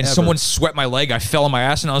 Yeah, and ever. someone swept my leg. I fell on my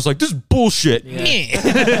ass, and I was like, "This is bullshit."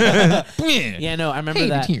 Yeah, no, I remember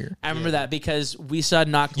Hated that. here. I remember that because we saw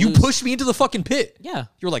Knock You Loose. pushed me into the fucking pit. Yeah.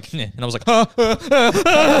 You were like, "Nah," and I was like, "Huh." but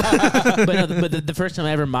the first time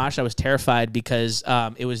I ever moshed, I was terrified because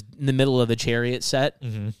it was in the middle of the chariot set,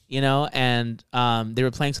 you know, and they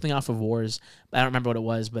were playing something off of Wars. I don't remember what it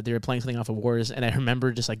was, but they were playing something off of Wars, and I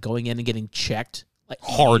remember just like going in and getting checked like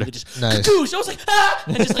Hard. immediately, Just Nice. "Kadoosh!" I was like, ah,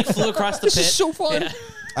 and just like flew across the This pit. is so fun. Yeah.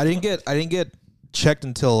 I didn't get checked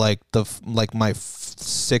until like my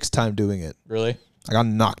sixth time doing it. Really? I got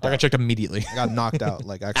knocked I out. got checked immediately. I got knocked out.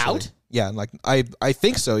 Like actually. Out? Yeah, and like I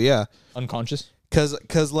think so. Yeah, Unconscious.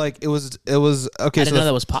 because like it was okay. I So didn't know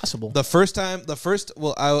that was possible. the first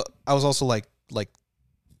well I was also like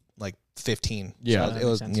 15. Yeah. so That it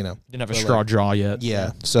was makes sense. you know Didn't have a But, straw like, jaw yet.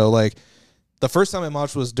 yeah. So like the first time I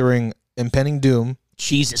moshed was during Impending Doom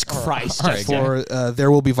Jesus Christ! all right, Justin. for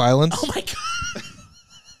There Will Be Violence. Oh my god!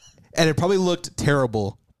 And it probably looked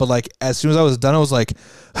terrible, but like as soon as I was done, I was like,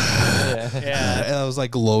 Yeah. and I was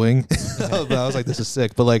like glowing. I was like, this is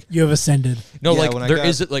sick. But like, You have ascended. No, Yeah, like when I there got-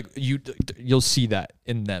 is it like you'll see that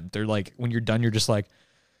in them. They're like when you're done, you're just like,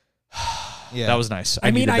 yeah, that was nice.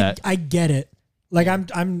 I mean, needed that. I get it. Like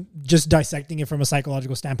I'm just dissecting it from a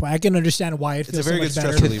psychological standpoint. I can understand why it a feels very so good much better.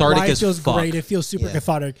 stress reliever. Cathartic Why it as feels fuck. great. It feels super Yeah.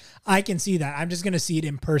 cathartic. I can see that. I'm just gonna see it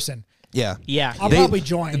in person. yeah. Yeah. I'll They- probably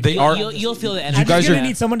join. they are- You'll feel the I'm energy. guys just gonna are-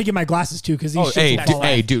 need someone to get my glasses too because these Oh, shits hey, will dude, fall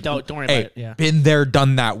hey, off. dude. Don't worry hey, about it, yeah. Been there,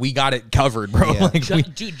 done that. We got it covered, bro. Yeah. Like we,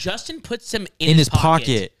 Dude, Justin puts them in his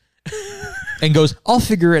pocket and goes, "I'll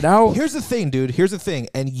figure it out." Here's the thing, dude. Here's the thing,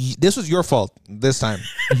 and this was your fault this time.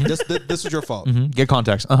 this was your fault. Get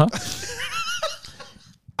context. Uh huh.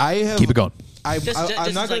 I have Keep it going. I'm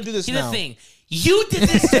not going to do this Here's now. the thing. You did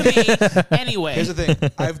this to me anyway. Here's the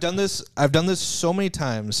thing. I've done this so many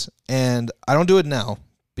times, and I don't do it now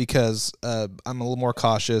because I'm a little more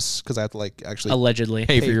cautious because I have to like actually Allegedly.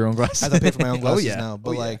 Pay for your own glasses. I have to pay for my own glasses yeah. now.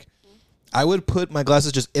 But Oh, yeah. like, I would put my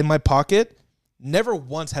glasses just in my pocket. Never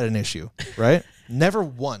once had an issue, right? Never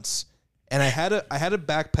once. And I had a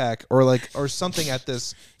backpack or something at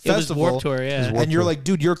this It was festival. Warped Tour, yeah. And you're like,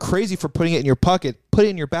 dude, you're crazy for putting it in your pocket. Put it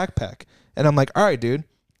in your backpack. And I'm like, all right, dude.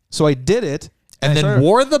 So I did it. And I then started-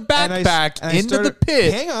 wore the and I- backpack and I into the started-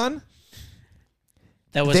 pit. Hang on.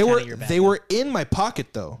 That was They kinda were your bad. they were in my pocket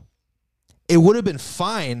though. It would have been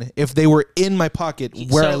fine if they were in my pocket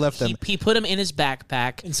where I left them. He put them in his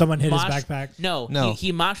backpack. And someone hit his moshed- backpack. No, No.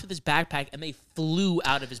 He moshed with his backpack, and they flew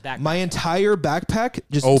out of his backpack. My entire backpack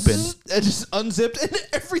just Open. It just unzipped and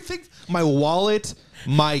everything. My wallet,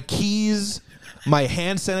 my keys, my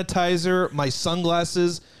hand sanitizer, my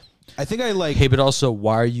sunglasses. I think I like. Hey, but also,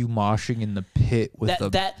 why are you moshing in the pit with the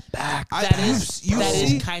back? that you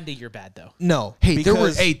see? is kind of your bad though. No. Hey,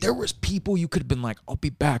 because there was people you could have been like, I'll be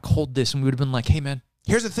back, hold this, and we would have been like, hey man,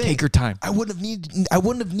 here's the thing. take your time. I wouldn't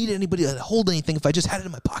have needed anybody to hold anything if I just had it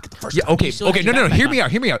in my pocket the first Yeah, time. okay, still okay, had no, your no, no, backpack hear me on.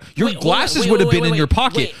 out, hear me out. Your Wait, hold on, glasses wait, would have wait, been in wait, your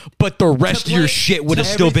pocket, wait. but the rest To of your play- shit would have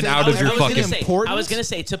to- still been everything- out of your I was gonna fucking. say- I important? was gonna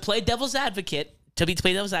say to play devil's advocate. To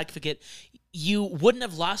play devil's advocate, you wouldn't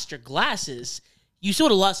have lost your glasses. You still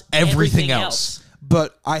would have lost Everything else.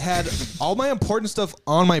 But I had all my important stuff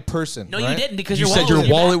on my person. No, right? you didn't because You your said wallet your was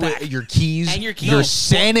in wallet, backpack. with your keys, And your keys. your No,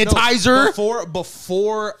 sanitizer.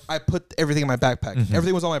 Before I put everything in my backpack,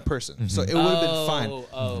 everything was on my person, so it would have been fine.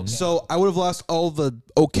 okay. So I would have lost all the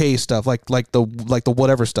okay stuff, like the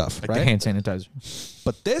whatever stuff, Like right? the hand sanitizer.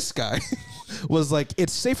 But this guy was like,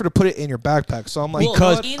 it's safer to put it in your backpack. So I'm like, Well,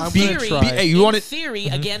 Because in I'm theory, gonna try. Hey, you in want it- theory,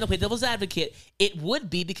 again, to play devil's advocate, it would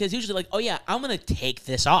be because usually like, oh yeah, I'm gonna take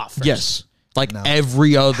this off first. Yes, like No.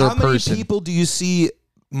 every other How many person. people do you see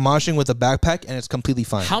moshing with a backpack and it's completely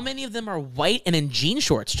fine? How many of them are white and in jean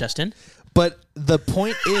shorts, Justin? But the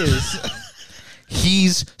point is,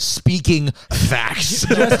 He's speaking facts.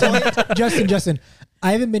 Justin,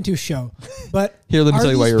 I haven't been to a show, but Here, let me are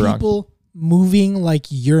tell you why these you're wrong. people moving like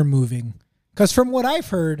you're moving? Because from what I've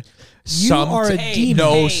heard, you Some- are a Hey, demon.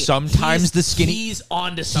 no, sometimes he's- the skinny- He's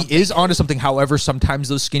onto He something. is onto something. However, sometimes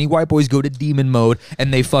those skinny white boys go to demon mode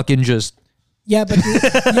and they fucking just, Yeah, but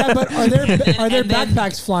are there and then-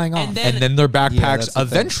 backpacks flying off? and then- and then their backpacks that's the thing.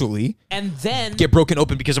 eventually and then get broken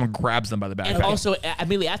open because someone grabs them by the and backpack. also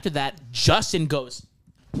immediately after that, Justin goes.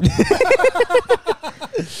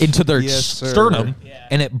 Into their Yes, sir. sternum, Yeah.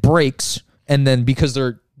 and it breaks. And then because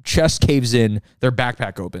their chest caves in, their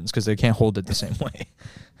backpack opens because they can't hold it the same way.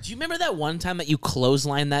 Do you remember that one time that you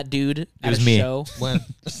clotheslined that dude at was a me. show? when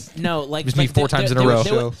No, like It was me 4 times in a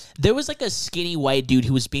row. There was like a skinny white dude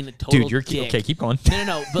who was being a total Dude, you're dick. okay. Keep going.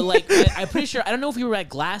 No. But like, I'm pretty sure. I don't know if we were at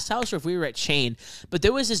Glass House or if we were at Chain. But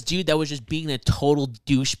there was this dude that was just being a total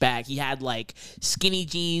douchebag. He had like skinny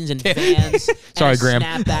jeans and Vans. Sorry, and a Graham.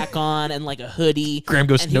 snapback on and like a hoodie. Graham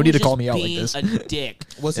goes, And he "No need was to call just me out like being this." A dick.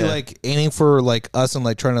 was he like aiming for like us and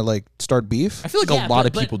like trying to like start beef? I feel like Yeah, a lot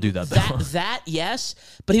but- of people do that though. That yes,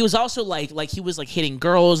 but he was also like he was like hitting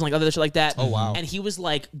girls and like other shit like that. Oh, wow. And he was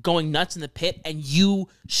like going nuts in the pit, and you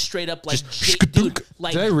straight up like Just dude,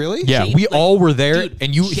 like Did I really? Yeah, we all were there,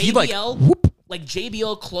 and he like JBL, whoop. like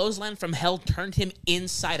JBL clothesline from hell turned him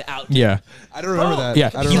inside out. Yeah, I don't remember that. yeah. I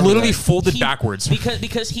don't He remember literally that. folded He- backwards.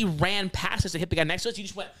 because he ran past us to hit the guy next to us. He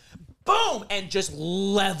just went boom and just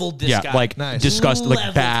leveled this Yeah, guy. like Nice. disgusting, like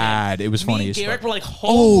Leveled bad. him. It was Me funny and as Derek fuck. were like,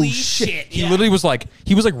 holy Oh shit! He yeah. literally was like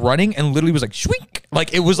running and literally was like shwink.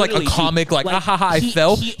 Like it was like Literally, a comic like, ah ha ha, I he,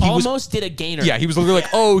 fell. He, was almost did a gainer. yeah, he was literally like,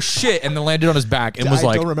 oh shit, and then landed on his back and was I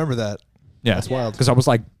like, don't remember that. yeah, That's wild. because I was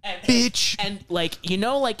like, And- bitch. And like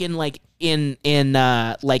like in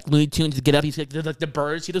like Looney Tunes to get up, he's like the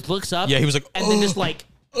birds. He just looks up. Yeah, he was like, and then just like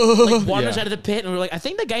wanders Yeah. out of the pit, and we're like, I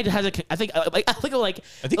think the guy has a. I think he has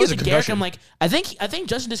a Derek. concussion. I'm like, I think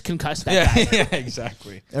Justin just concussed that guy. yeah,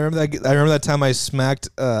 exactly. I remember that time I smacked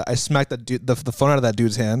that dude the phone out of that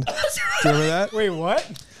dude's hand. Do you remember that? Wait, what?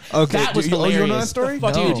 Okay, That was you don't know that hilarious. story?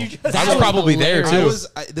 Fuck, No. dude, you just- I was probably there hilarious.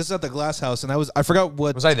 too. This is at the Glass House, and I forgot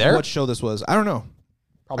what Was I there? what show this was. I don't know.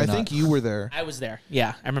 Probably I not. think you were there. I was there.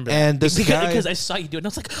 Yeah, I remember. And that. this guy- because I saw you do it, and I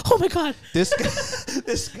was like, oh my god. This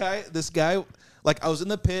guy, this guy, like I was in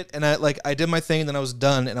the pit and I did my thing and then I was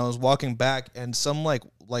done and I was walking back and some like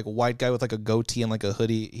white guy with like a goatee and like a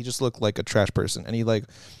hoodie, he just looked like a trash person and he like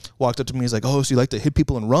walked up to me. He's like, "Oh, so you like to hit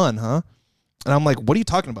people and run, huh?" And I'm like, "What are you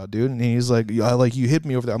talking about, dude?" And he's like, "Yeah, like you hit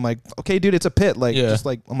me over there." I'm like, "Okay, dude, it's a pit. Like, Yeah. just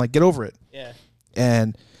like I'm like, get over it." Yeah.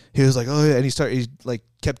 And he was like, "Oh yeah," and he like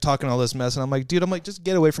kept talking all this mess, and I'm like, "Dude, I'm like, just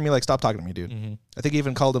get away from me, like, stop talking to me, dude." I think he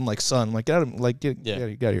even called him like son. I'm like, get out of like get out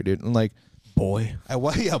of here, dude. And like, Boy.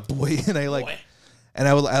 yeah, boy, and I like. Boy. And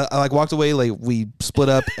I like walked away, like we split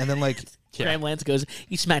up, and then like Graham Lance goes,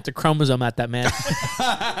 you smacked a chromosome at that man.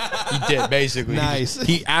 He did basically. Nice.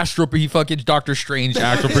 He fucking Doctor Strange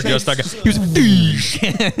astral projected that guy. He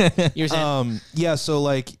was You're saying, yeah, so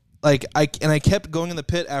like I kept going in the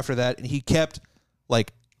pit after that, and he kept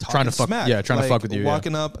like Trying to talking fuck- smack, yeah, trying to like, fuck with you, yeah.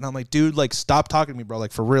 walking up, and I'm like, dude, like stop talking to me, bro,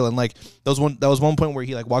 like for real. And like that was one point where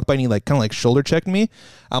he like walked by and he like kind of like shoulder checked me.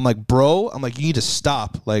 I'm like, bro, I'm like, you need to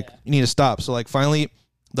stop, like you need to stop. So like finally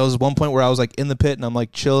there was one point where I was like in the pit and I'm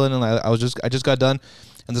like chilling and I just got done,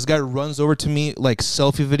 and this guy runs over to me like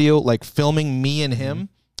selfie video, like filming me and him.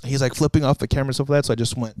 He's like flipping off the camera and stuff like that. So I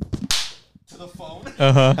just went to the phone,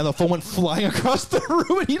 and the phone went flying across the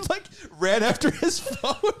room, and he like ran after his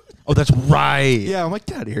phone. Oh, that's right. Yeah, I'm like,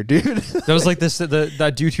 get out of here, dude. That was like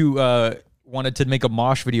that dude who wanted to make a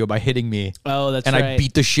mosh video by hitting me. Oh, that's and right. I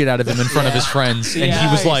beat the shit out of him in front of his friends, and he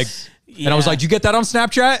was like, Yeah. and I was like, "You get that on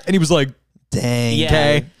Snapchat?" And he was like, Dang. Yeah.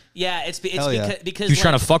 Okay. Yeah, it's Hell yeah. because "He was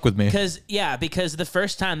trying to fuck with me." Because the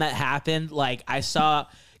first time that happened, like I saw.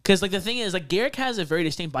 Because like the thing is, like Garrick has a very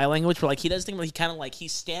distinct body language where like he does things where he kind of like he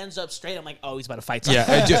stands up straight. I'm like, oh, he's about to fight someone.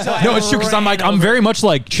 Yeah, no, it's true because I'm very much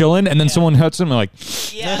like chilling, and then someone hits him, I'm like,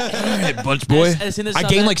 Yeah. "Hey, bunch boy." As soon as I saw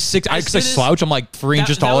gained that- like 6. I as because I soon as- slouch. I'm like 3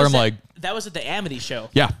 inches taller. I'm like, that was at the Amity show.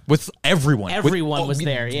 yeah, with everyone. Everyone was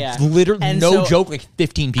there, yeah. literally And no so joke, like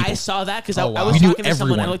 15 people. I saw that because Oh, I wow. was We knew talking to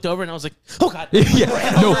someone. I everyone. looked over and I was like, oh god.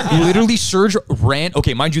 Yeah, no, literally, Serge ran.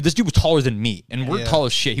 Okay, mind you, this dude was taller than me, and we're Yeah. tall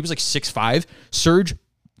as shit. He was like 6'5". Serge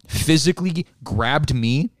physically grabbed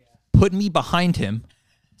me, put me behind him,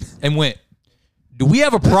 and went, "Do we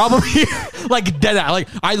have a problem here?" Like dead. Like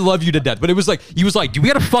I love you to death, but it was like he was like, "Do we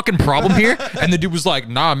have a fucking problem here?" And the dude was like,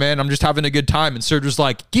 "Nah, man, I'm just having a good time." And Serge was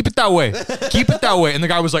like, "Keep it that way, keep it that way." And the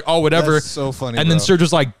guy was like, "Oh, whatever." That's so funny, And then bro. Serge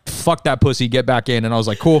was like, "Fuck that pussy, get back in." And I was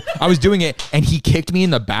like, "Cool." I was doing it, and he kicked me in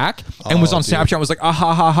the back and was Oh, on dude. Snapchat. Was like, "Ah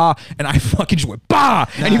ha ha ha," and I fucking just went bah,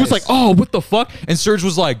 and he was like, Nice. "Oh, what the fuck?" And Serge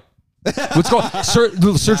was like, "What's going?"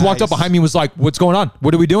 Serge walked up Nice. behind me and was like, "What's going on?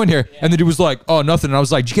 What are we doing here?" And the dude was like, "Oh, nothing." And I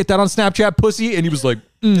was like, "Did you get that on Snapchat, pussy?" And he was like,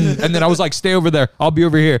 and then I was like, "Stay over there. I'll be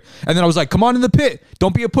over here." And then I was like, "Come on in the pit.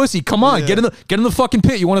 Don't be a pussy. Come on, get in the fucking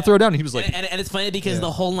pit. You want to throw down?" And he was like, And it's funny because the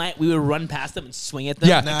whole night we would run past them and swing at them.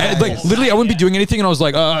 "Yeah." And, like literally, I wouldn't be doing anything, and I was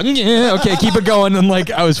like, yeah, okay, keep it going." And like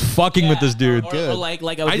I was fucking with this dude. Or like I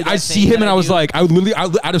would do I that see thing him that and I was do. like, I would literally,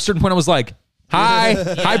 at a certain point, I was like,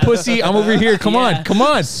 hi, pussy, I'm over here. Come on, Yeah. come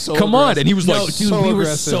on, come on. And he was no, like, dude, so we were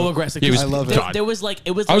aggressive. so aggressive. He was- I love it. There was like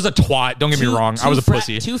it was. I was a like twat. Don't get me wrong. I was a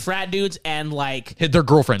pussy. 2 frat dudes and like Hit their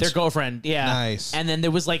girlfriends. their girlfriend. Yeah, Nice. And then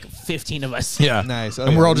there was like 15 of us. Yeah. Nice. Oh,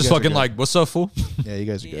 And yeah, we're all you just guys are fucking good. like, what's up, fool? Yeah, you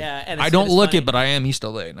guys are good. Yeah, and I it's- don't it's look funny. it, but I am East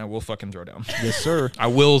LA, and I will fucking throw down. Yes, sir. I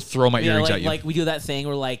will throw my Yeah, earrings like, at you. like we do that thing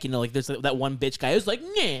where like like there's that one bitch guy who's like,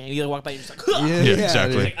 nah, and you walk by and you're just like, huh. Yeah, Yeah,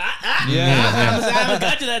 exactly. dude. I haven't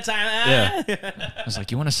got you that time. Yeah. I was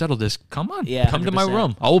like, you want to settle this? Come on. Yeah, Come to my 100%.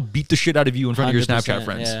 room. I will beat the shit out of you in front of your 100%, Snapchat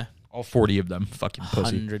friends. yeah. All 40 of them. Fucking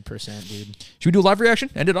pussy. 100%, dude. Should we do a live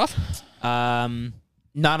reaction? End it off?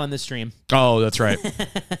 Not on this stream. Oh, that's right.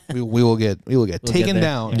 We will get taken there.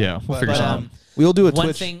 down. Yeah, we'll figure something out. We will do a One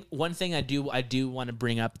Twitch. thing I do want to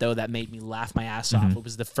bring up though that made me laugh my ass Mm-hmm. off. It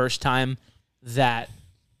was the first time that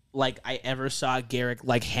like I ever saw Garrick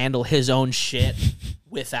like handle his own shit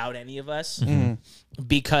without any of us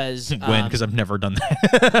because When? Because I've never done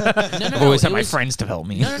that. no, I've always it had my was- friends to help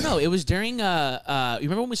me. No. It was during you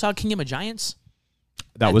remember when we saw Kingdom of Giants?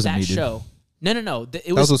 That wasn't that me, dude. show. No. It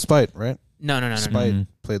That was with Spite, right? no. Spite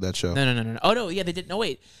played that show. No. Oh no, yeah, they did. No,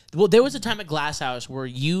 wait. Well, there was a time at Glass House where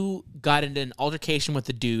you got into an altercation with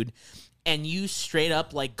the dude, and you straight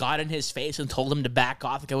up like got in his face and told him to back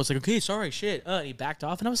off. Like I was like, okay, sorry, shit. And he backed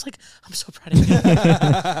off, and I was like, I'm so proud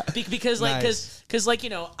of you. Because like, Nice. because like you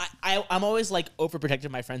know, I'm always like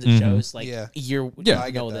overprotecting my friends at shows. Like Yeah. you I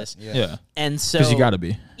get know that. this, Yeah. and so Because you got to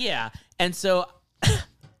be. yeah, and so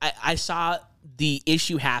I saw the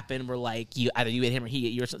issue happen where like you either you hit him or he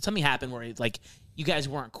hit you or something happened where like you guys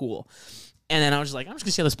weren't cool. And then I was just like, I'm just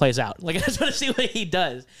gonna see how this plays out. Like I just want to see what he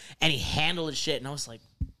does. And he handled his shit, and I was like,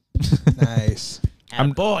 Nice.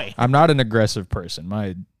 boy, I'm not an aggressive person.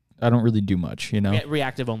 I don't really do much, you know?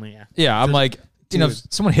 reactive only. Yeah, Yeah, I'm like, you know, if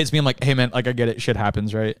Dude. someone hits me, I'm like, hey, man, like, I get it. Shit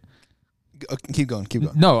happens, right? Keep going. Keep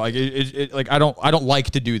going. No, like, like, I don't like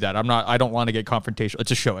to do that. I don't want to get confrontational. It's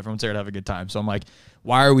a show. Everyone's there to have a good time. So I'm like,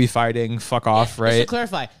 why are we fighting? Fuck off, Just to right?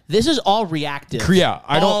 clarify, this is all reactive. Yeah,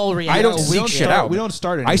 I All don't reactive. seek shit out. We don't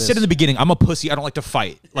start. Any I of said this. in the beginning, I'm a pussy. I don't like to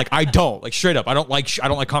fight. Like I don't. Like straight up, I don't like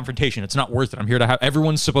confrontation. It's not worth it. I'm here to have.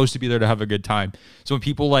 Everyone's supposed to be there to have a good time. So when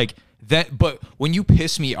people like that, but when you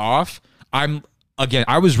piss me off, again,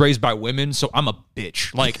 I was raised by women, so I'm a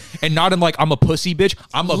bitch. Like, and not in like I'm a pussy bitch.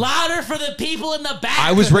 I'm a. Louder for the people in the back.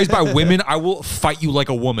 I was raised by women. I will fight you like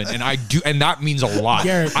a woman, and I do, and that means a lot.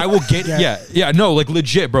 Garrett. I will get, yeah, no, like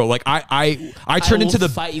legit, bro. Like I turn will into the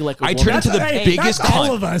fight you like a I woman. turn into the Hey, biggest that's all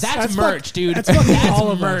cunt. of us. That's fuck- merch, dude. That's fucking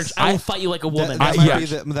all of merch. us. I will fight you like a woman. That, I-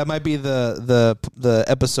 that might be the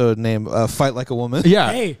episode name. Fight like a woman.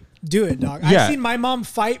 Yeah, Hey, do it, dog. Yeah. I've seen my mom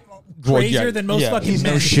fight crazier than most fucking he's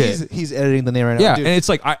men. no shit. He's editing the name right now. Yeah, Dude, and it's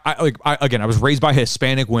like I was raised by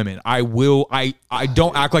Hispanic women. I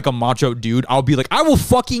don't act like a macho dude. I'll be like, I will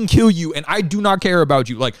fucking kill you, and I do not care about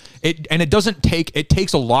you. Like it, and it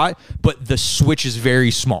takes a lot, but the switch is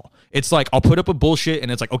very small. It's like I'll put up a bullshit, and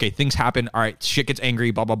it's like, okay, things happen. All right, shit gets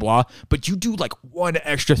angry, blah blah blah. But you do like one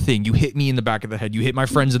extra thing. You hit me in the back of the head. You hit my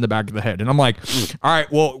friends in the back of the head, and I'm like, all right,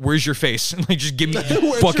 well, where's your face? Like, just give me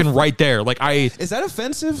fucking right there. Like is that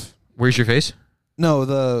offensive? Where's your face? No,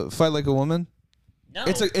 the fight like a woman. No.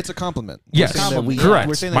 It's a compliment. Yes, We're saying that correct.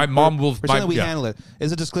 We're saying My mom will. We're saying that we yeah. handle it.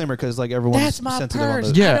 It's a disclaimer because like everyone's That's my sensitive on purse.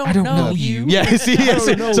 this. Yeah, I don't know you. Yeah, see,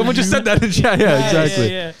 someone just said that in chat. Yeah,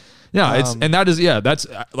 exactly. Yeah, it's and that is that's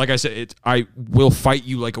like I said. I will fight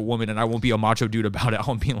you like a woman, and I won't be a macho dude about it.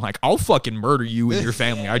 I'll be like, I'll fucking murder you and your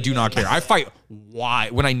family. I do not care. I fight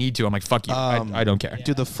when I need to. I'm like, fuck you. I don't care.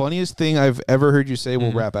 Dude, the funniest thing I've ever heard you say.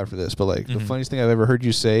 We'll wrap after this, but like the funniest thing I've ever heard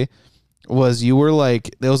you say was you were like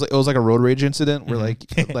it was like a road rage incident where like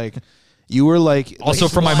you were like Also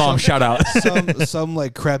from my mom, shout out. some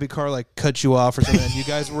like crappy car like cut you off or something. And you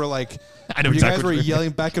guys were like. I know you exactly guys what were you mean. yelling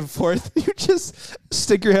back and forth. You just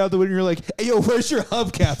stick your head out the window and you're like, hey, yo, where's your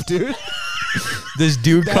hubcap, dude? This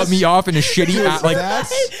dude cut me off in a shitty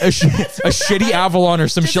a shitty Avalon or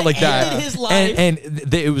some shit like that. ended his life. And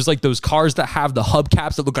it was like those cars that have the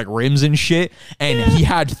hubcaps that look like rims and shit. And he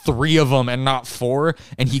had 3 of them and not 4.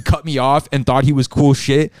 And he cut me off and thought he was cool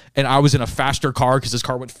shit. And I was in a faster car because this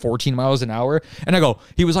car went 14 miles an hour. And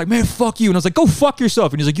he was like, man, fuck you. And I was like, go fuck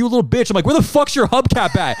yourself. And he's like, you little bitch. I'm like, where the fuck's your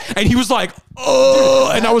hubcap at? And he was like,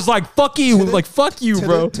 oh. And I was like, fuck you. Like, fuck you,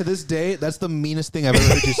 bro. To this day, that's the meanest thing I've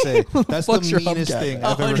ever heard you say. That's the Fuck's your meanest hubcap? thing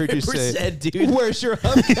I've ever heard you say. 100%, dude. Where's your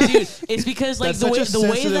hubcap? Dude, it's because like That's the such a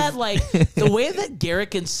way that sensitive- like the way that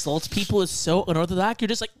Garrick insults people is so unorthodox. You're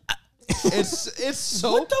just like, It's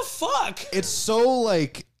so what the fuck? it's so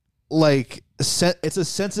like it's a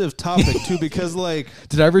sensitive topic too because like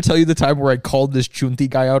Did I ever tell you the time where I called this Chunti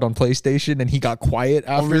guy out on PlayStation and he got quiet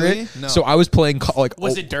after really? it? No. So I was playing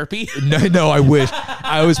Was it derpy? No, I wish.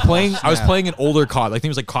 I was playing an older COD. Like, I think it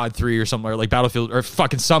was like COD 3 or something, or like Battlefield or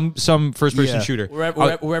fucking some first person Yeah. shooter.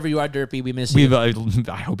 Wherever you are, derpy, we miss you.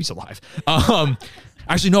 I hope he's alive.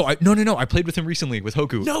 Actually, no. I played with him recently with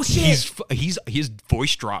Hoku. No shit. His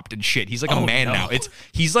voice dropped and shit. He's like a man now.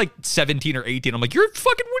 He's like 17 or 18. I'm like, you're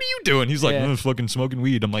fucking. What are you doing? He's like, Yeah. fucking smoking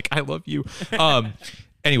weed. I'm like, I love you.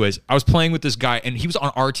 Anyways, I was playing with this guy and he was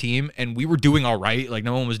on our team and we were doing all right. Like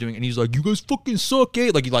no one was doing, and he's like, you guys fucking suck,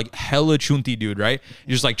 eh? Like hella Chunti dude, right?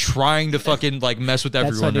 You're just like trying to fucking like mess with That's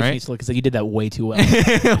everyone, how right? different because you did that way too well.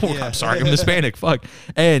 Well, I'm sorry, I'm Hispanic. Fuck.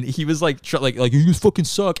 And he was like, you guys fucking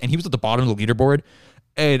suck. And he was at the bottom of the leaderboard.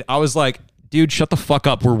 And I was like, dude, shut the fuck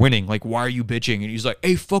up. We're winning. Like, why are you bitching? And he's like,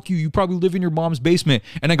 hey, fuck you. You probably live in your mom's basement.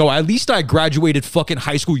 And I go, at least I graduated fucking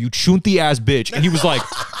high school, you chunti ass bitch. And he was like,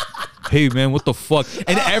 hey, man, what the fuck?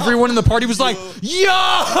 And everyone in the party was like, yo,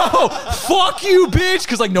 fuck you, bitch.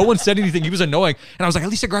 Because, like, no one said anything. He was annoying. And I was like, at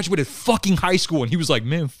least I graduated fucking high school. And he was like,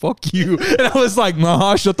 man, fuck you. And I was like,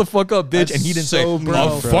 nah, shut the fuck up, bitch. That's and he didn't so say mean, a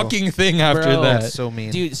bro. fucking thing after Bro. that. that's so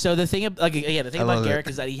mean. Dude, so the thing about love Garrick it.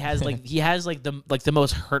 is that he has the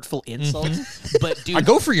most hurtful insults. But dude, I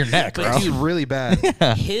go for your neck, but bro. It's dude, really bad.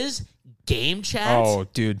 his game chat. Oh,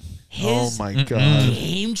 dude. Oh His my god.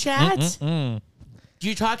 game chat.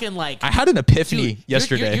 You're talking like I had an epiphany dude,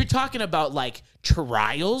 yesterday. You're talking about like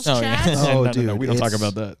trials Oh, chats, yeah. Oh, no, dude, we don't talk it's-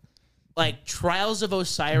 about that. like Trials of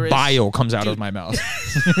Osiris. Bile comes out of my mouth.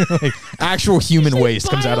 Like, actual human say waste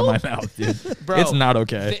comes out of bile? my mouth, dude. Bro, It's not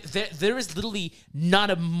okay. There is literally not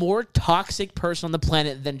a more toxic person on the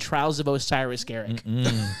planet than Trials of Osiris Garrick.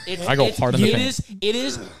 I go hard in the paint. It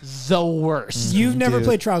is the worst. You've never Dude.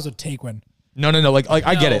 played Trials with Taekwon. No. Like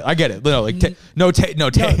I get it. I get it. No, like Tay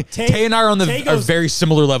Tay- and I are on Tay a goes- very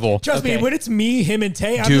similar level. Trust me, when it's me, him, and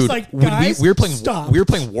Tay, I'm Dude, just like, when guys, we were playing stop. we were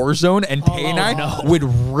playing Warzone, and Tay and I would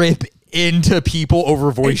rip into people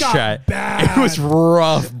over voice got chat. bad. It was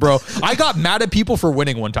rough, bro. I got mad at people for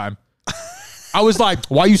winning one time. I was like,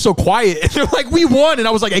 why are you so quiet? And they're like, we won. And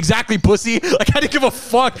I was like, exactly, pussy. Like, I didn't give a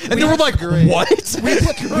fuck. And they were like, what?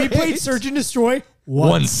 We played Search and Destroy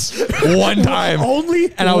Once. One time.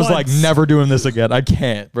 Only And I was like, once. never doing this again. I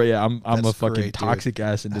can't. But yeah, I'm a That's fucking great, dude. toxic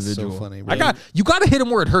ass That's so individual. funny, bro. You gotta hit them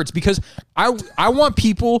where it hurts, because I want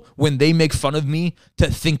people, when they make fun of me, to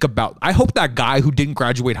think about. I hope that guy who didn't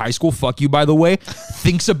graduate high school, fuck you by the way,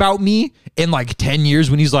 thinks about me in like 10 years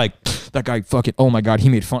when he's like, that guy fucking, oh my god, he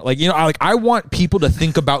made fun. Like, you know, I want people to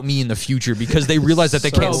think about me in the future, because they realize that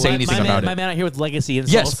they can't say anything about my it. man out here with legacy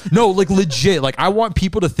insults. Yes, no, like legit. Like, I want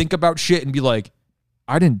people to think about shit and be like,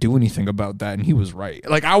 I didn't do anything about that, and he was right.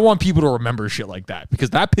 Like, I want people to remember shit like that because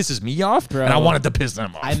that pisses me off, Bro. and I wanted to piss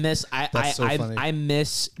them off. I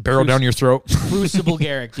miss Barrel down your throat. Crucible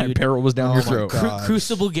Garrick, And dude. barrel was down your my throat. God.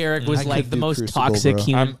 Crucible Garrick was I like could the do most Crucible, toxic bro.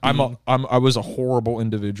 human being. I was a horrible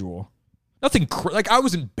individual. Nothing like I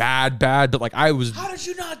wasn't bad, but like I was. How did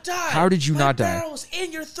you not die? How did you not die? Barrel was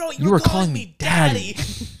in your throat. You were calling me daddy.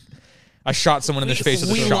 I shot someone in the face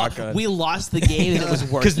with a shotgun. We lost the game and it was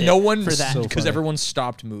worth it. Because no one, for that. because everyone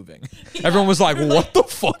stopped moving. Everyone was like, "What the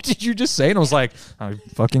fuck did you just say?" And I was like, "I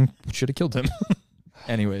fucking should have killed him."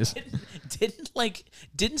 Anyways,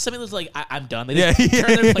 Didn't somebody was like, I'm done. They Yeah, just yeah.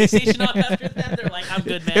 turn their PlayStation off after that. They're like, I'm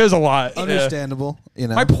good, man. it was a lot. Understandable, you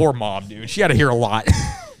know. My poor mom, dude. She had to hear a lot.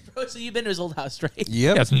 Bro, so you've been to his old house, right?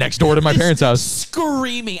 Yep. That's next door to my parents' house.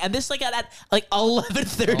 Screaming, and this like at like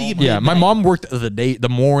 11:30. Yeah, my mom worked the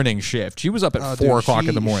morning shift. She was up at Oh, 4 dude, o'clock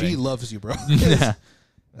in the She morning. loves you, bro. Yeah.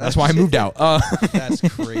 That's why I moved out. That's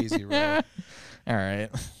crazy, bro. All right.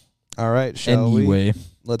 All right, shall Anyway, we?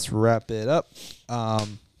 Let's wrap it up.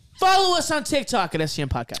 Follow us on TikTok at SCM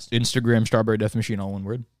Podcast. Instagram Strawberry Death Machine, all one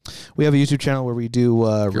word. We have a YouTube channel where we do You're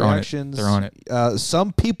on it. reactions. They're on it.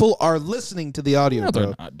 Some people are listening to the audio, No, bro.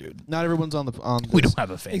 they're not, dude. Not everyone's on the on. We this. don't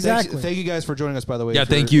have a fan. Exactly. Thank you guys for joining us, by the way. Yeah, If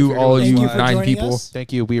you're- thank you, if you're all doing you this Thank you for live. 9 joining people. us.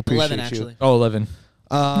 Thank you. We appreciate 11 you. actually. Oh, 11.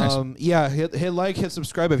 Yeah, hit like, hit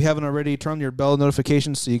subscribe if you haven't already. Turn on your bell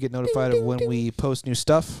notifications so you get notified of when we post new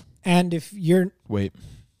stuff. And if you're, Wait.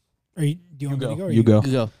 do you want me to go? Or You go.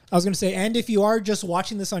 You go. I was going to say, and if you are just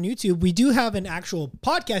watching this on YouTube, we do have an actual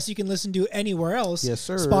podcast you can listen to anywhere else. Yes,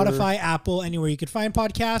 sir. Spotify, Apple, anywhere you could find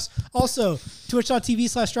podcasts. Also,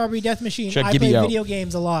 twitch.tv/Strawberry Death Machine. Check I Gibby play out. video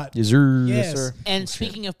games a lot. Yes, sir. Yes. sir. And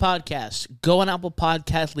speaking of podcasts, go on Apple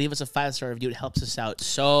Podcasts, leave us a 5-star review. It helps us out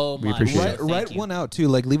so much. appreciate So it. thank Write you. one out too.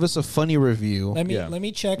 Like, leave us a funny review. Let Yeah.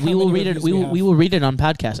 me check. We how will many read it. reviews We have. will read it on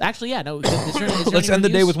podcast. Actually, yeah. No. Is there Let's any end the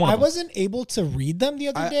day reviews? with one I of them. wasn't able to read them the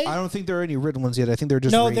other day. I don't think there are any written ones yet. I think they're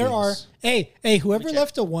just No, ratings. there are. Hey, whoever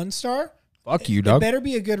left a 1-star, Fuck you, it dog. better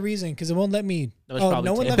be a good reason because it won't let me. That was probably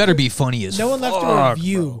no one Tim. left. Better a- be funny as No one left a fuck,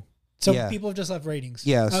 review. bro. So Yeah. people have just left ratings.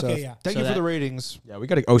 Yeah. So Okay. Yeah. thank So you for that- the ratings. Yeah, we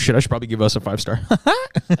got to. Oh, shit. I should probably give us a 5-star.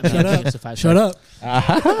 Shut up. Shut up.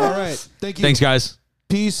 All right. Thank you. Thanks, guys.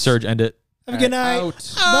 Peace. Surge, end it. Have a good night.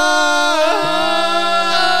 Out.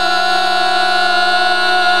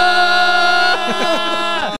 Bye.